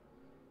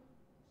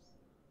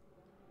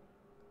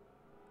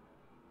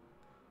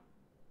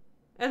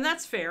 And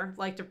that's fair,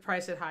 like to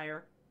price it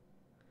higher.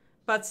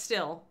 But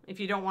still, if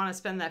you don't want to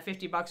spend that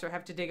 $50 or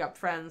have to dig up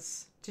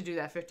friends to do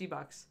that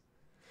 $50.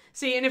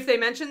 See, and if they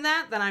mention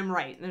that, then I'm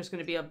right. And there's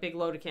going to be a big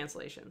load of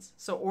cancellations.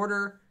 So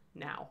order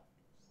now.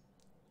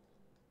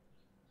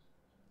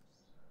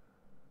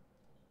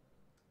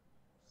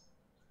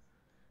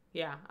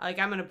 Yeah, like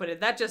I'm going to put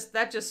it, that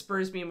just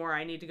spurs me more.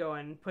 I need to go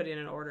and put in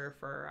an order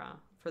for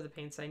the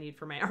paints I need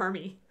for my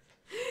army.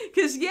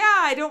 Because, yeah,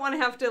 I don't want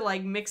to have to,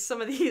 like, mix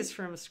some of these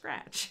from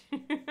scratch.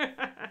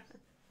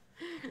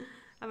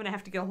 I'm going to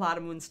have to get a lot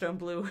of Moonstone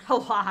Blue, a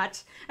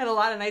lot, and a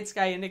lot of Night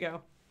Sky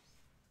Indigo.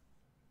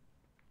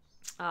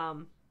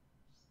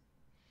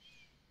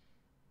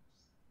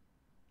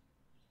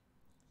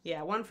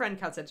 Yeah, one friend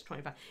cuts it to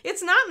 25.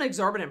 It's not an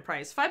exorbitant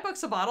price.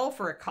 $5 a bottle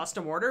for a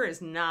custom order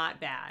is not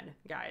bad,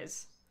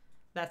 guys.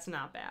 That's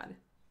not bad.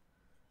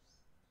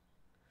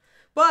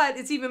 But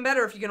it's even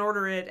better if you can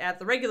order it at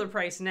the regular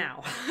price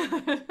now.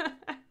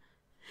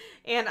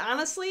 And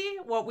honestly,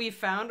 what we've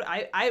found,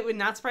 I would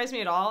not surprise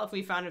me at all if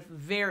we found if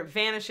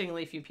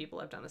vanishingly few people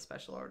have done a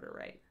special order,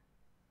 right?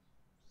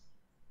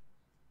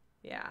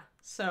 Yeah,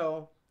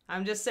 so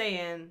I'm just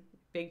saying,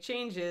 big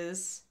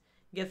changes,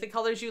 get the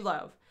colors you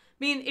love. I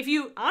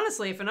mean,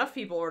 honestly, if enough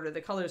people order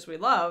the colors we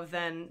love,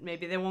 then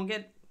maybe they won't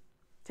get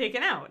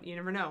taken out. You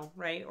never know,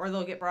 right? Or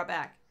they'll get brought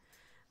back.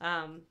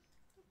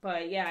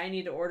 But yeah, I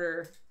need to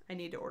order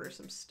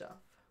some stuff.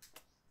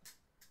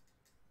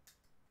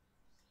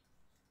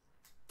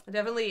 I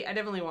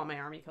definitely want my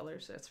army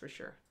colors, that's for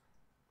sure.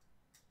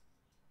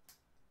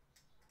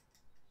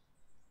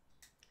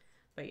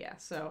 But yeah,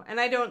 so, and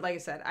like I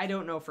said, I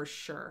don't know for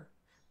sure,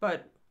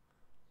 but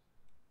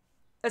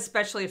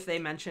especially if they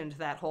mentioned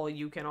that whole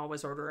you can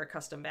always order a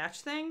custom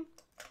batch thing,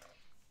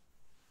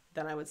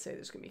 then I would say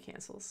there's gonna be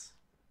cancels.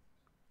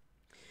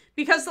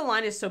 Because the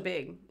line is so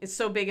big. It's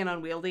so big and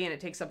unwieldy, and it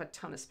takes up a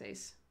ton of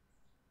space.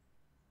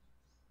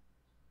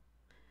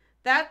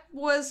 That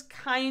was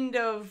kind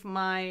of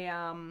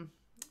my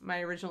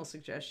my original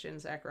suggestion,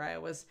 Zachariah,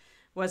 was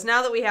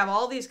now that we have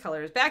all these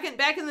colors. Back in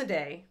the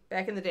day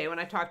when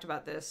I talked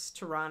about this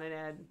to Ron and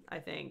Ed, I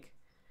think,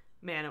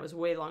 man, it was a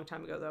way long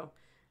time ago though.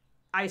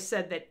 I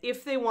said that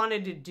if they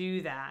wanted to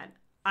do that,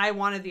 I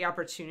wanted the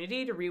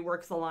opportunity to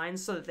rework the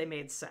lines so that they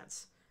made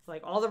sense.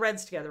 Like all the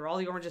reds together, all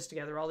the oranges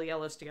together, all the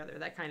yellows together,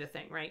 that kind of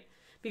thing, right?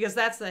 Because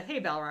that's the, hey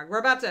Balrog, we're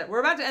about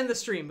to end the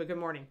stream, but good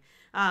morning.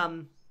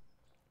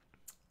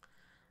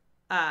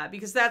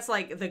 Because that's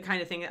like the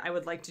kind of thing I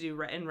would like to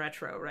do in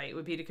retro, right?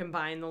 Would be to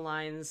combine the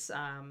lines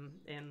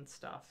and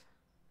stuff.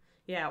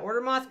 Yeah,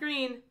 order Moth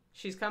Green.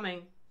 She's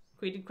coming.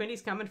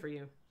 Quindy's coming for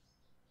you.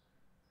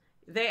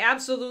 They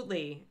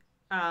absolutely,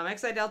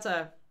 XI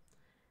Delta,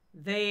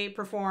 they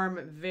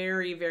perform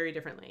very, very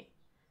differently.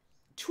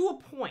 To a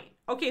point.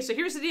 Okay, so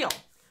here's the deal.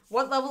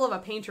 What level of a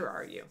painter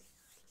are you?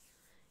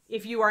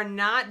 If you are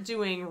not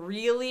doing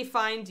really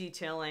fine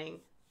detailing,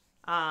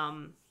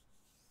 and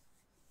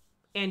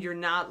you're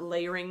not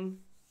layering,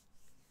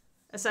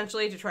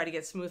 essentially, to try to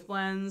get smooth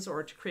blends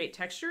or to create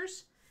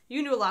textures,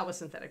 you can do a lot with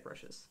synthetic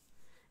brushes.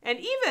 And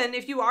even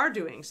if you are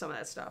doing some of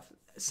that stuff,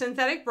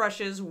 synthetic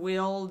brushes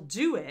will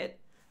do it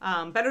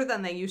better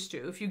than they used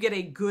to if you get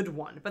a good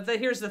one. But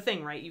here's the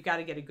thing, right? You got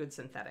to get a good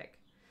synthetic.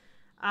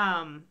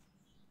 The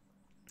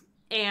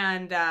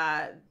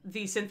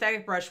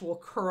synthetic brush will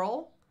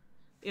curl.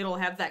 It'll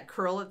have that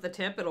curl at the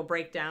tip. It'll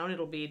break down.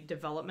 It'll be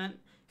development.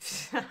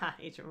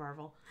 Agent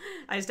Marvel.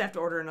 I just have to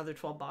order another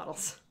 12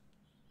 bottles.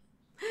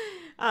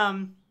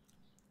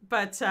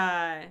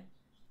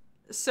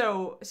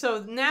 So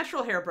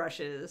natural hair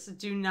brushes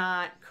do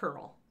not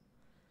curl.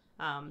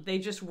 They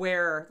just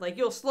wear, like,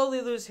 you'll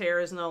slowly lose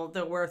hairs and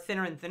they'll wear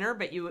thinner and thinner,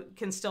 but you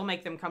can still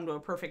make them come to a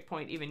perfect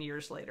point even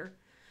years later.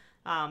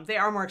 They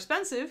are more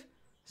expensive.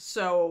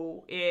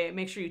 So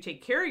make sure you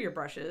take care of your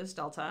brushes,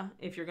 Delta,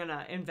 if you're going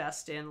to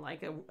invest in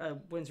like a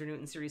Winsor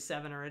Newton Series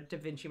 7 or a Da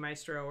Vinci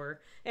Maestro or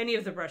any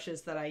of the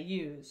brushes that I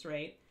use,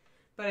 right?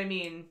 But I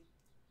mean,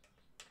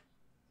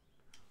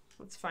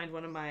 let's find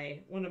one of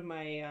my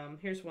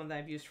here's one that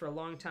I've used for a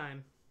long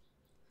time.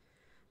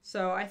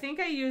 So I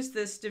think I used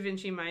this Da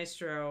Vinci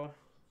Maestro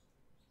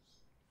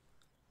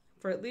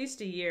for at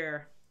least a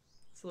year.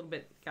 It's a little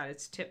bit, got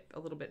its tip a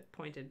little bit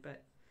pointed,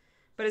 but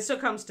it still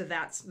comes to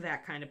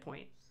that kind of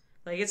point.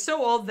 Like, it's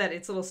so old that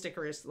its little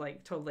sticker is,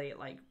 like, totally,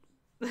 like,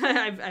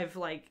 I've,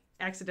 like,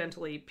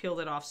 accidentally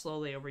peeled it off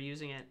slowly over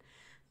using it.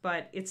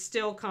 But it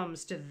still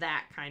comes to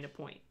that kind of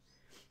point.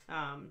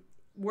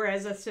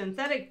 Whereas a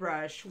synthetic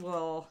brush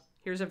will,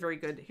 here's a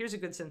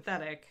good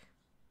synthetic.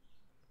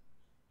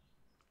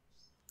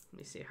 Let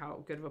me see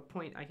how good of a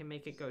point I can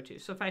make it go to.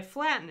 So if I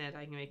flatten it,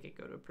 I can make it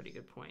go to a pretty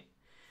good point.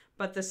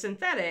 But the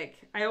synthetic,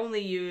 I only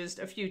used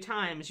a few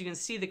times. You can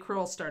see the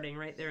curl starting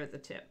right there at the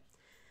tip.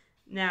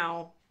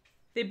 Now,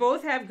 they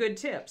both have good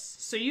tips.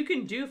 So you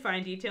can do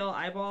fine detail,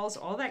 eyeballs,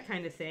 all that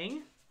kind of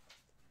thing.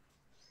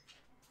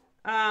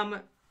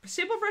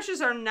 Staple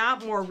brushes are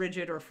not more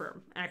rigid or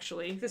firm,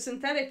 actually. The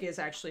synthetic is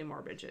actually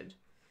more rigid.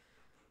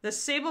 The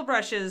sable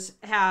brushes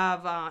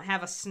have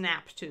a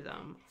snap to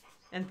them,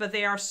 but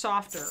they are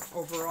softer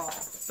overall.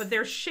 But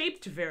they're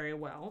shaped very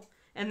well,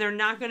 and they're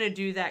not going to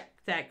do that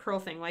curl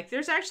thing. Like,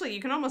 there's actually, you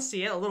can almost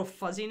see it, a little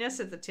fuzziness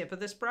at the tip of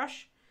this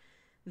brush.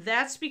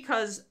 That's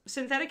because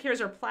synthetic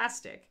hairs are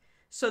plastic.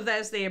 So that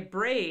as they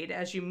abrade,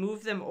 as you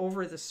move them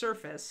over the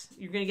surface,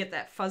 you're going to get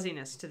that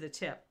fuzziness to the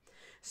tip.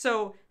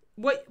 So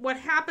what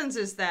happens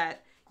is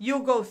that you'll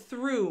go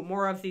through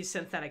more of these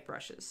synthetic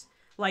brushes.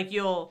 Like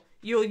you'll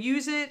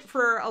use it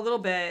for a little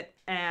bit,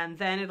 and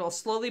then it'll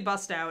slowly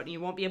bust out, and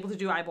you won't be able to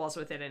do eyeballs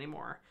with it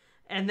anymore.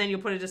 And then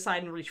you'll put it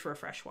aside and reach for a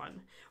fresh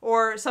one.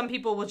 Or some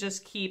people will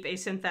just keep a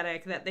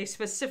synthetic that they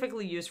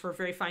specifically use for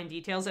very fine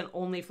details and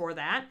only for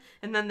that,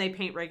 and then they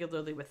paint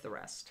regularly with the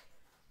rest.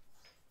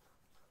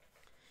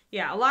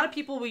 Yeah, a lot of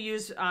people will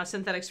use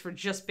synthetics for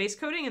just base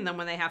coating, and then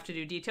when they have to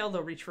do detail,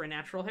 they'll reach for a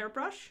natural hair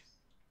brush.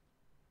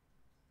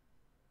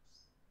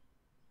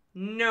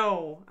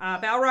 No,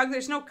 Balrog,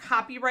 there's no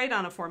copyright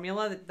on a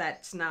formula.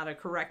 That's not a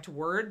correct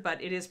word,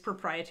 but it is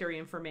proprietary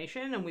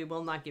information, and we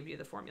will not give you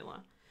the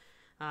formula.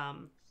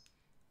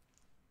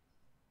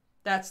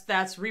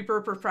 That's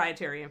Reaper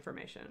proprietary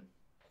information.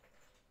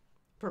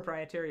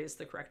 Proprietary is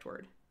the correct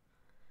word.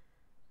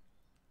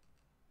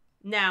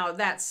 Now,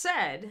 that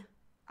said,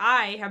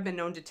 I have been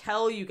known to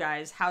tell you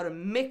guys how to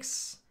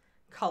mix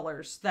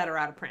colors that are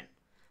out of print.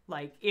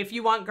 Like, if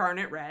you want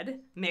garnet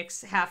red,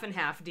 mix half and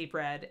half deep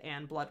red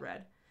and blood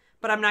red.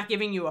 But I'm not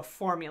giving you a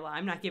formula.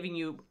 I'm not giving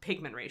you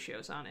pigment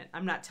ratios on it.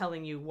 I'm not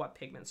telling you what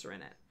pigments are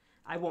in it.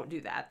 I won't do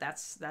that.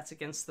 That's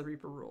against the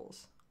Reaper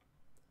rules.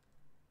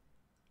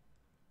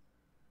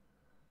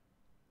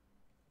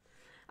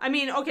 I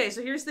mean, okay,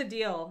 so here's the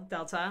deal,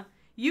 Delta.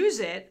 Use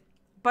it,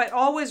 but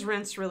always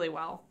rinse really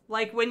well.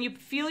 Like, when you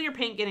feel your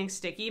paint getting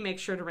sticky, make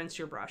sure to rinse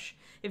your brush.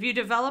 If you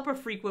develop a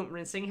frequent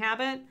rinsing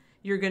habit,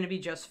 you're going to be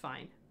just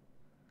fine.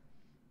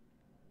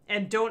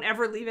 And don't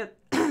ever leave it,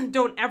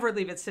 don't ever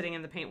leave it sitting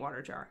in the paint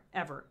water jar.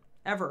 Ever.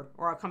 Ever.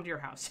 Or I'll come to your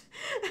house.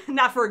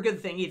 Not for a good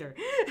thing either.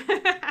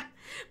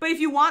 But if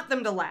you want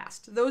them to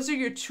last, those are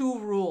your 2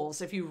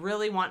 rules. If you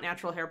really want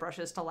natural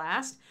hairbrushes to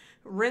last,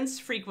 rinse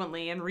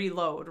frequently and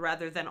reload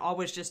rather than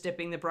always just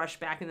dipping the brush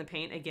back in the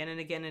paint again and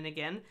again and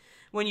again.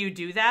 When you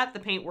do that, the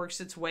paint works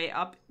its way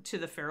up to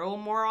the ferrule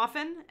more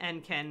often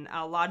and can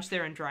lodge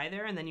there and dry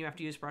there, and then you have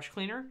to use brush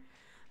cleaner.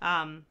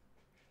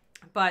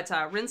 But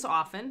rinse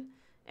often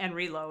and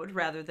reload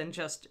rather than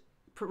just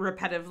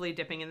repetitively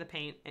dipping in the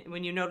paint.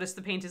 When you notice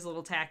the paint is a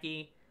little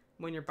tacky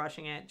when you're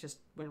brushing it, just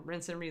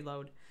rinse and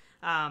reload.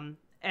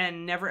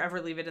 And never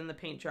ever leave it in the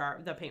paint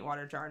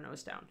water jar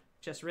nose down.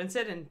 Just rinse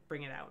it and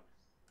bring it out.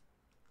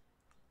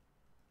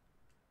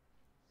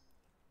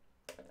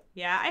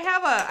 Yeah,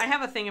 I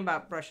have a thing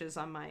about brushes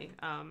on my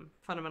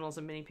Fundamentals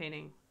of Mini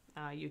Painting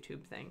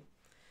YouTube thing.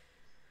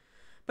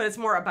 But it's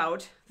more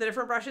about the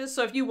different brushes.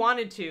 So if you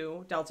wanted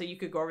to, Delta, you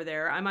could go over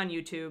there. I'm on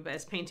YouTube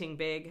as Painting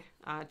Big.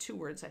 2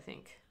 words, I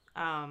think.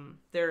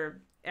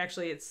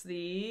 It's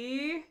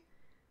the...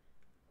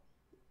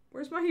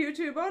 Where's my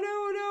YouTube?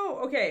 Oh, no.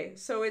 Okay,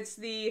 so it's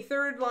the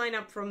 3rd line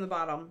up from the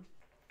bottom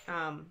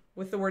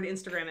with the word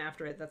Instagram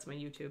after it. That's my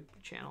YouTube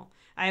channel.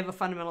 I have a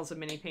Fundamentals of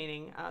Mini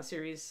Painting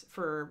series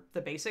for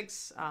the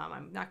basics.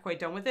 I'm not quite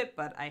done with it,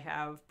 but I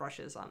have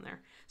brushes on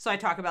there. So I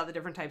talk about the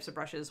different types of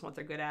brushes, what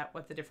they're good at,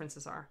 what the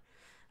differences are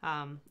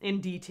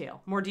in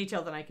detail. More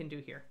detail than I can do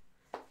here.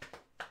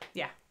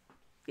 Yeah.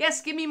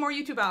 Yes, give me more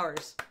YouTube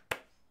hours.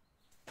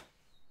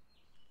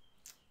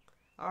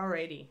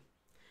 Alrighty.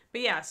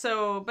 But yeah,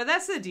 but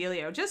that's the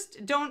dealio.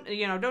 Just don't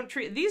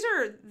treat, these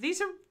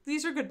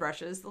are good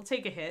brushes. They'll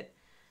take a hit,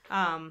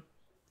 and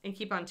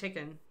keep on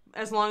ticking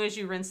as long as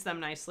you rinse them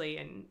nicely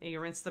and you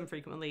rinse them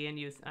frequently and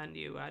you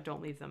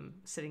don't leave them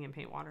sitting in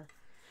paint water.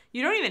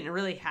 You don't even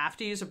really have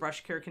to use a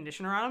brush care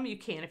conditioner on them. You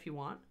can if you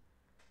want.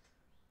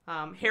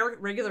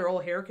 Regular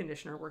old hair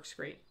conditioner works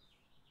great.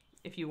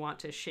 If you want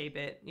to shape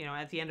it,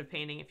 at the end of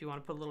painting, if you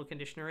want to put a little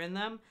conditioner in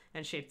them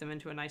and shape them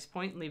into a nice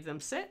point and leave them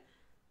sit,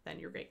 then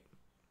you're great.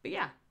 But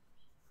yeah.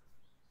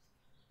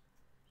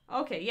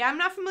 Okay, yeah, I'm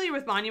not familiar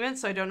with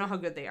Monuments, so I don't know how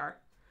good they are.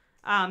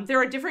 There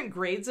are different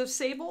grades of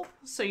sable,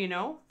 so you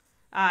know.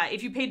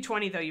 If you paid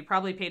 $20, though, you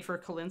probably paid for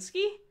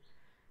Kolinsky.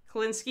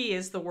 Kolinsky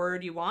is the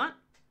word you want.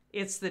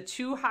 It's the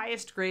 2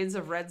 highest grades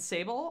of red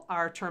sable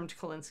are termed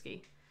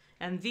Kolinsky.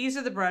 And these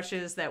are the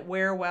brushes that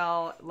wear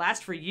well,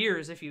 last for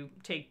years if you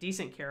take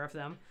decent care of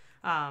them,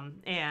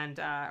 and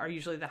are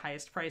usually the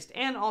highest priced,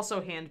 and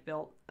also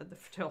hand-built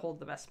to hold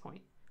the best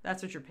point.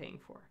 That's what you're paying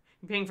for.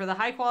 You're paying for the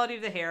high quality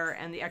of the hair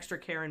and the extra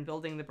care in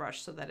building the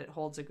brush so that it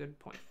holds a good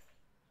point.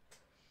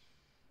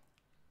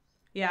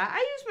 Yeah, I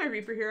use my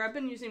Reaper here. I've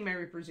been using my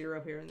Reaper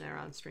 0 here and there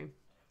on stream.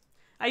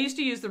 I used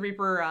to use the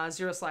Reaper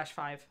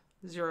 0/5,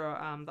 the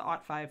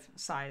AUT5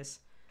 size,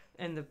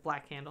 and the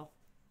black handle.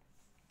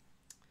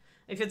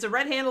 If it's a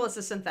red handle, it's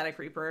a synthetic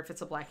Reaper. If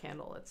it's a black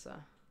handle, it's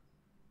a...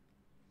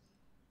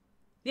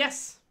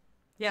 Yes,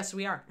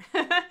 we are.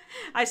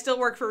 I still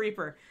work for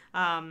Reaper.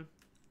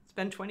 It's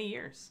been 20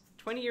 years.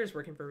 20 years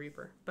working for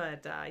Reaper.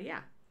 But, yeah.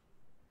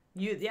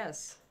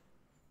 Yes.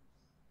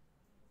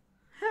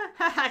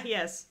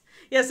 Yes.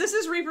 Yes, this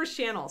is Reaper's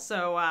channel.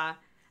 So, I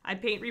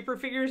paint Reaper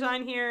figures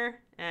on here.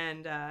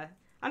 And,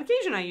 on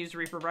occasion I use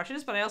Reaper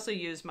brushes. But I also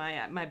use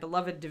my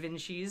beloved Da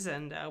Vinci's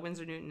and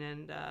Winsor Newton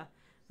and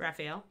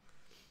Raphael.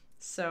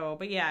 So,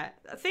 but yeah.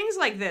 Things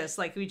like this,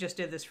 like we just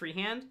did this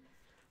freehand.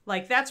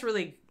 Like, that's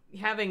really...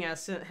 Having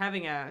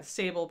a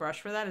sable brush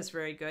for that is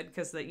very good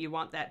because you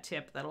want that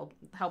tip that'll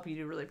help you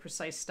do really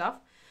precise stuff.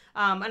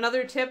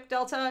 Another tip,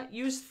 Delta,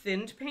 use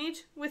thinned paint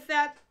with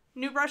that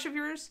new brush of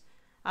yours.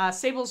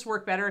 Sables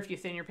work better if you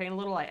thin your paint a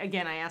little.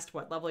 Again, I asked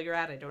what level you're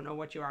at. I don't know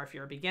what you are, if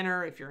you're a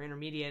beginner, if you're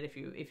intermediate,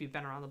 if you've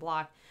been around the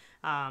block.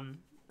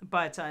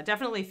 But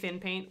definitely thin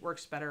paint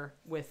works better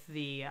with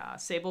the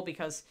sable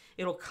because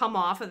it'll come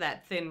off of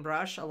that thin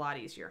brush a lot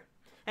easier.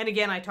 And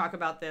again, I talk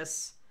about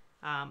this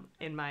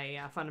in my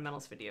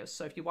fundamentals videos.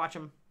 So if you watch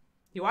them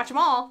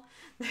all,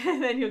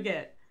 then you'll get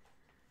it.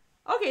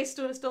 Okay,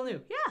 still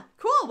new. Yeah,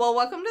 cool. Well,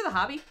 welcome to the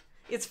hobby.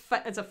 It's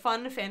a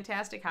fun,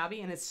 fantastic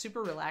hobby, and it's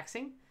super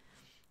relaxing.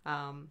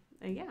 And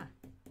yeah,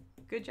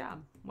 good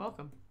job.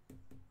 Welcome.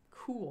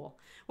 Cool.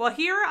 Well,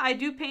 here I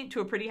do paint to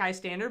a pretty high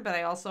standard, but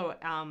I also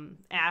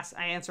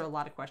I answer a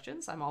lot of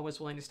questions. I'm always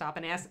willing to stop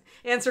and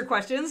answer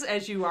questions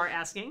as you are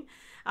asking.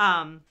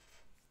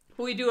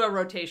 We do a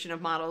rotation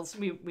of models.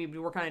 We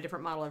work on a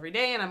different model every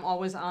day, and I'm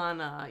always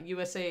on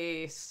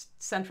USA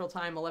Central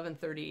Time,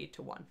 11:30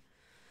 to 1.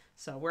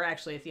 So we're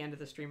actually at the end of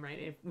the stream,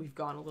 right? We've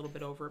gone a little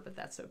bit over, but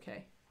that's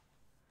okay.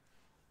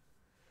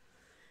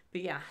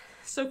 But yeah,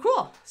 so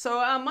cool. So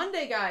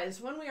Monday, guys,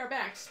 when we are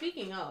back,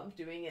 speaking of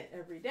doing it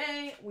every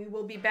day, we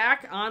will be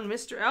back on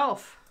Mr.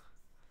 Elf.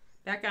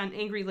 Back on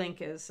Angry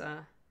Link, as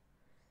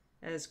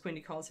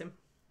Quindy calls him.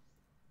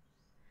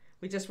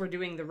 We just were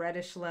doing the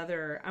reddish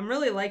leather. I'm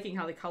really liking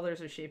how the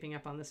colors are shaping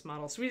up on this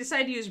model. So we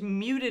decided to use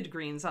muted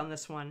greens on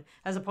this one,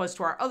 as opposed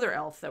to our other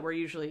elf that we're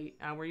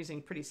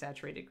using pretty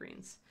saturated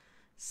greens.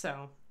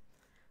 So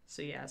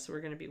So yeah, so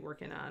we're going to be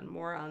working on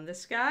more on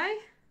this guy.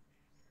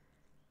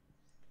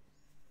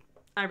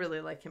 I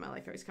really like him. I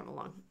like how he's come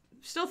along.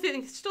 Still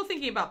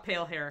thinking about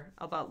pale hair,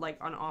 about like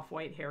an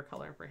off-white hair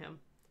color for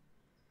him.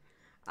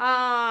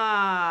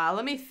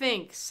 Let me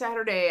think.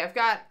 Saturday, I've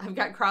got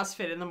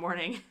CrossFit in the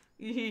morning.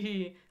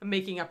 A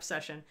making up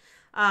session.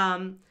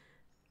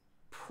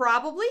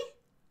 Probably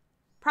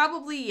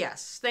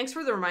yes. Thanks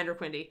for the reminder,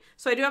 Quindy.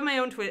 So I do have my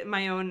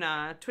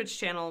own Twitch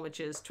channel,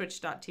 which is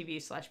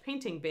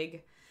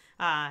twitch.tv/paintingbig.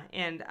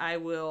 And I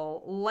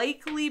will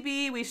likely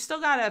be, we've still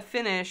got to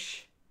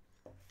finish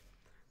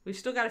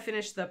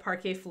the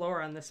parquet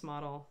floor on this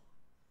model.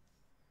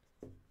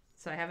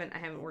 So I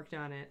haven't worked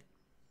on it.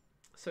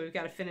 So we've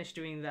got to finish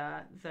doing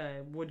the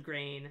wood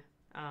grain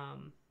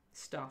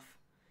stuff.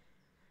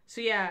 So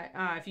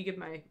yeah, if you give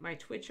my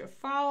Twitch a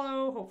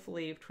follow,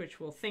 hopefully Twitch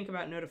will think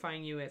about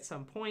notifying you at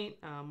some point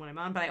when I'm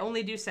on. But I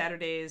only do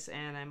Saturdays,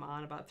 and I'm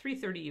on about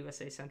 3:30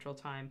 USA Central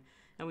Time.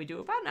 And we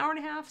do about an hour and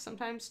a half,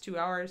 sometimes 2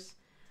 hours.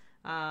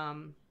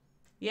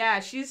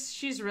 Yeah,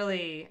 she's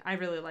really, I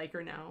really like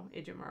her now,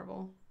 Age of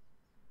Marble.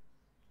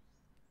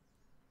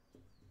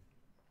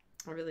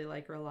 I really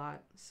like her a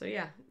lot. So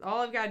yeah,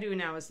 all I've got to do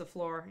now is the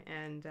floor,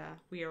 and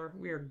we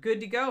are good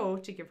to go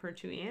to give her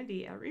to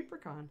Andy at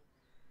ReaperCon.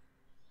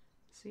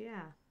 So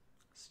yeah,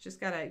 so just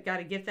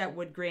gotta get that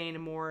wood grain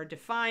more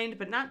defined,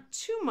 but not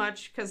too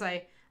much, because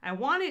I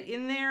want it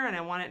in there, and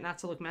I want it not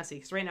to look messy,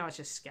 because right now it's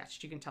just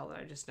sketched. You can tell that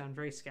I've just done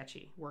very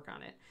sketchy work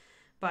on it.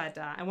 But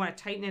I want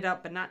to tighten it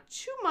up, but not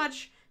too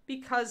much,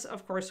 because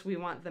of course we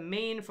want the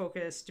main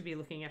focus to be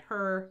looking at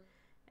her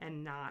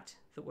and not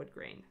the wood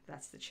grain.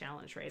 That's the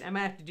challenge, right? I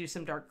might have to do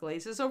some dark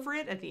glazes over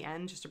it at the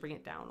end just to bring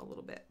it down a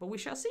little bit, but we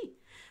shall see.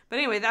 But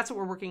anyway, that's what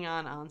we're working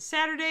on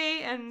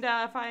Saturday, and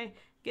if I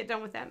get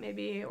done with that,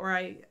 maybe, or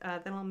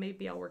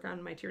maybe I'll work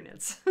on my tier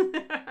knits.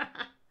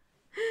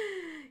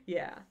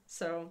 Yeah,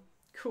 so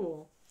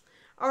cool.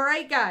 All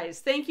right, guys,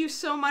 thank you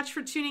so much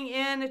for tuning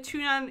in.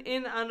 Tune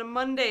in on a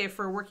Monday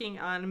for working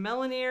on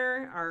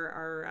Melanir,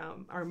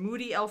 our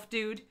moody elf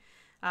dude,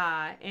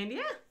 and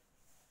yeah.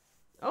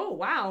 Oh,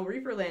 wow,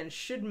 Reaperland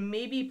should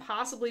maybe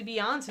possibly be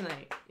on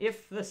tonight,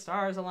 if the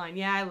stars align.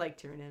 Yeah, I like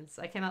Tyranids.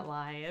 I cannot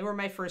lie. They were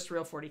my first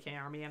real 40k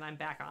army, and I'm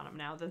back on them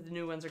now that the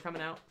new ones are coming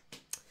out.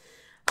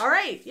 All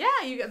right,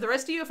 yeah, the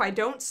rest of you, if I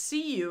don't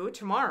see you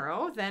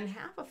tomorrow, then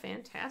have a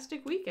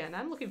fantastic weekend.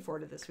 I'm looking forward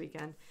to this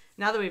weekend.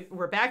 Now that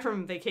we're back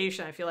from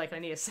vacation, I feel like I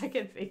need a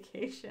second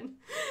vacation.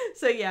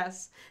 So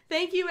yes,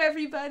 thank you,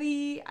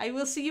 everybody. I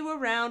will see you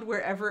around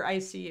wherever I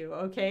see you,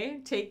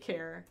 okay? Take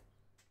care.